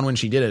hoodie on when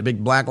she did it, a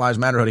big Black Lives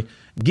Matter hoodie.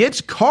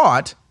 Gets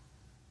caught.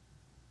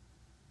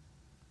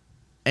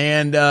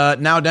 And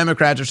now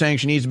Democrats are saying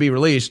she needs to be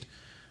released.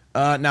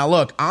 Now,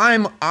 look,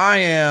 I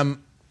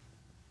am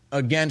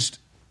against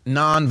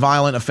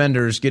nonviolent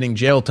offenders getting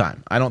jail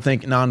time. I don't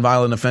think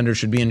nonviolent offenders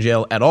should be in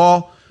jail at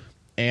all.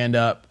 And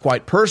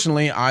quite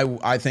personally,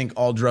 I think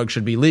all drugs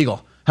should be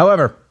legal.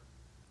 However,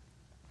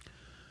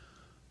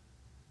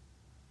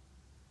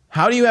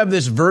 how do you have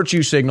this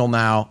virtue signal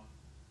now?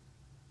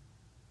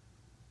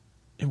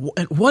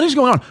 What is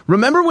going on?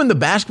 Remember when the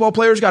basketball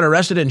players got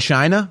arrested in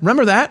China?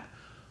 Remember that?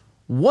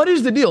 What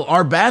is the deal?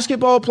 Our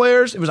basketball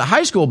players, it was a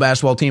high school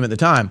basketball team at the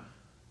time.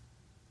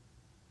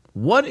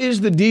 What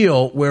is the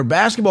deal where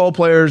basketball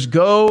players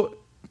go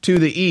to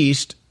the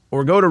East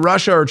or go to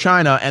Russia or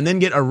China and then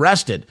get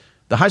arrested?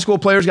 The high school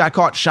players got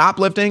caught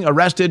shoplifting,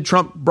 arrested.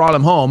 Trump brought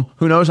them home.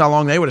 Who knows how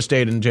long they would have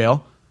stayed in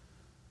jail.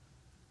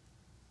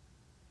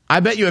 I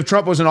bet you if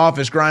Trump was in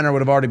office, Griner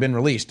would have already been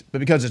released. But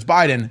because it's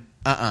Biden,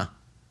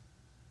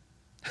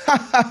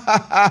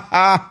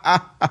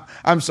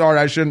 I'm sorry,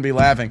 I shouldn't be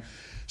laughing.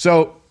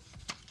 So,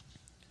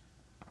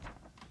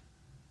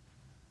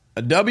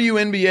 a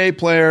WNBA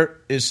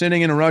player is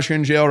sitting in a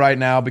Russian jail right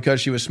now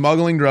because she was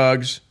smuggling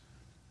drugs,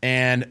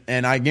 and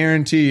I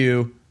guarantee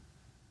you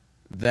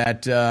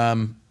that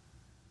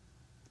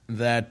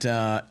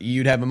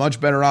you'd have a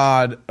much better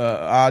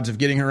odds of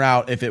getting her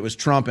out if it was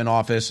Trump in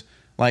office,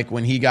 like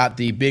when he got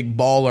the big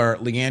baller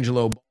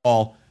LiAngelo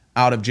Ball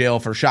out of jail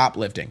for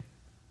shoplifting.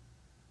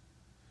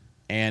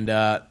 And,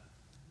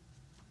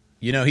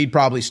 he'd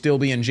probably still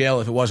be in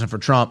jail if it wasn't for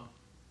Trump.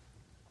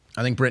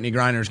 I think Brittany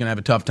Griner is going to have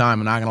a tough time,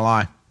 I'm not going to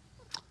lie.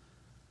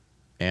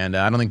 And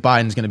I don't think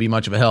Biden's going to be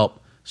much of a help,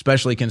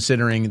 especially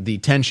considering the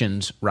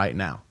tensions right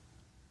now.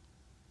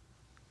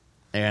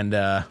 And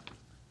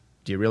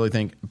do you really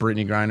think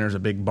Brittany Griner is a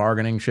big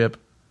bargaining chip?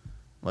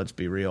 Let's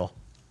be real.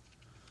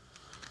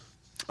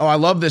 Oh, I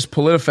love this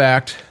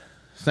PolitiFact.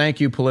 Thank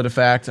you,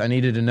 PolitiFact. I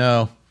needed to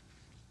know.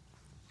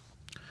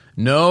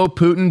 No,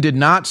 Putin did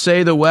not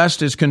say the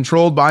West is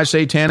controlled by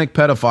satanic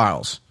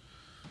pedophiles.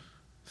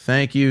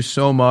 Thank you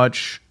so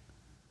much,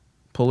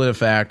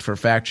 PolitiFact, for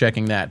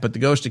fact-checking that. But the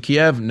Ghost of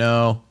Kiev,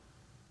 no.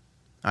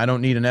 I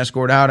don't need an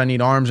escort out. I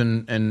need arms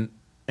and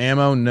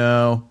ammo,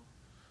 no.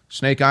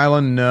 Snake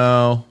Island,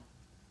 no.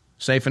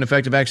 Safe and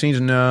effective vaccines,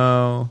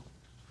 no.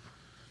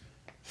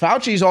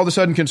 Fauci's all of a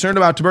sudden concerned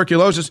about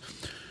tuberculosis.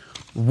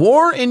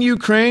 War in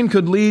Ukraine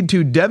could lead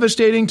to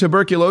devastating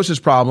tuberculosis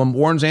problem,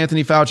 warns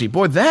Anthony Fauci.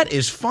 Boy, that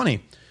is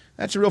funny.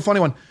 That's a real funny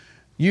one.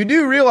 You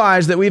do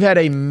realize that we've had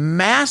a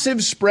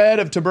massive spread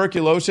of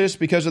tuberculosis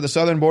because of the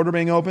southern border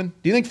being open?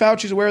 Do you think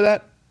Fauci's aware of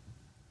that?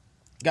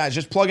 Guys,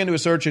 just plug into a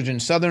search engine,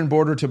 southern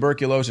border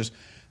tuberculosis.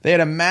 They had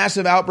a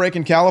massive outbreak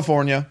in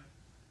California.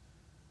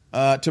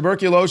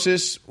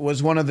 Tuberculosis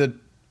was one of the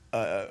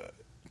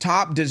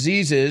top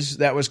diseases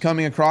that was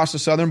coming across the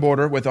southern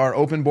border with our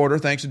open border,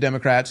 thanks to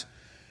Democrats.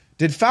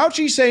 Did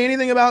Fauci say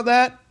anything about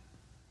that?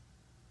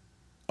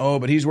 Oh,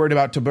 but he's worried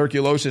about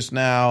tuberculosis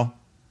now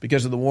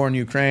because of the war in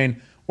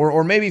Ukraine.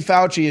 Or maybe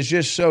Fauci is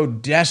just so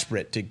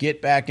desperate to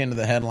get back into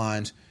the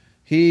headlines.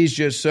 He's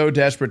just so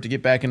desperate to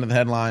get back into the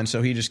headlines,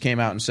 so he just came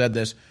out and said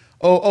this.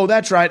 Oh,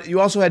 that's right. You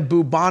also had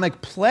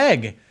bubonic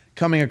plague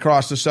coming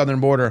across the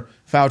southern border.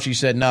 Fauci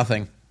said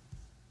nothing.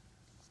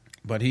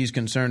 But he's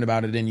concerned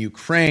about it in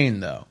Ukraine,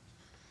 though.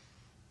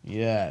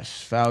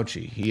 Yes,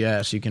 Fauci.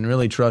 Yes, you can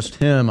really trust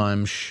him,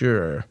 I'm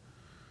sure.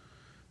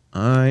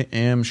 I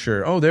am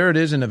sure. Oh, there it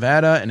is in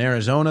Nevada and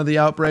Arizona, the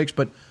outbreaks.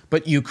 But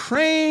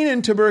Ukraine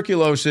and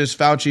tuberculosis,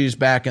 Fauci's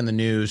back in the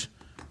news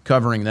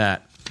covering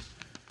that.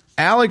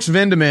 Alex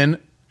Vindman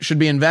should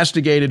be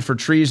investigated for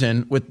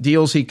treason with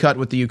deals he cut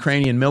with the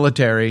Ukrainian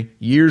military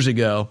years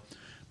ago.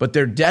 But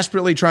they're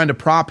desperately trying to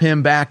prop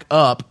him back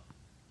up.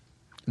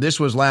 This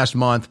was last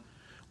month.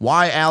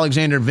 Why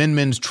Alexander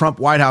Vindman's Trump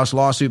White House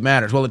lawsuit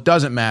matters. Well, it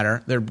doesn't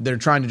matter. They're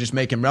trying to just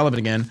make him relevant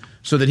again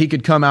so that he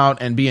could come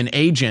out and be an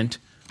agent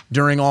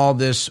during all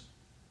this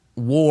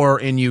war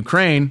in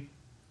Ukraine.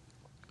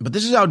 But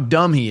this is how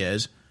dumb he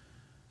is.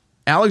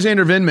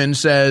 Alexander Vindman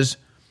says,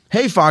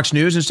 hey, Fox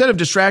News, instead of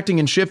distracting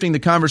and shifting the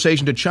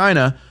conversation to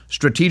China,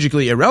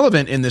 strategically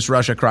irrelevant in this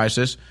Russia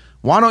crisis,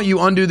 why don't you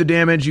undo the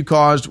damage you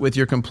caused with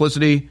your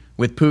complicity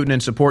with Putin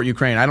and support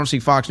Ukraine? I don't see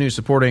Fox News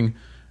supporting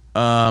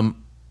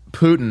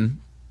Putin.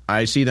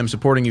 I see them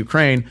supporting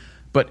Ukraine.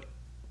 But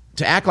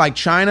to act like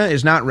China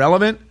is not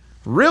relevant?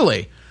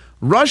 Really?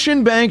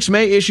 Russian banks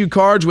may issue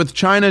cards with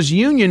China's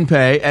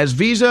UnionPay as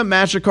Visa,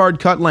 MasterCard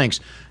cut links.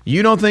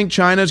 You don't think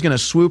China's going to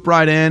swoop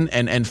right in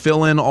and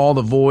fill in all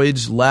the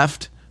voids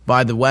left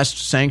by the West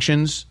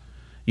sanctions?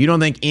 You don't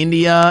think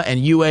India and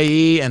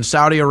UAE and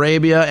Saudi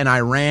Arabia and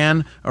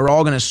Iran are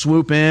all going to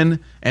swoop in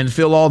and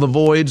fill all the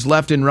voids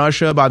left in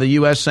Russia by the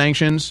U.S.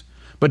 sanctions?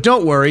 But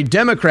don't worry,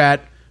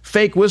 Democrat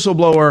fake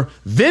whistleblower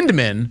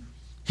Vindman,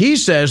 he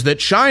says that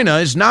China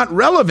is not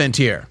relevant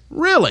here.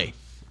 Really?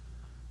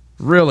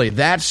 Really,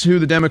 that's who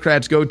the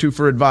Democrats go to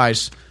for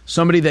advice.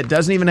 Somebody that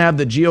doesn't even have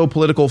the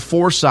geopolitical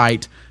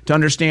foresight to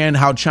understand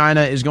how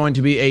China is going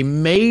to be a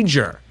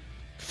major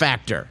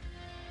factor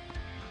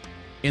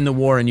in the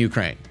war in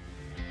Ukraine.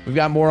 We've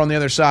got more on the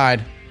other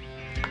side.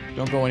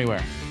 Don't go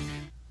anywhere.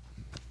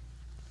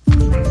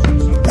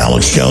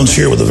 Alex Jones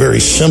here with a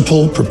very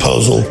simple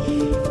proposal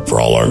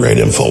for all our great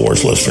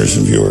InfoWars listeners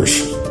and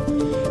viewers.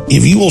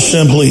 If you will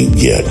simply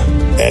get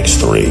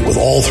X3 with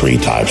all three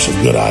types of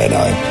good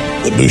iodine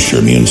that boost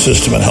your immune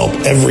system and help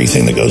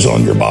everything that goes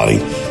on in your body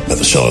at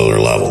the cellular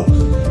level,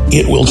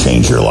 it will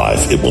change your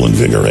life. It will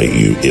invigorate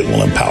you. It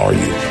will empower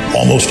you.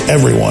 Almost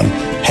everyone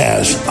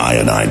has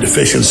iodine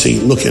deficiency.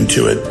 Look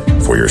into it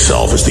for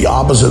yourself. It's the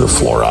opposite of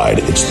fluoride.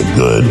 It's the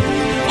good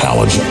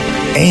halogen.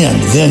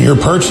 And then your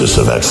purchase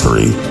of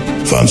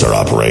X3 funds our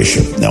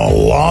operation. Now, a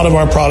lot of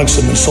our products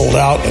have been sold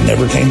out and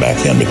never came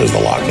back in because of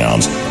the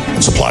lockdowns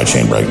and supply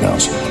chain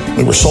breakdowns.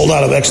 We were sold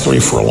out of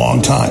X3 for a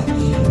long time.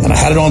 And I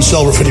had it on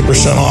sale for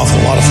 50% off,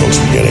 and a lot of folks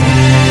were getting it.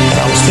 And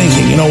I was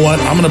thinking, you know what,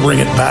 I'm going to bring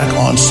it back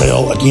on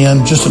sale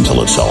again just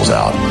until it sells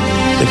out.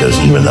 Because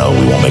even though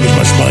we won't make as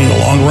much money in the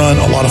long run,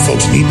 a lot of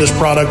folks need this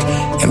product,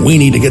 and we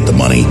need to get the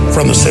money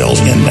from the sales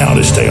in now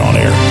to stay on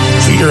air.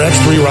 So get your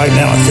X3 right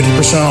now at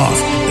 50%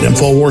 off at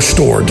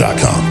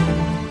InfoWarsStore.com.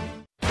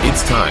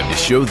 It's time to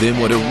show them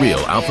what a real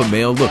alpha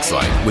male looks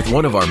like with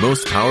one of our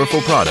most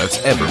powerful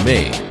products ever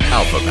made,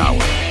 Alpha Power.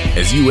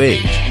 As you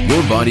age,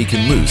 your body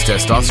can lose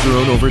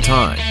testosterone over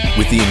time.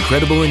 With the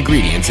incredible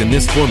ingredients in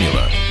this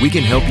formula, we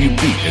can help you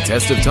beat the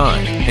test of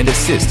time and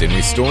assist in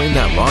restoring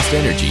that lost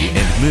energy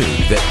and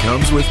mood that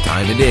comes with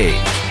time and age.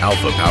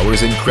 Alpha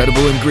Power's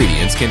incredible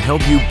ingredients can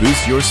help you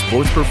boost your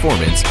sports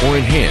performance or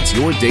enhance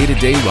your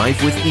day-to-day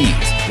life with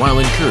ease while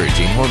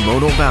encouraging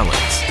hormonal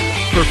balance.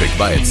 Perfect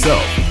by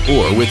itself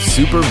or with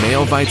super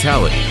male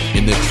vitality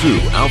in the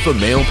true Alpha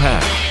Male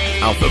Pack.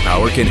 Alpha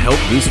Power can help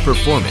boost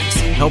performance,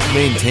 help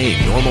maintain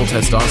normal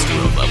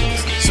testosterone levels,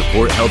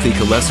 support healthy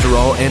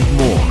cholesterol, and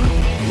more.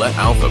 Let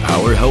Alpha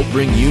Power help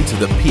bring you to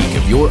the peak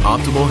of your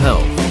optimal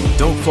health.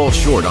 Don't fall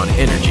short on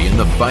energy in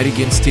the fight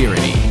against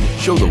tyranny.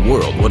 Show the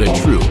world what a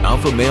true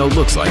alpha male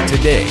looks like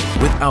today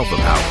with Alpha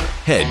Power.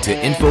 Head to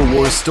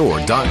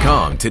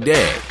InfoWarsStore.com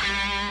today.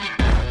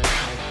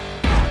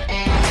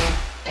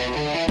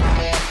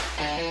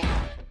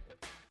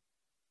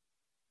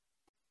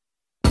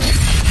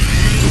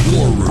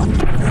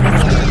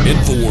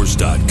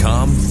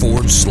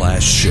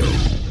 Infowars.com/show.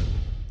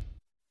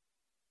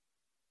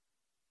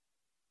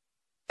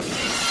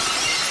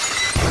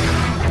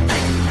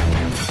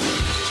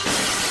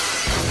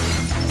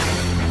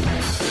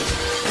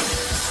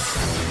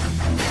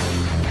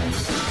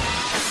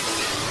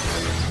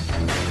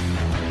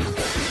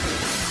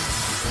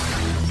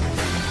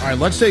 All right,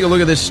 let's take a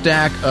look at this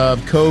stack of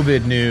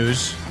COVID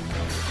news.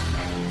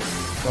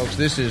 Folks,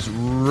 this is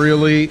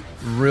really,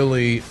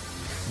 really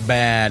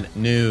bad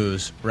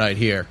news right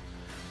here.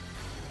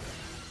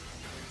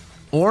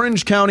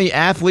 Orange County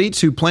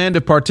athletes who plan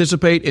to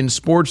participate in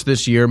sports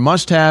this year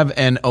must have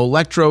an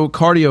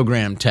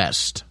electrocardiogram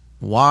test.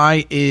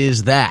 Why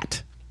is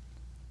that?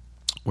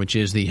 Which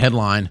is the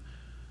headline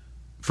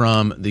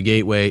from the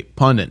Gateway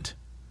Pundit.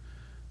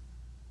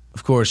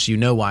 Of course, you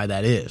know why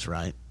that is,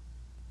 right?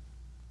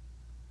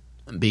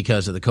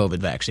 Because of the COVID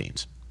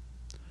vaccines.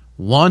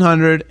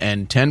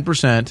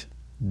 110%,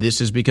 this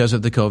is because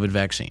of the COVID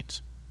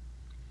vaccines.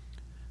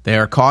 They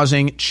are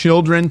causing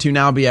children to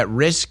now be at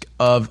risk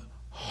of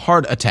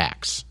heart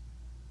attacks.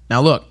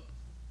 Now look,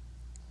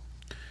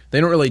 they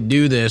don't really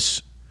do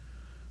this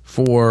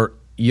for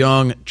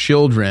young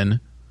children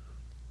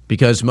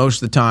because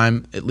most of the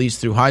time, at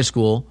least through high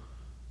school,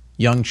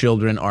 young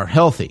children are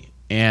healthy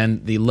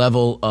and the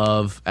level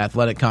of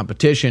athletic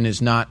competition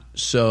is not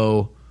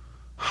so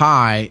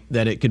high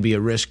that it could be a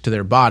risk to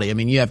their body. I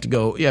mean, you have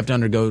to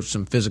undergo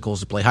some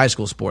physicals to play high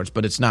school sports,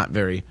 but it's not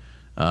very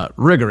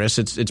rigorous.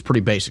 It's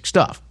pretty basic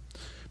stuff.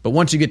 But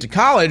once you get to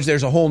college,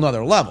 there's a whole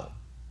nother level.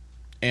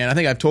 And I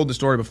think I've told the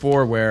story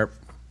before where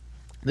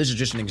this is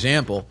just an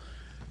example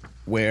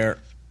where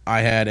I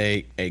had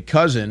a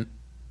cousin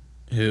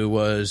who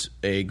was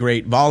a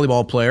great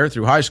volleyball player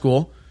through high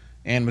school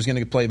and was going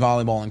to play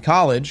volleyball in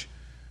college,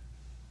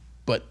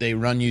 but they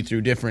run you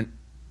through different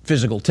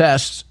physical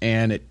tests,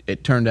 and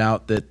it turned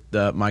out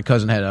that my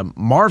cousin had a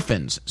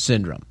Marfan's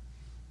syndrome.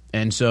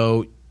 And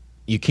so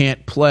you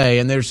can't play,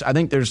 and I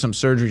think there's some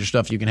surgery or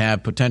stuff you can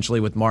have potentially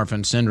with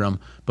Marfan's syndrome,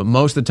 but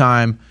most of the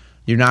time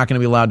you're not going to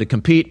be allowed to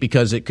compete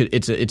because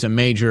it's a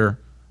major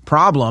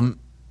problem.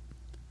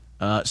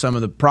 Some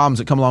of the problems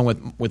that come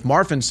along with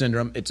Marfan's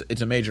syndrome,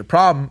 it's a major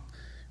problem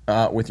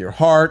with your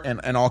heart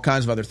and all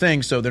kinds of other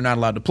things, so they're not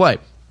allowed to play.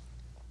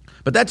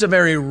 But that's a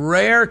very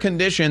rare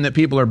condition that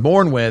people are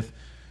born with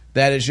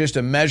that is just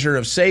a measure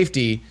of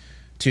safety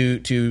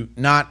to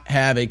not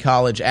have a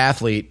college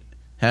athlete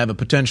have a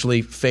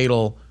potentially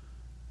fatal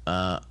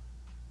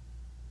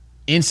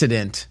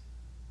incident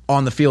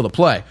on the field of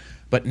play.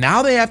 But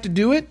now they have to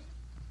do it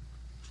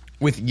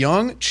with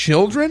young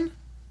children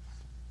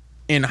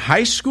in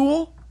high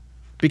school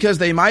because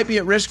they might be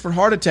at risk for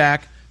heart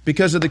attack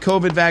because of the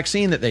COVID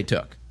vaccine that they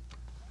took.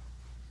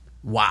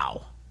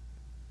 Wow.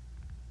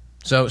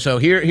 So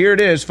here it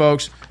is,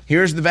 folks.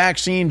 Here's the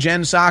vaccine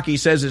Jen Psaki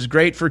says is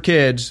great for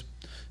kids.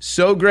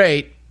 So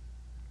great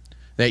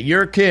that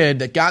your kid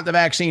that got the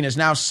vaccine is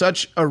now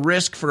such a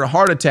risk for a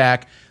heart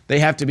attack, they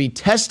have to be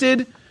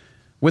tested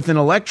with an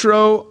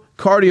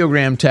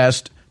electrocardiogram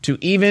test to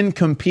even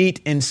compete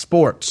in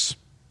sports.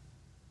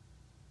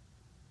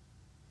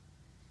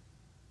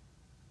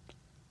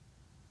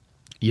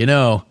 You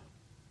know,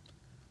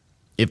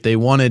 if they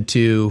wanted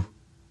to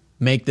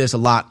make this a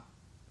lot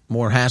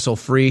more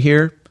hassle-free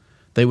here,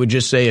 they would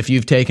just say if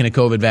you've taken a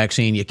COVID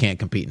vaccine, you can't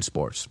compete in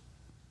sports.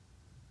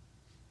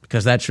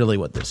 Because that's really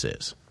what this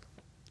is.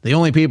 The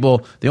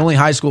only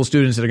high school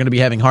students that are going to be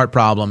having heart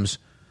problems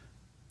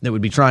that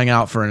would be trying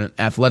out for an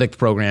athletic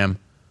program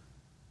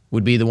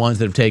would be the ones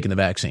that have taken the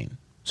vaccine.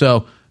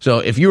 So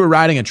if you were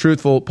writing a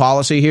truthful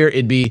policy here,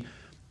 it'd be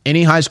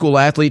any high school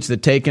athletes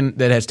that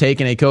has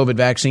taken a COVID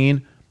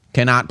vaccine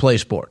cannot play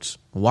sports.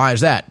 Why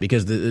is that?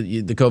 Because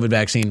the COVID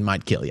vaccine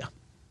might kill you.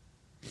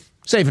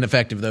 Safe and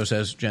effective, though,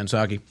 says Jen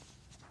Psaki.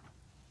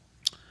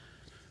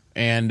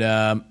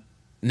 And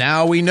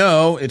now we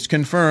know, it's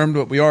confirmed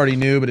what we already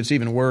knew, but it's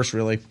even worse,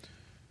 really,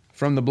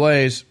 from the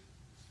Blaze.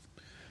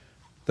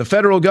 The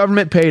federal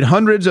government paid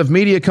hundreds of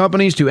media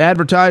companies to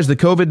advertise the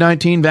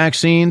COVID-19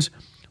 vaccines,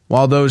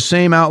 while those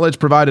same outlets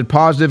provided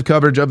positive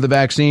coverage of the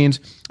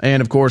vaccines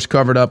and, of course,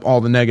 covered up all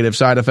the negative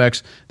side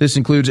effects. This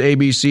includes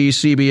ABC,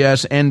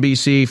 CBS,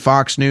 NBC,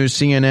 Fox News,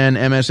 CNN,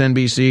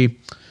 MSNBC,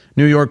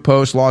 New York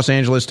Post, Los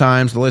Angeles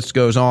Times. The list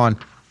goes on.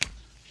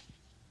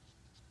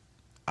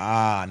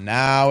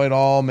 Now it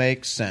all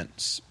makes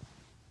sense.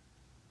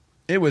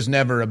 It was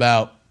never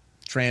about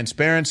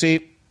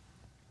transparency.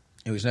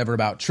 It was never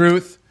about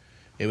truth.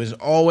 It was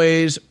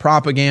always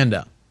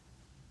propaganda.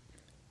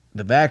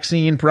 The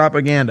vaccine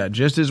propaganda,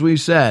 just as we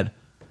said.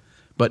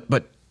 But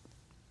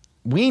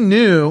we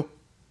knew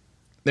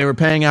they were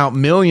paying out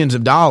millions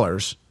of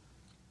dollars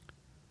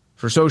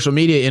for social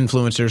media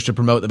influencers to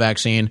promote the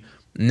vaccine.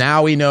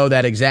 Now we know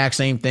that exact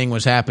same thing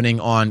was happening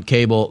on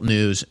cable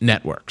news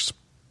networks.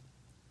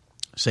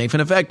 Safe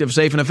and effective,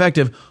 safe and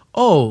effective.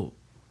 Oh,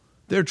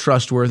 they're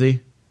trustworthy.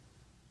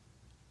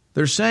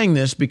 They're saying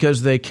this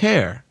because they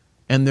care,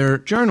 and they're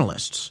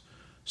journalists.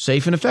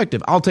 Safe and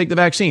effective. I'll take the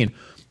vaccine.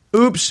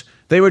 Oops,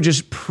 they were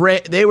just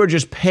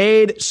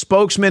paid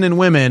spokesmen and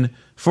women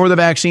for the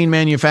vaccine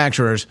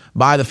manufacturers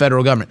by the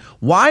federal government.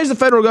 Why is the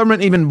federal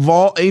government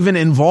even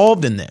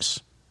involved in this?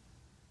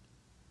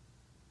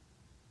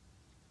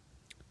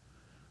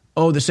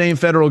 Oh, the same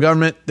federal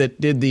government that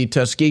did the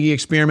Tuskegee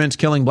experiments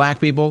killing black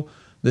people?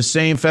 The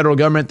same federal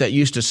government that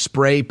used to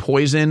spray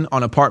poison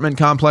on apartment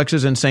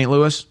complexes in St.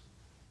 Louis?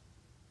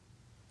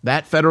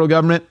 That federal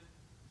government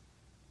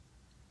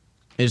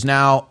is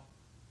now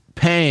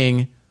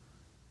paying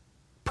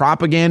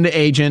propaganda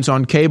agents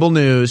on cable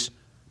news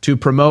to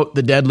promote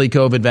the deadly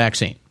COVID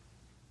vaccine.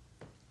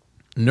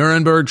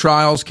 Nuremberg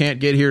trials can't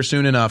get here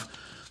soon enough.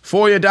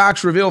 FOIA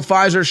docs reveal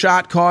Pfizer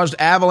shot caused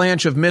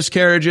avalanche of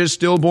miscarriages,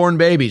 stillborn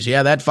babies.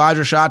 Yeah, that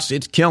Pfizer shot's,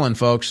 it's killing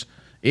folks.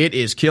 It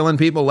is killing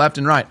people left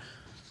and right.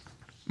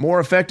 More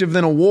effective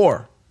than a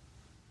war.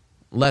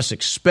 Less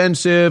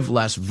expensive,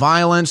 less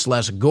violence,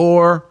 less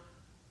gore,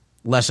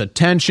 less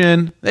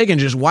attention. They can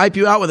just wipe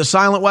you out with a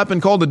silent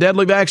weapon called the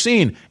deadly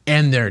vaccine.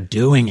 And they're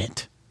doing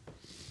it.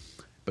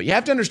 But you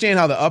have to understand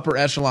how the upper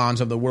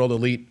echelons of the world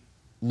elite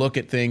look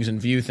at things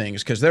and view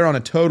things, because they're on a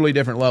totally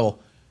different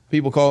level.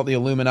 People call it the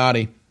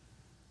Illuminati.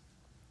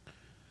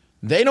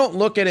 They don't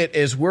look at it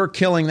as we're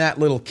killing that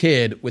little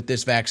kid with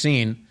this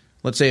vaccine.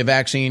 Let's say a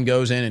vaccine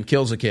goes in and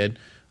kills a kid.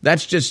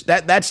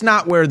 That's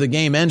not where the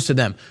game ends to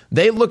them.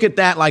 They look at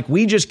that like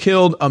we just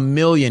killed 1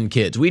 million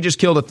kids. We just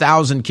killed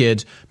 1,000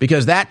 kids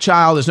because that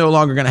child is no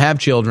longer going to have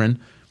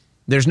children.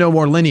 There's no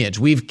more lineage.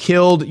 We've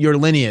killed your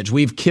lineage.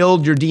 We've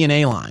killed your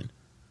DNA line.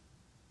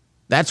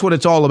 That's what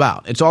it's all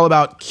about. It's all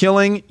about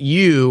killing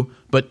you,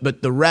 but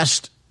the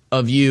rest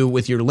of you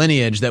with your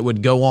lineage that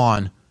would go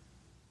on.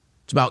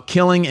 It's about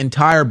killing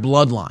entire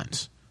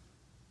bloodlines.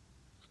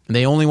 And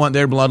they only want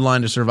their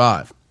bloodline to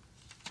survive.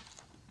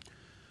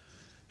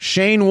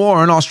 Shane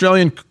Warne,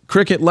 Australian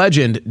cricket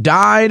legend,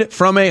 died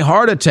from a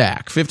heart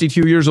attack.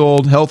 52 years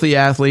old, healthy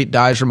athlete,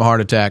 dies from a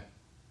heart attack.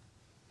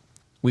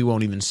 We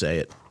won't even say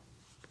it.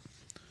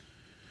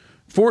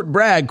 Fort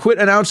Bragg quit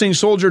announcing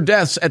soldier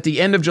deaths at the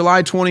end of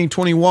July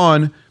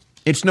 2021.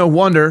 It's no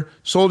wonder.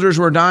 Soldiers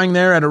were dying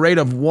there at a rate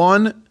of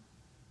 1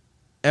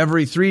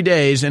 every 3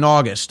 days in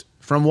August.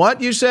 From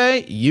what, you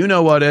say? You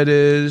know what it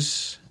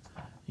is.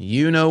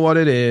 You know what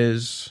it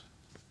is.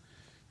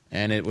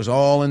 And it was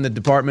all in the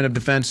Department of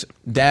Defense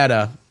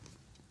data.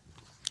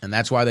 And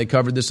that's why they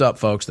covered this up,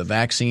 folks. The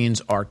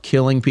vaccines are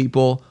killing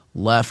people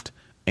left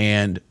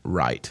and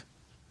right.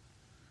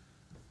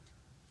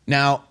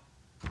 Now,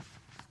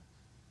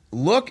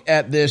 look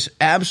at this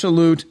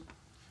absolute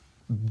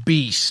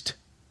beast,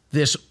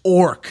 this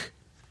orc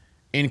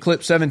in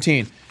clip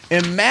 17.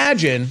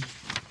 Imagine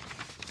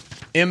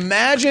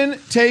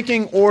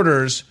taking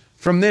orders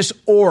from this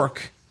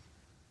orc,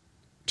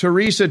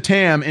 Theresa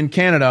Tam in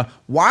Canada.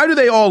 Why do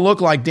they all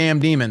look like damn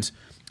demons?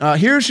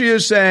 Here she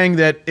is saying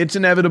that it's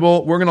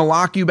inevitable. We're going to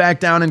lock you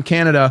back down in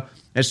Canada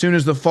as soon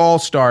as the fall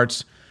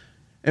starts.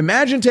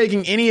 Imagine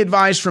taking any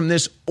advice from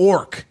this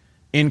orc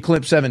in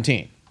clip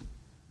 17.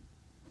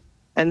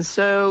 And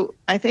so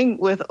I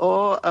think with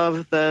all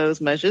of those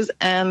measures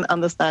and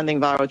understanding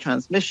viral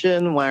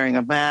transmission, wearing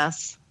a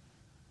mask,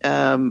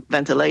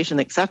 ventilation,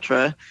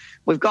 etc.,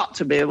 we've got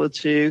to be able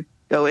to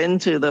go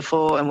into the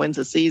fall and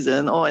winter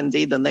season, or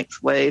indeed the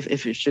next wave,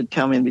 if it should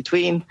come in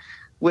between,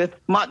 with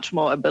much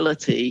more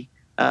ability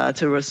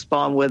to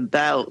respond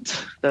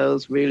without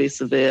those really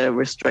severe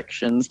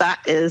restrictions. That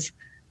is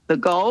the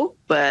goal,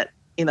 but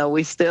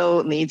we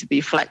still need to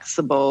be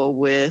flexible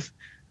with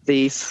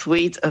the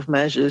suite of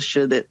measures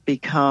should it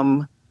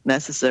become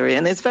necessary.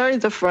 And it's very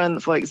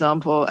different, for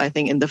example, I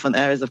think in different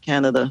areas of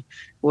Canada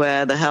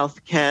where the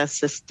healthcare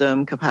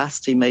system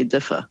capacity may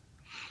differ.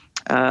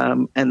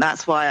 And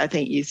that's why I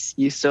think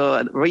you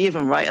saw, or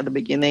even right at the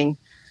beginning,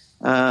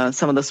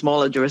 some of the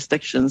smaller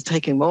jurisdictions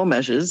taking more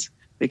measures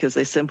because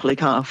they simply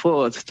can't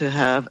afford to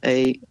have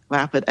a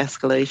rapid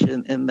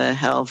escalation in their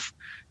health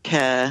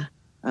care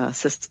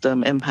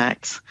system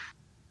impacts.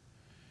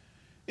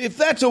 If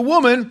that's a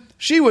woman,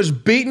 she was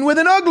beaten with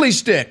an ugly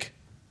stick.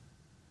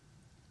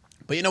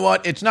 But you know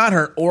what? It's not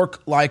her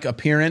orc-like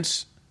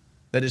appearance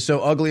that is so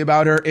ugly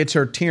about her. It's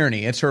her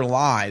tyranny. It's her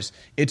lies.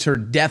 It's her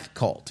death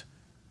cult.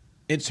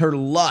 It's her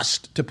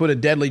lust to put a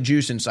deadly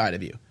juice inside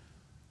of you.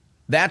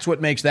 That's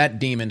what makes that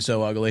demon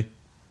so ugly.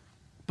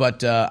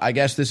 But I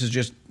guess this is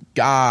just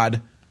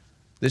God.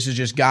 This is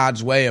just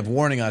God's way of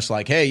warning us,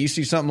 like, hey, you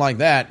see something like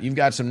that, you've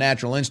got some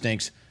natural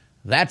instincts.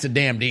 That's a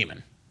damn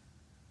demon.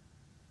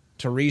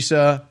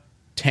 Teresa,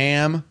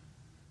 Tam,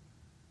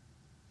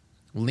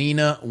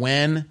 Lena,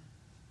 Wen.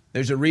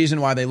 There's a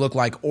reason why they look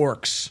like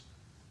orcs.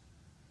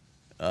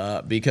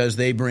 Because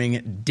they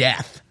bring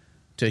death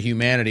to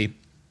humanity.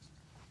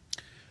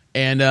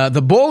 And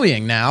the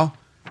bullying now.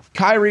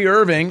 Kyrie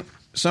Irving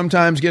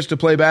sometimes gets to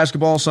play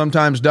basketball,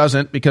 sometimes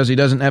doesn't because he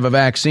doesn't have a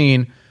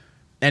vaccine.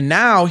 And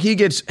now he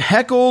gets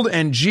heckled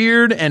and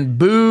jeered and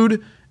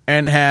booed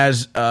and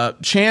has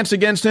chants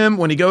against him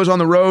when he goes on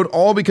the road,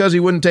 all because he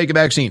wouldn't take a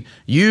vaccine.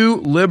 You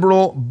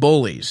liberal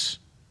bullies.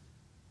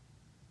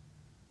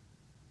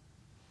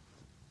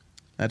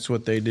 That's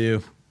what they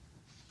do.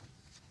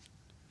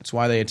 That's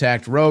why they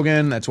attacked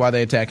Rogan. That's why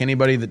they attack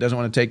anybody that doesn't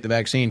want to take the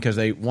vaccine, because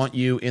they want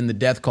you in the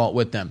death cult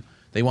with them.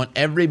 They want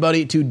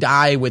everybody to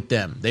die with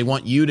them. They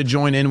want you to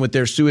join in with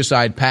their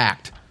suicide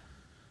pact.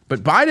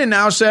 But Biden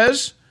now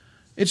says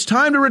it's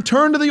time to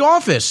return to the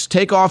office.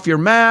 Take off your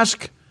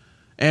mask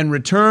and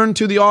return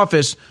to the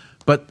office.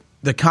 But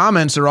the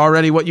comments are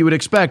already what you would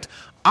expect.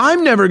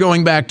 I'm never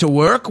going back to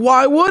work.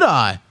 Why would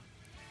I?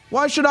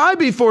 Why should I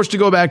be forced to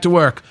go back to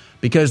work?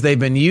 Because they've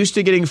been used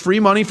to getting free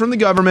money from the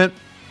government,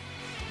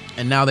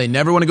 and now they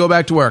never want to go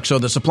back to work. So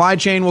the supply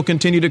chain will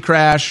continue to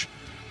crash.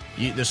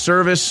 The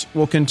service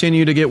will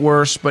continue to get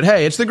worse. But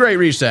hey, it's the Great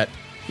Reset.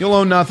 You'll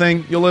own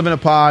nothing. You'll live in a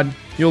pod.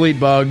 You'll eat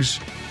bugs.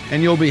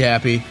 And you'll be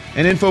happy.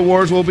 And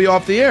InfoWars will be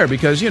off the air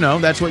because, you know,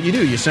 that's what you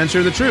do. You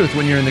censor the truth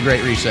when you're in the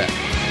Great Reset.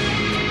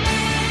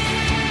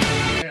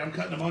 Hey, I'm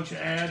cutting a bunch of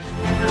ads.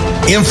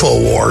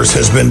 InfoWars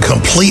has been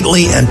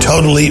completely and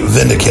totally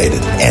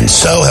vindicated. And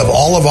so have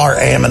all of our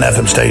AM and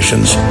FM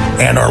stations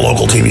and our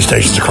local TV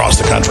stations across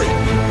the country.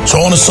 So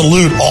I want to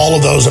salute all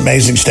of those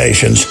amazing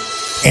stations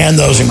and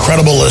those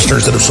incredible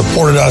listeners that have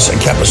supported us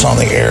and kept us on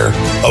the air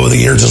over the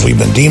years as we've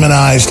been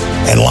demonized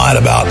and lied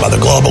about by the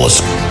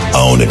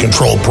globalist-owned and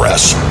controlled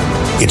press.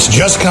 It's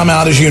just come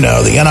out, as you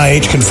know, the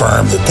NIH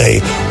confirmed that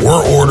they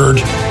were ordered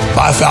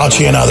by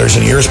Fauci and others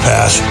in years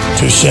past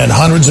to send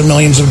hundreds of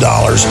millions of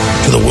dollars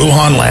to the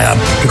Wuhan lab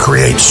to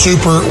create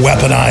super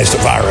weaponized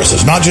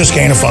viruses. Not just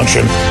gain of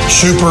function,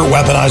 super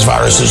weaponized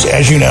viruses.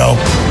 As you know,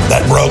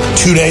 that broke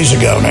 2 days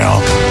ago now,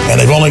 and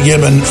they've only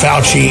given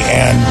Fauci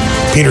and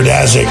Peter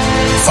Daszak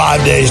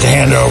 5 days to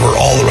hand over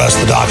all the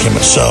rest of the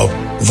documents. So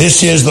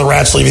this is the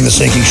rats leaving the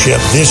sinking ship.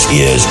 This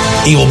is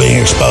evil being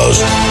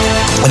exposed.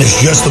 And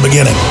it's just the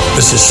beginning.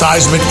 This is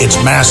seismic. It's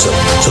massive.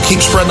 So keep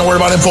spreading the word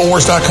about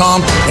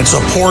Infowars.com and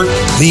support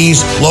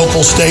these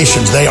local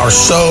stations. They are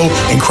so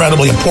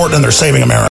incredibly important, and they're saving America.